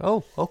just like,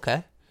 oh,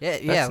 okay. Yeah,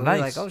 we were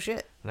like, oh,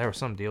 shit. And there was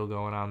some deal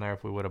going on there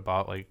if we would have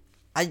bought, like,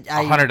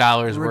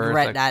 $100 worth.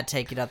 Regret not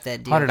taking up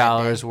that deal.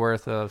 $100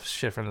 worth of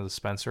shit from the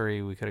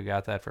dispensary. We could have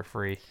got that for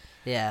free.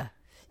 Yeah.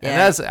 And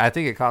I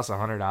think it costs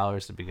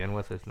 $100 to begin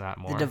with, if not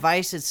more. The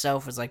device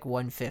itself was like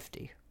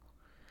 $150,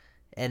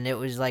 and it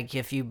was like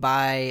if you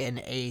buy an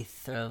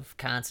eighth of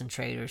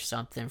concentrate or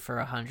something for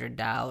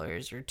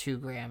 $100, or 2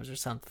 grams or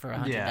something for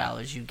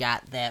 $100, you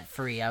got that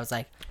free. I was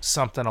like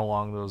something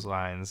along those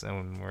lines,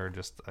 and we're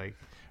just like,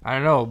 I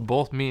don't know.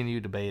 Both me and you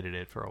debated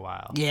it for a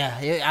while.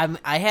 Yeah,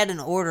 I had an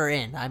order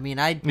in. I mean,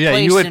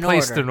 you had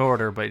placed an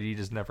order, but you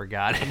just never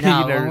got it.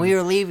 No, when we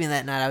were leaving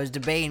that night, I was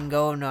debating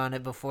going on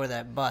it before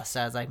that bus.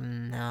 I was like,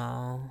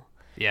 no.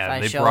 Yeah,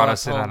 they brought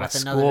us in on a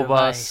school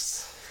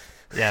bus.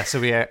 Yeah, so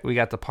we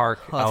got to park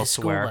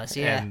elsewhere, bus,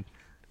 and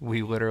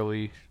we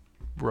literally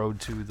rode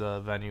to the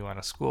venue on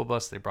a school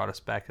bus. They brought us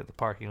back to the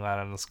parking lot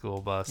on the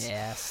school bus.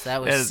 Yes,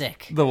 that was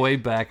sick. The way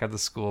back on the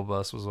school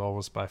bus was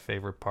almost my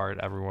favorite part.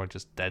 Everyone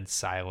just dead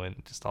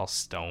silent, just all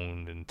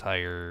stoned and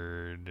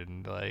tired,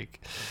 and like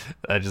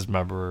I just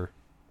remember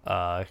we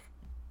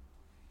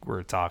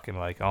were talking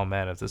like, oh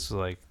man, if this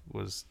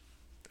was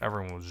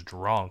everyone was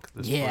drunk,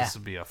 this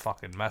would be a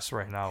fucking mess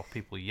right now.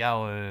 People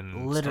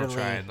yelling, literally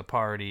still trying to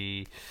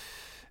party,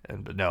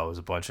 but no, it was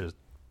a bunch of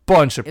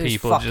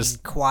people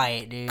just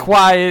quiet, dude.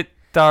 Quiet.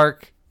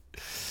 Dark.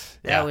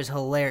 That was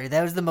hilarious.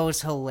 That was the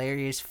most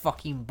hilarious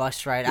fucking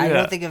bus ride. I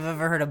don't think I've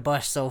ever heard a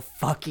bus so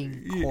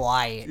fucking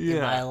quiet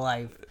in my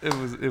life. It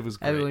was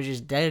great. Everyone was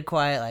just dead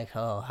quiet, like,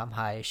 oh, I'm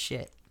high as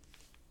shit.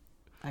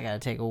 I gotta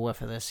take a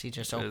whiff of this. He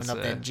just opened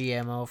up that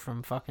GMO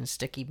from fucking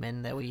Sticky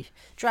Min that we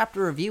dropped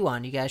a review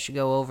on. You guys should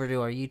go over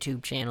to our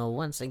YouTube channel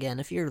once again.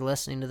 If you're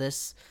listening to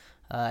this,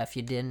 if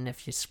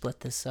you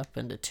split this up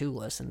into 2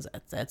 listens,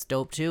 that's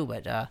dope too.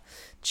 But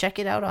check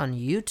it out on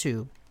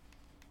YouTube.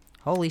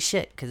 Holy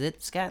shit, because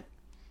it's got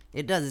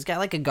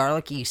like a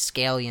garlicky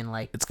scallion,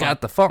 like it's got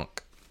the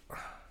funk.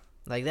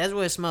 Like that's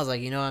what it smells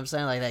like. You know what I'm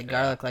saying? Like that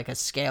garlic, like a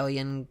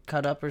scallion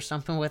cut up or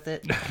something with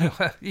it.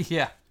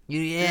 Yeah.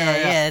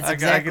 It's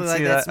exactly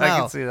like that smell. I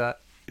can see that.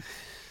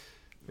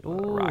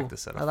 Ooh, rock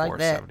this at a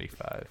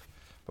 475.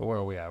 But where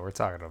are we at? We're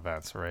talking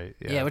events, right?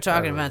 Yeah, we're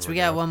talking events. We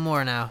got one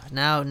more now.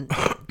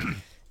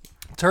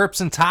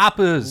 Terps and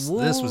Tapas. Woo,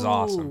 this was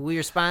awesome. We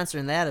were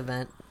sponsoring that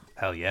event.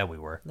 Hell yeah, we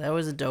were. That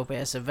was a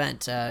dope-ass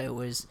event. It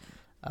was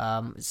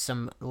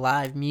some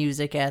live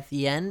music at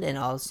the end and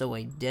also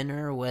a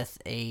dinner with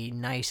a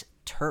nice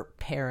terp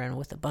pairing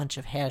with a bunch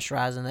of hash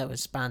rosin that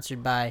was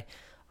sponsored by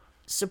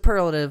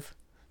Superlative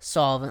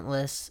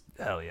solventless.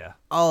 Hell yeah.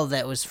 All of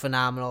that was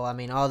phenomenal. I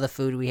mean, all the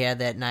food we had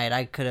that night,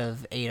 I could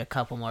have ate a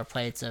couple more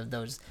plates of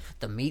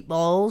the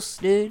meatballs,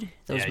 dude.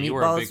 Those meatballs. You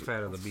were a big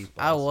fan of the meatballs.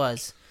 I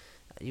was.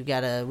 We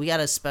got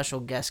a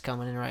special guest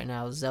coming in right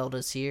now.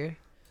 Zelda's here.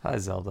 Hi,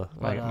 Zelda.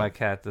 My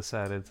cat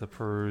decided to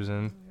peruse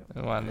and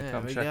wanted to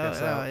come check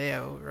us out. Oh,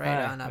 yeah,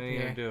 right on up what here. What are you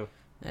going to do?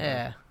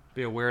 Yeah.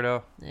 Be a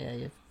weirdo? Yeah,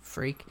 you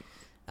freak. You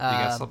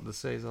got something to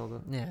say,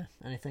 Zelda? Yeah.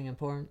 Anything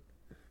important?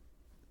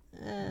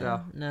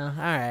 No. No. All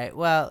right.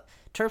 Well,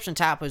 Terps and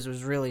Tapas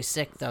was really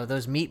sick though.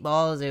 Those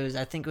meatballs.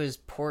 I think it was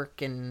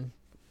pork and.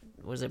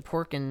 Was it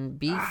pork and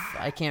beef?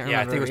 I can't remember.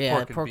 Yeah, I think it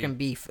was pork and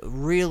beef.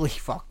 Really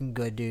fucking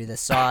good, dude. The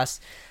sauce.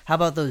 How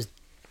about those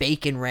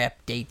bacon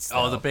wrapped dates?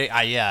 Though? Oh, the bacon.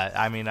 Yeah.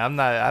 I mean,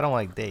 I don't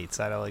like dates.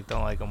 I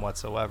don't like them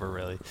whatsoever,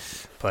 really.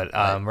 But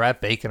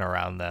wrap bacon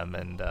around them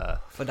and.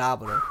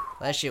 Phenomenal.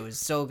 That shit was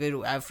so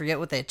good. I forget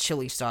what that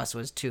chili sauce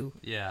was too.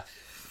 Yeah.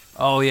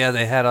 Oh yeah,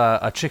 they had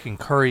a chicken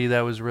curry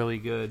that was really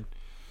good.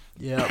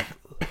 Yeah.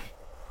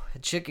 The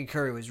chicken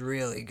curry was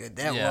really good.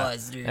 That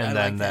was, dude. And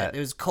I like that. It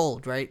was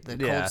cold, right? The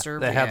cold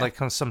serve. They had like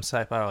some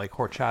type of like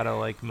horchata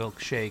like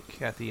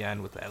milkshake at the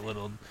end with that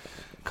little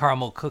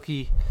caramel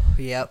cookie.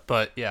 Yep.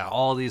 But yeah,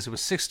 all these, it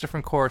was 6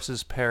 different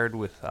courses paired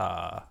with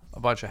a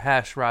bunch of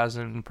hash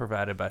rosin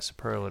provided by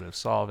Superlative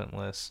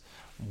Solventless.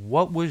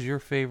 What was your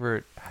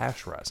favorite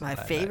hash rosin? My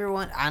favorite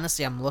one,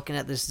 honestly, I'm looking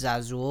at this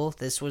Zazul.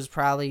 This was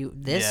probably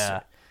this.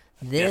 Yeah.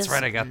 That's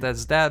right. I got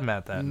that dad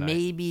mat that night.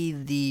 Maybe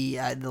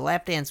the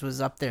lap dance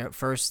was up there at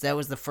first. That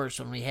was the first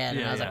one we had,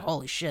 and I was like,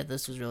 "Holy shit,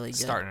 this was really good."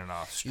 Starting it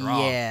off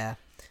strong. Yeah,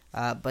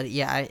 but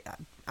yeah, I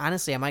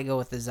honestly might go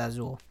with the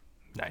Zazul.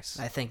 Nice.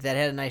 I think that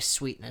had a nice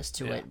sweetness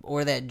to it,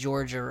 or that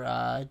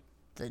Georgia,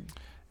 the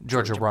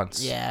Georgia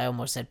Runts. Yeah, I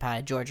almost said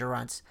pie. Georgia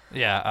Runts.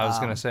 Yeah, I was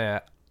gonna say.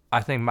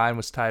 I think mine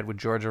was tied with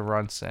Georgia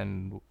Runts,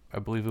 and I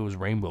believe it was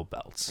Rainbow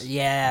Belts.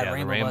 Yeah,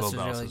 Rainbow Belts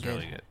was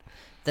really good.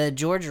 The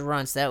Georgia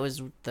Runts, that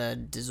was the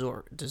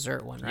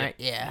dessert one, right?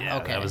 Yeah,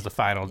 okay. That was the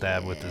final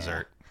dab with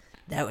dessert.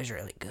 That was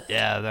really good.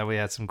 Yeah, then we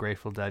had some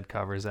Grateful Dead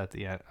covers at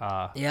the end.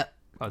 Yep.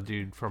 A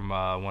dude from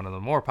one of the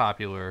more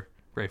popular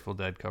Grateful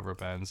Dead cover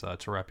bands,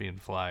 Terepian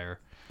Flyer.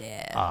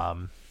 Yeah.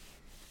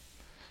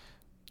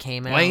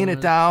 Came out laying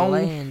it down.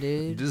 Playing,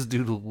 dude. This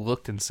dude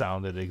looked and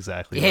sounded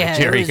exactly like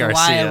Jerry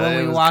Garcia. Wild.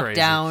 When we walked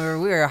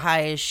down, we were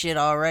high as shit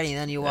already, and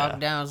then you walked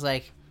down, I was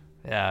like,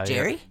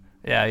 Jerry?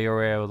 Yeah, you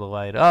were able to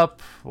light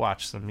up,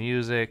 watch some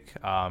music.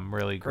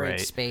 Really great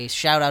space.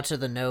 Shout out to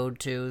the Node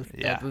too.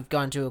 Yeah, we've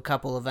gone to a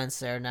couple events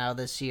there now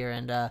this year,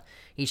 and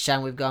each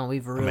time we've gone,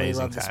 we've really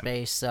loved the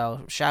space.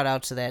 So shout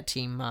out to that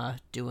team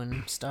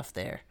doing stuff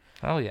there.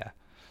 Oh yeah.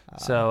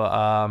 So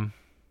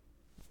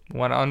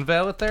want to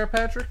unveil it there,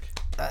 Patrick?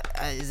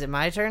 Is it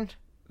my turn?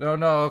 No.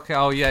 Okay.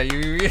 Oh yeah,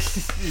 you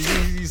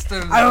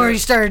started. I already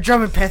started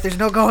drumming, Pat. There's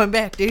no going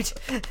back, dude.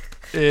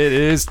 It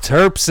is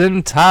Terps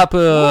and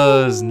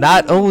Tapas. Woo!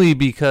 Not only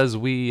because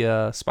we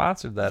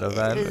sponsored that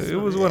event, it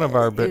was one of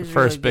our first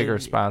really bigger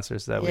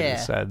sponsors that we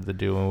decided to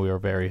do, and we were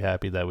very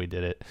happy that we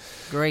did it.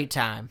 Great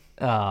time.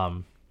 But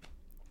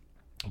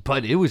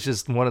it was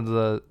just one of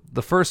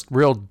the first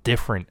real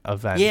different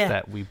event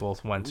that we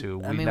both went to.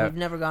 We've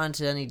never gone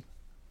to any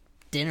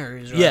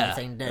dinners or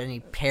anything,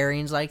 any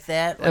pairings like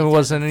that. Like it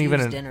wasn't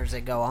even dinners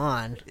that go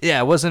on.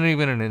 Yeah, it wasn't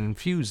even an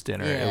infused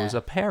dinner. Yeah. It was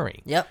a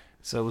pairing. Yep.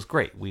 So it was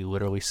great. We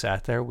literally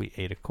sat there. We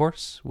ate a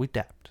course. We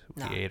dabbed.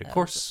 We ate a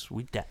course.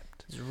 We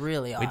dabbed. It was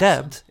really awesome. We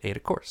dabbed. Ate a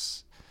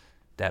course.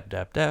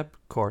 Dab,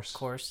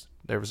 course.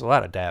 There was a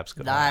lot of dabs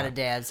going on. A lot of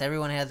dabs.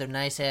 Everyone had their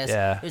nice ass.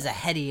 Yeah. It was a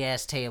heady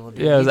ass table,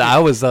 dude. Yeah, I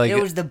was like. It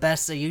was the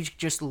best. So you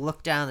just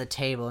look down the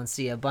table and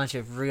see a bunch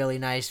of really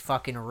nice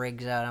fucking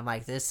rigs out. I'm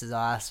like, this is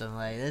awesome.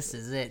 Like, this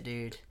is it,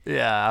 dude.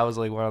 Yeah, I was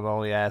like one of the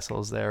only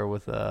assholes there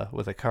with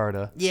a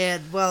Carta. Yeah,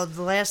 well,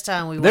 the last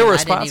time we went, they were a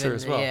sponsor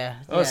as well. Yeah,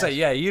 I was like,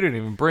 you didn't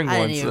even bring one.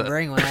 I didn't even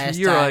bring one last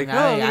time. You're like,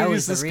 I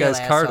was this guy's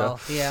Carta.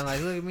 Yeah, I'm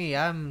like, look at me.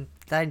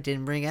 I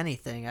didn't bring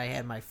anything. I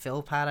had my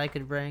fill pot I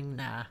could bring.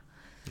 Nah.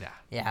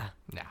 Yeah.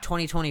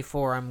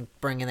 2024, I'm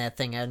bringing that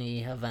thing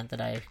any event that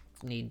I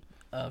need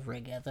a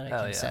rig at that I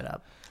can set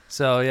up.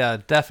 So, yeah,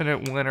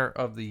 definite winner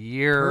of the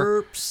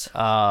year.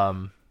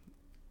 Terps.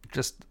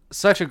 Just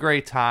such a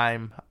great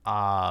time.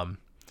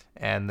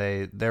 And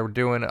they're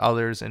doing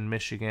others in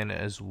Michigan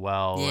as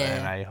well. Yeah.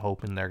 And I'm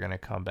hoping they're going to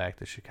come back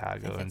to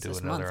Chicago and do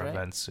another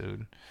event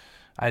soon.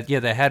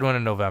 They had one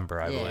in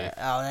November, I believe.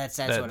 Oh, that's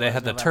what they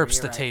had the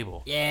Terps to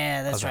table.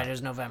 Yeah, that's right. It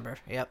was November.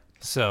 Yep.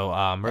 So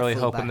I'm really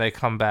hoping they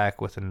come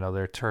back with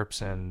another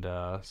Terps and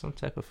some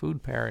type of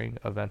food pairing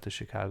event to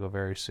Chicago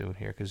very soon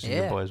here, because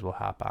your boys will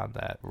hop on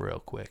that real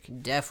quick.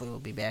 Definitely will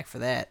be back for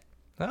that.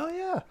 Oh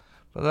yeah.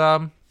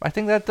 But I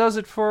think that does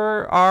it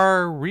for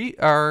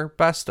our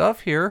best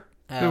stuff here.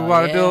 Do we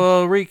want to do a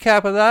little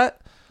recap of that?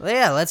 Well,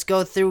 yeah, let's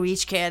go through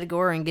each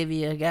category and give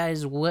you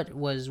guys what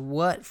was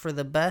what for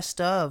the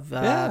best of.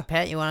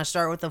 Pat, you want to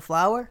start with the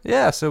flower?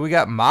 Yeah, so we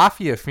got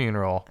Mafia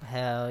Funeral.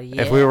 Hell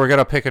yeah. If we were going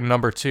to pick a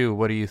number 2,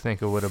 what do you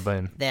think it would have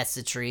been? That's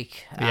Citrique.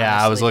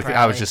 Yeah, I was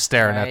just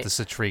staring at the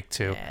Citrique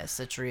too. Yeah,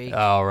 Citrique.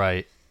 All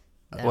right.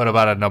 What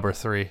about a number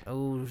 3?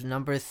 Oh,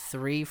 number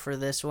 3 for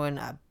this one.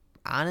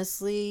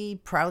 Honestly,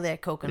 probably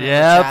that coconut.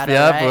 Yep, horchata,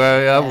 yep,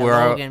 right?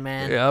 we're Logan,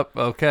 man. Yep.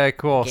 Okay,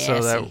 cool. Gassy.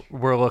 So that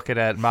we're looking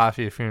at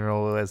Mafia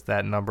Funeral as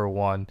that number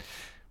 1.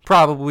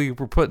 Probably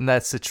we're putting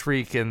that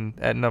Citrique in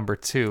at number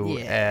 2,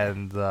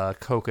 and the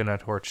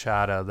coconut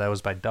horchata that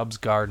was by Dub's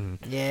Garden.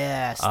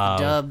 Yes, the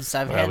Dubs.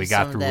 I've had we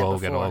some got through of that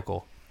Logan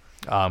before.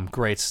 Local.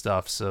 Great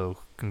stuff. So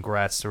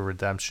congrats to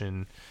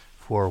Redemption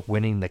for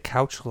winning the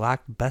Couch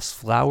Lock Best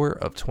Flower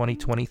of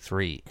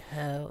 2023.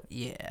 Hell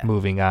yeah.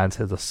 Moving on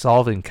to the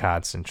solvent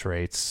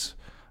concentrates.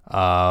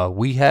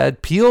 We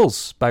had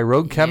Peels by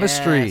Rogue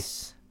Chemistry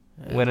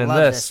winning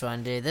Love this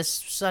one, dude. This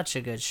is such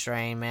a good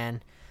strain,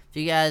 man. If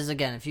you guys,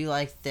 again, if you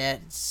like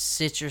that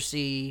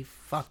citrusy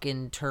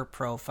fucking terp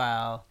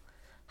profile,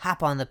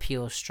 hop on the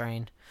Peel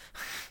strain.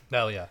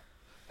 Hell yeah.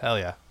 Hell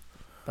yeah.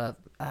 But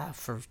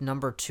for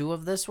number 2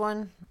 of this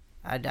one,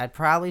 I'd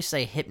probably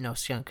say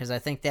Hypnoskunk, because I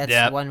think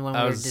that's one when we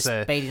were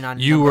debating on.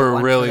 You were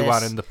one really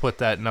wanting to put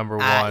that number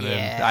 1,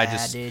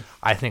 and dude.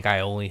 I think I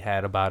only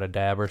had about a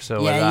dab or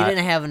so. Yeah, you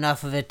didn't have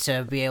enough of it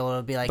to be able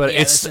to be like. But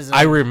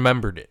I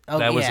remembered it. Oh,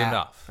 that was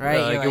enough.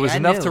 Right, it was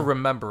enough to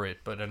remember it,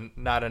 but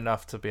not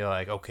enough to be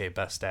like, okay,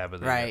 best dab of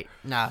the year. Right.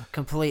 No,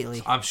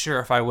 completely. I'm sure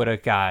if I would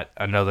have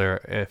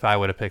if I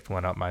would have picked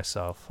one up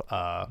myself,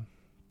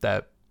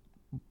 that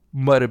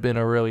might have been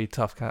a really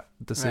tough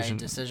decision.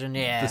 Decision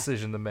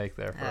to make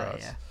there for us.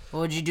 Yeah.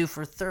 What would you do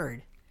for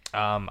 3rd?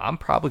 I'm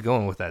probably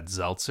going with that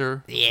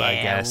Zeltzer by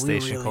Gas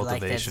Station really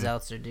Cultivation. Like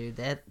that Zeltzer,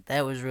 dude.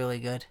 That was really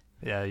good.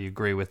 Yeah, you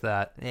agree with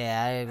that?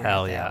 Yeah, I agree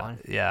Hell with yeah. that one.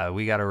 Yeah,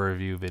 we got a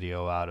review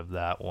video out of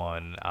that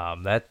one.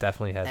 That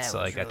definitely had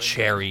like really a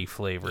cherry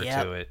flavor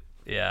to it.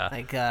 Yeah.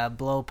 Like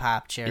blow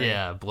pop cherry.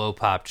 Yeah, blow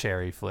pop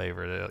cherry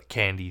flavor, the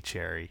candy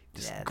cherry.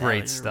 Just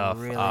great stuff.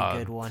 Really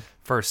good one.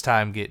 First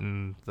time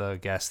getting the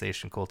Gas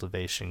Station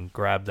Cultivation.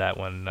 Grabbed that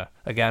one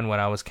again when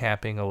I was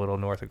camping a little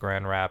north of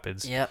Grand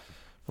Rapids. Yep.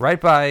 Right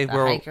by the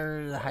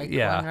hiker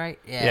one, right?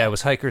 Yeah, it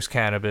was Hiker's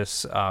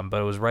Cannabis, but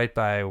it was right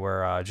by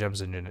where Gems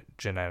and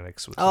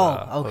Genetics was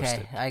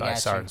okay. hosted by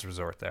Sarn's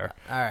Resort there.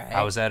 All right.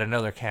 I was at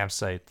another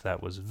campsite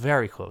that was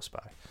very close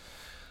by.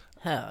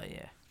 Hell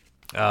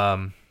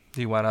yeah. Do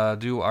you want to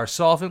do our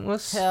solvent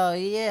list? Hell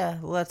yeah.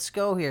 Let's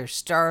go here.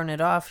 Starting it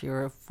off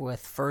here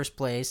with first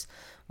place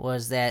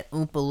was that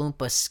Oompa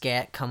Loompa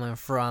scat coming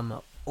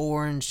from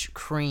Orange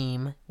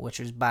Cream, which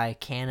was by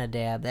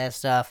Cannadab. That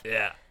stuff.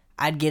 Yeah.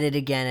 I'd get it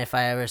again if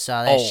I ever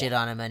saw that shit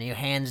on a menu.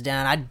 Hands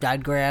down,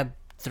 I'd grab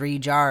 3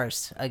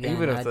 jars again.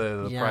 Even if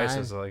the price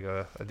is like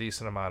a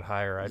decent amount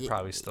higher, I'd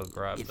probably still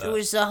grab that. If it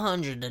was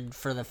 100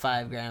 for the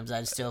 5 grams,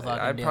 I'd still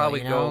fucking do probably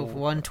it. go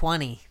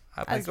 120.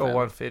 I'd go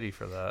 150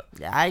 for that.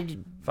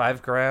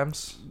 5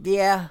 grams.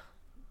 Yeah,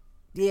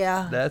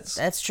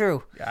 that's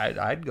true.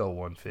 I'd go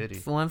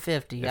 150.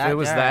 150. If it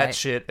was that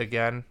shit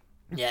again.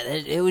 Yeah,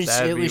 it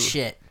was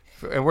shit.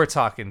 And we're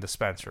talking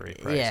dispensary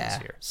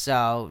prices here.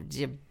 So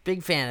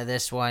big fan of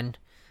this one.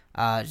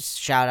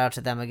 Shout out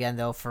to them again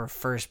though for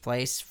first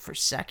place. For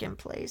second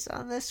place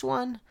on this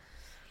one,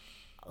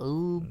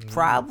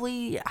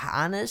 probably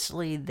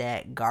honestly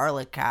that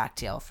garlic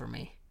cocktail for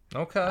me.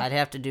 Okay. I'd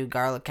have to do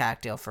garlic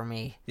cocktail for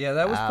me. Yeah,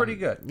 that was pretty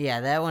good.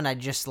 Yeah, that one I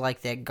just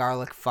like that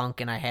garlic funk,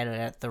 and I had it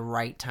at the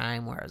right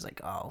time where I was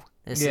like, oh,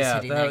 this is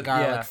hitting that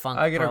garlic funk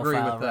profile. I can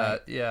agree with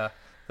that. Yeah.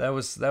 That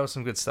was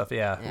some good stuff.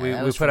 Yeah,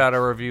 we put out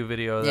a review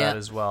video of that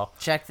as well.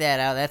 Check that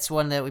out. That's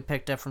one that we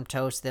picked up from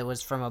Toast. That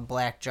was from a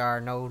black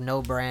jar,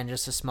 no brand,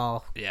 just a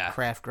small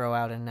craft grow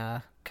out in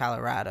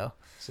Colorado.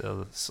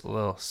 So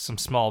some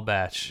small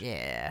batch.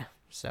 Yeah.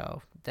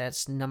 So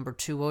that's number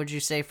 2. What would you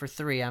say for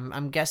 3?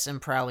 I'm guessing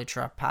probably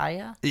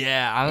Tropaya.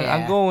 Yeah,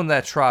 I'm going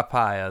that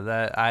Tropaya.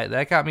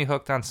 That got me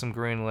hooked on some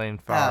Green Lane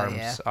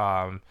Farms.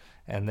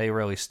 And they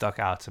really stuck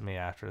out to me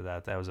after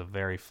that. That was a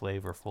very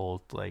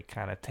flavorful, like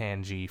kind of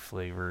tangy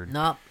flavored.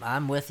 Nope,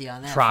 I'm with you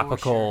on that.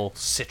 Tropical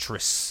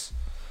citrus.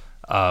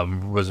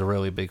 Was a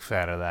really big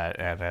fan of that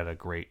and at a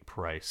great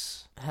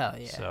price. Hell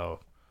yeah.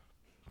 So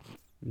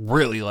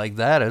really like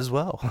that as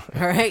well.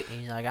 All right.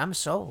 He's like, I'm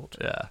sold.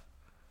 Yeah.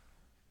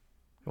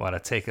 You want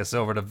to take us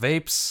over to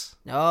vapes?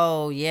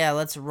 Oh yeah,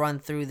 let's run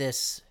through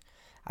this.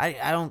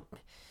 I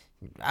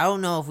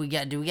don't know if we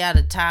got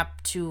a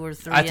top 2 or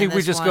 3. I think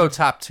we just go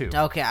top 2.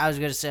 Okay, I was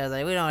gonna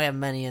say we don't have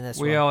many in this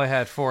one. We only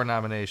had 4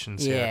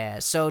 nominations. Yeah.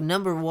 So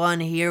number 1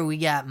 here we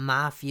got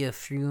Mafia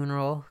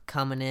Funeral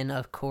coming in,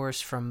 of course,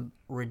 from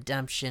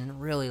Redemption.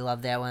 Really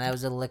love that one. That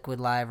was a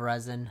liquid live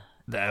resin.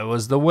 That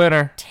was the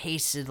winner.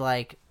 Tasted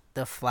like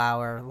the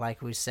flower,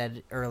 like we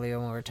said earlier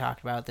when we were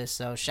talking about this.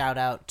 So shout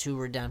out to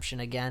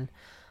Redemption again.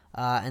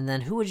 And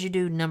then who would you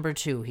do number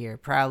 2 here?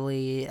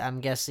 Probably,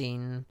 I'm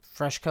guessing,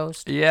 Fresh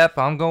Coast? Yep,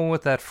 I'm going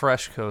with that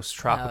Fresh Coast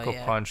Tropical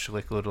Punch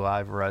Liquid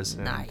Live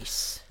Resin.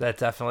 Nice. That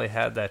definitely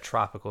had that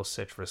tropical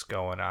citrus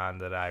going on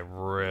that I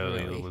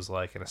really was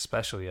liking,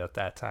 especially at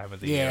that time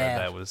of the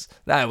year.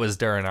 That was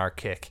during our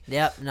kick.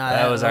 Yep, no,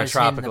 that was our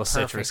tropical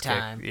citrus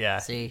time. Kick. Yeah.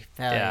 See,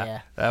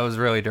 yeah. That was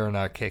really during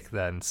our kick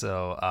then.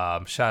 So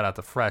shout out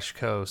to Fresh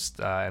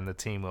Coast and the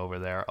team over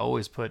there.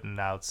 Always putting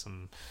out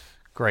some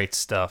Great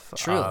stuff.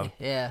 Truly,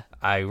 yeah.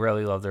 I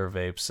really love their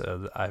vapes.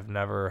 I've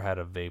never had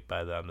a vape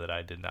by them that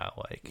I did not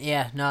like.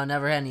 Yeah, no,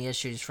 never had any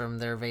issues from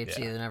their vapes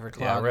either. Never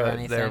clogged really, or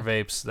anything. their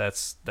vapes.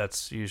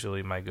 That's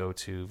usually my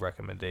go-to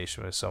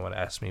recommendation. If someone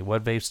asks me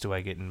what vapes do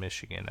I get in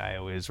Michigan, I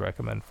always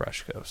recommend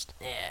Fresh Coast.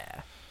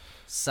 Yeah,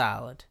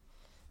 solid.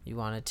 You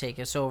want to take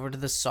us over to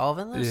the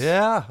solvent list?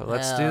 Yeah,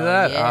 let's do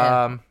that.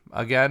 Yeah.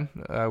 Again,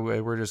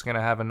 we're just going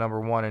to have a number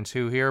 1 and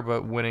 2 here,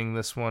 but winning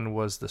this one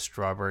was the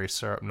Strawberry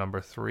Syrup number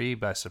 3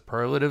 by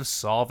Superlative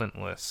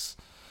Solventless.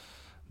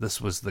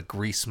 This was the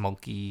Grease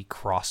Monkey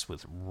crossed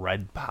with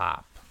Red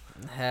Pop.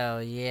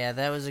 Hell yeah,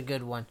 that was a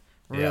good one.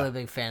 Really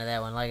big fan of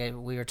that one. Like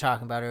we were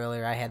talking about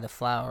earlier, I had the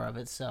flower of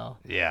it, so.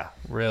 Yeah,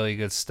 really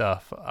good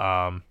stuff.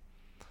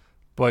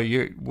 But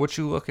what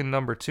you look in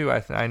number 2?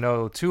 I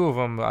know 2 of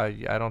them.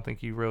 I don't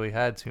think you really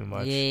had too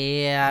much.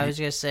 Yeah, I was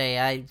gonna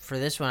say for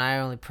this one I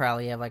only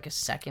probably have like a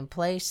second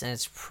place, and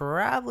it's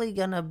probably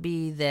gonna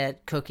be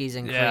that cookies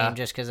and cream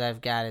just because I've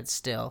got it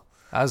still.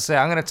 I was say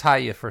I'm gonna tie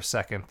you for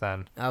second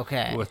then.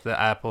 Okay. With the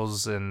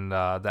apples and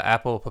the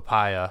apple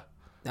papaya.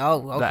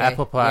 Oh, okay. The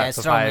apple papaya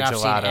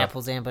gelato.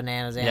 Apples and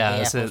bananas and the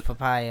apples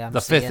papaya.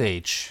 The fifth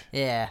H.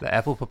 Yeah. The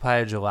apple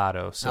papaya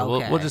gelato. So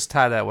we'll just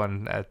tie that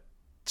one at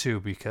 2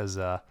 because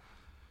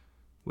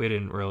we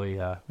didn't really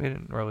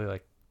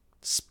like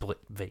split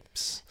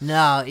vapes.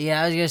 No,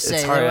 yeah, I was gonna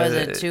say there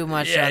wasn't too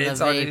much on the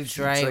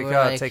vapes, right? It's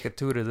like, take a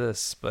 2 to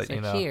this, but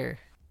you know, here.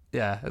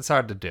 Yeah, it's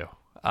hard to do.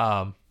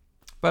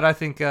 But I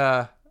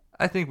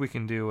think we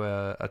can do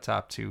a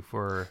top 2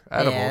 for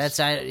edibles.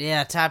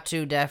 Top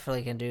 2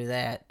 definitely can do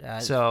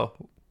that. So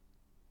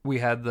we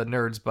had the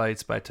Nerds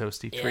Bites by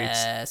Toasty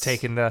Treats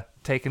taking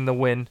the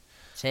win.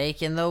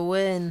 Taking the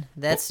win.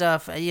 That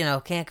stuff,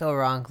 can't go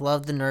wrong.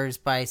 Love the Nerds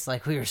Bites,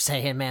 like we were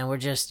saying, man.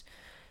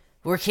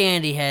 We're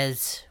candy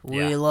heads.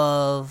 We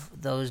love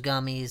those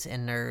gummies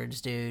and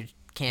nerds, dude.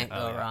 Can't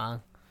go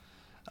wrong.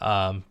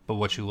 But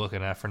what you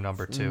looking at for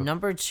number 2?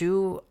 Number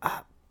 2,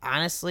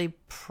 honestly,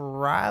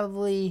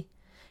 probably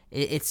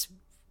it's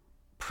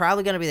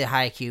probably gonna be the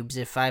High Cubes.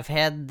 If I've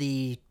had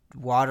the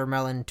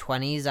watermelon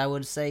 20s, I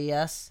would say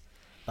yes.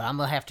 But I'm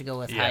going to have to go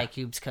with High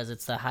Cubes because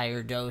it's the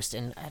higher dose.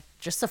 And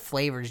just the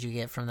flavors you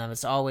get from them,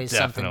 it's always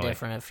something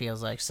different, it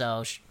feels like.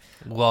 So,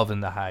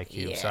 loving the High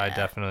Cubes. So I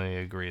definitely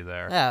agree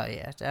there. Oh,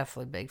 yeah.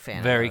 Definitely big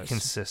fan Very of those.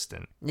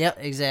 consistent. Yep,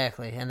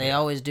 exactly. And they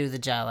always do the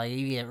job. Like,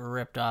 you get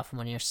ripped off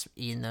when you're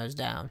eating those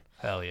down.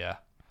 Hell yeah.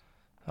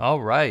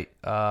 All right.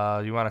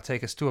 You want to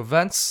take us to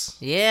events?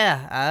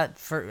 Yeah.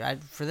 For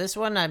this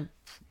one,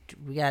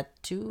 we got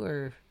 2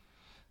 or...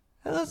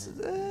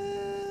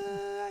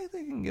 I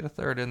think you can get a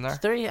third in there.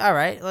 3? All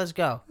right, let's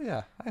go.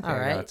 Yeah, I think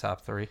I got a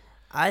top 3.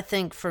 I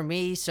think for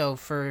me, so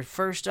for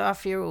first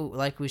off here,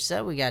 like we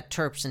said, we got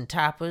Terps and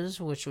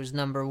Tapas, which was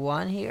number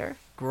 1 here.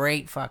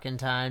 Great fucking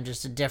time,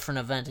 just a different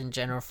event in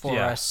general for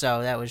us,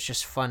 so that was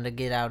just fun to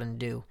get out and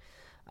do.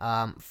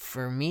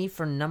 For me,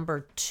 for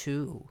number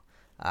 2,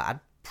 I'd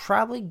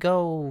probably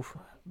go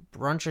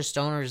Brunch of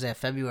Stoners, that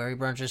February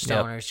Brunch of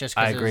Stoners, just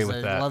because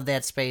I love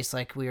that space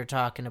like we were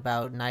talking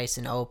about, nice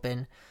and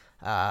open,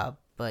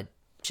 but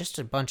just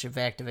a bunch of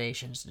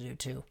activations to do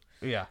too.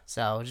 Yeah.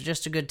 So it was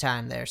just a good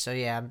time there. So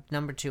yeah,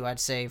 number 2, I'd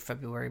say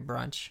February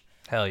Brunch.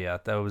 Hell yeah,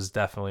 that was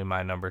definitely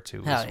my number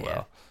 2 as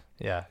well.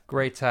 Yeah,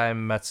 great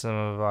time. Met some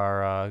of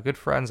our good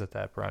friends at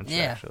that brunch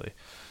actually.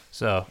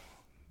 So,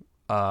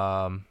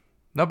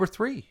 number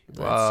 3.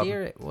 Let's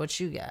hear it. What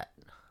you got?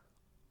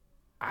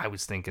 I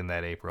was thinking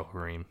that April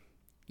Hareem.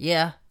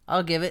 Yeah,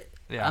 I'll give it.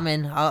 Yeah. I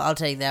mean, I'll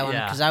take that one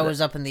because I was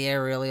up in the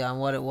air really on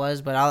what it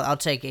was, but I'll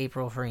take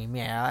April Hareem.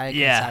 Yeah, I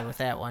can side with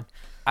that one.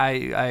 I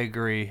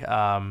agree.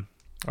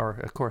 Or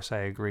of course I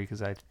agree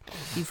because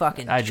you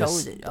fucking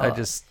chose it. Oh. I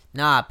just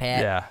Pat.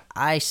 Yeah.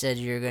 I said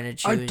you're gonna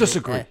choose. I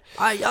disagree.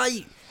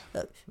 I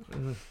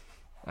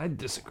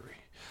disagree.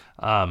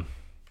 No,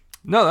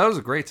 that was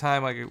a great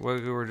time. Like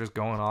what we were just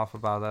going off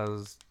about. That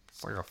was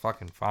like a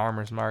fucking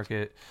farmer's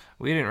market.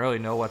 We didn't really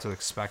know what to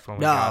expect when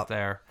we got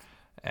there,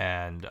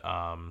 and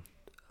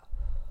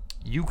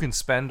you can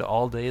spend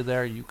all day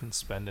there. You can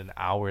spend an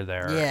hour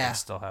there and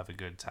still have a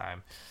good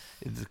time.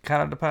 It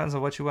kind of depends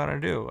on what you want to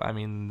do. I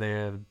mean, they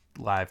have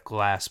live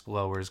glass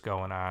blowers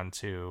going on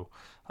too.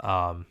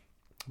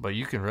 But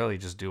you can really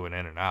just do it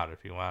in and out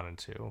if you wanted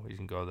to. You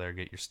can go there,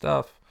 get your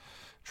stuff,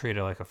 treat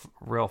it like a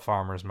real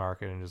farmer's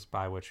market, and just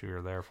buy what you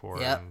were there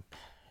for and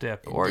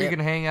dip. Or you can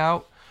hang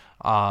out,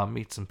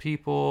 meet some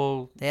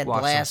people. They had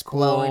glass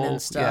blowing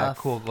and stuff. Yeah,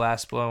 cool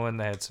glass blowing.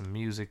 They had some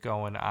music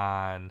going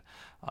on.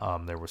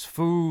 There was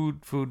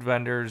food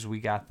vendors. We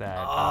got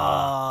that.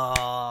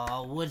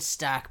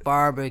 Woodstock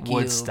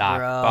barbecue. Bro.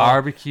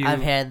 Barbecue.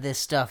 I've had this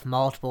stuff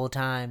multiple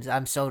times.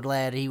 I'm so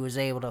glad he was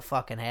able to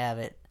fucking have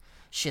it.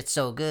 Shit's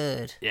so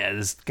good. Yeah,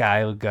 this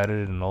guy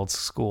gutted an old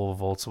school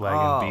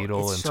Volkswagen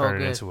Beetle and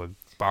turned it into a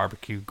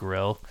barbecue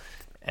grill.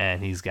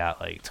 And he's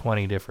got like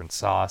 20 different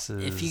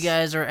sauces. If you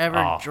guys are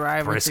ever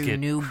driving through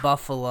New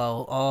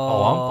Buffalo,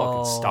 I'm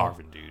fucking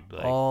starving, dude.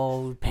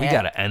 Like, Pat, we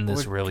gotta end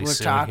this really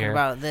soon. We're talking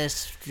about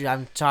this.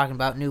 I'm talking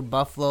about New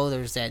Buffalo.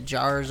 There's that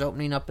Jars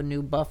opening up in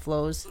New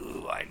Buffalo's.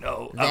 Ooh, I I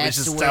know. I was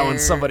just telling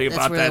somebody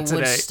about that the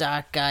today.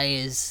 Woodstock guy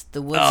is.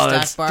 The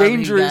Woodstock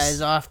barbecue guy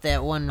is off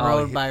that one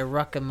road by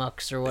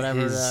Ruckamucks or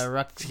whatever.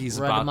 He's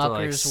about to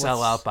like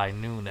sell out by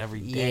noon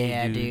every day.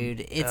 Yeah,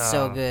 dude. It's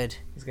so good.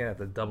 He's going to have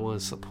to double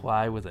his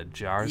supply with the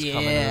jars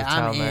coming into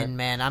town. Yeah, I'm in,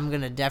 man. I'm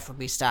going to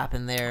definitely be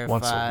stopping there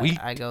once a week.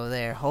 I go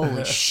there.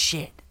 Holy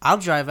shit. I'll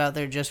drive out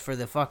there just for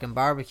the fucking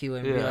barbecue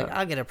and be like,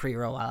 I'll get a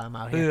pre-roll while I'm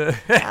out here.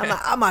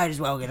 I might as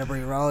well get a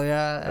pre-roll,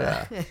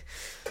 yeah.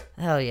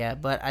 Hell yeah.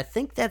 But I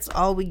think that's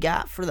all we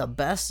got for the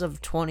best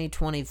of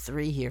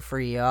 2023 here for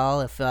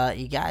y'all. If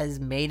you guys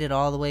made it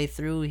all the way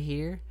through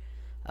here,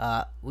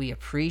 we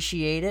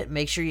appreciate it.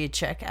 Make sure you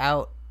check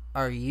out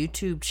our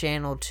YouTube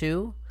channel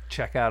too.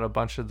 Check out a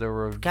bunch of the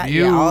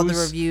reviews. All the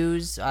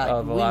reviews.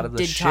 A lot of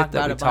the shit that we talk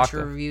about a bunch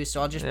of about. reviews,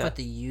 so I'll just put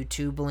the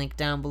YouTube link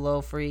down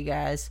below for you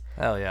guys.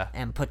 Hell yeah.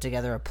 And put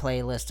together a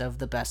playlist of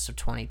the best of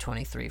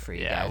 2023 for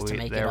you guys to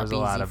make it up easy for you. There was a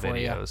lot of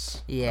videos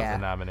of the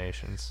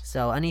nominations.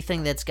 So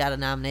anything that's got a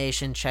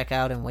nomination, check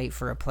out and wait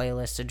for a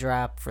playlist to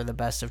drop for the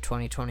best of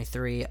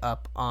 2023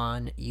 up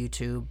on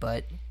YouTube.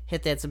 But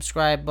hit that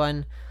subscribe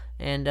button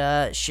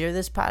and share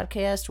this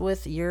podcast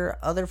with your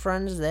other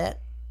friends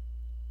that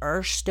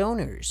are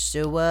stoners.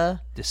 So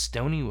the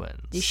stony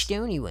ones. The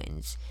stony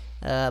ones.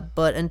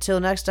 But until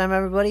next time,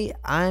 everybody,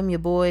 I'm your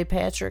boy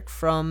Patrick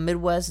from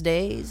Midwest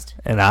Dazed.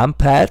 And I'm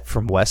Pat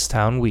from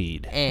Westtown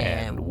Weed.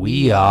 And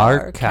we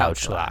are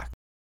Couch Lock.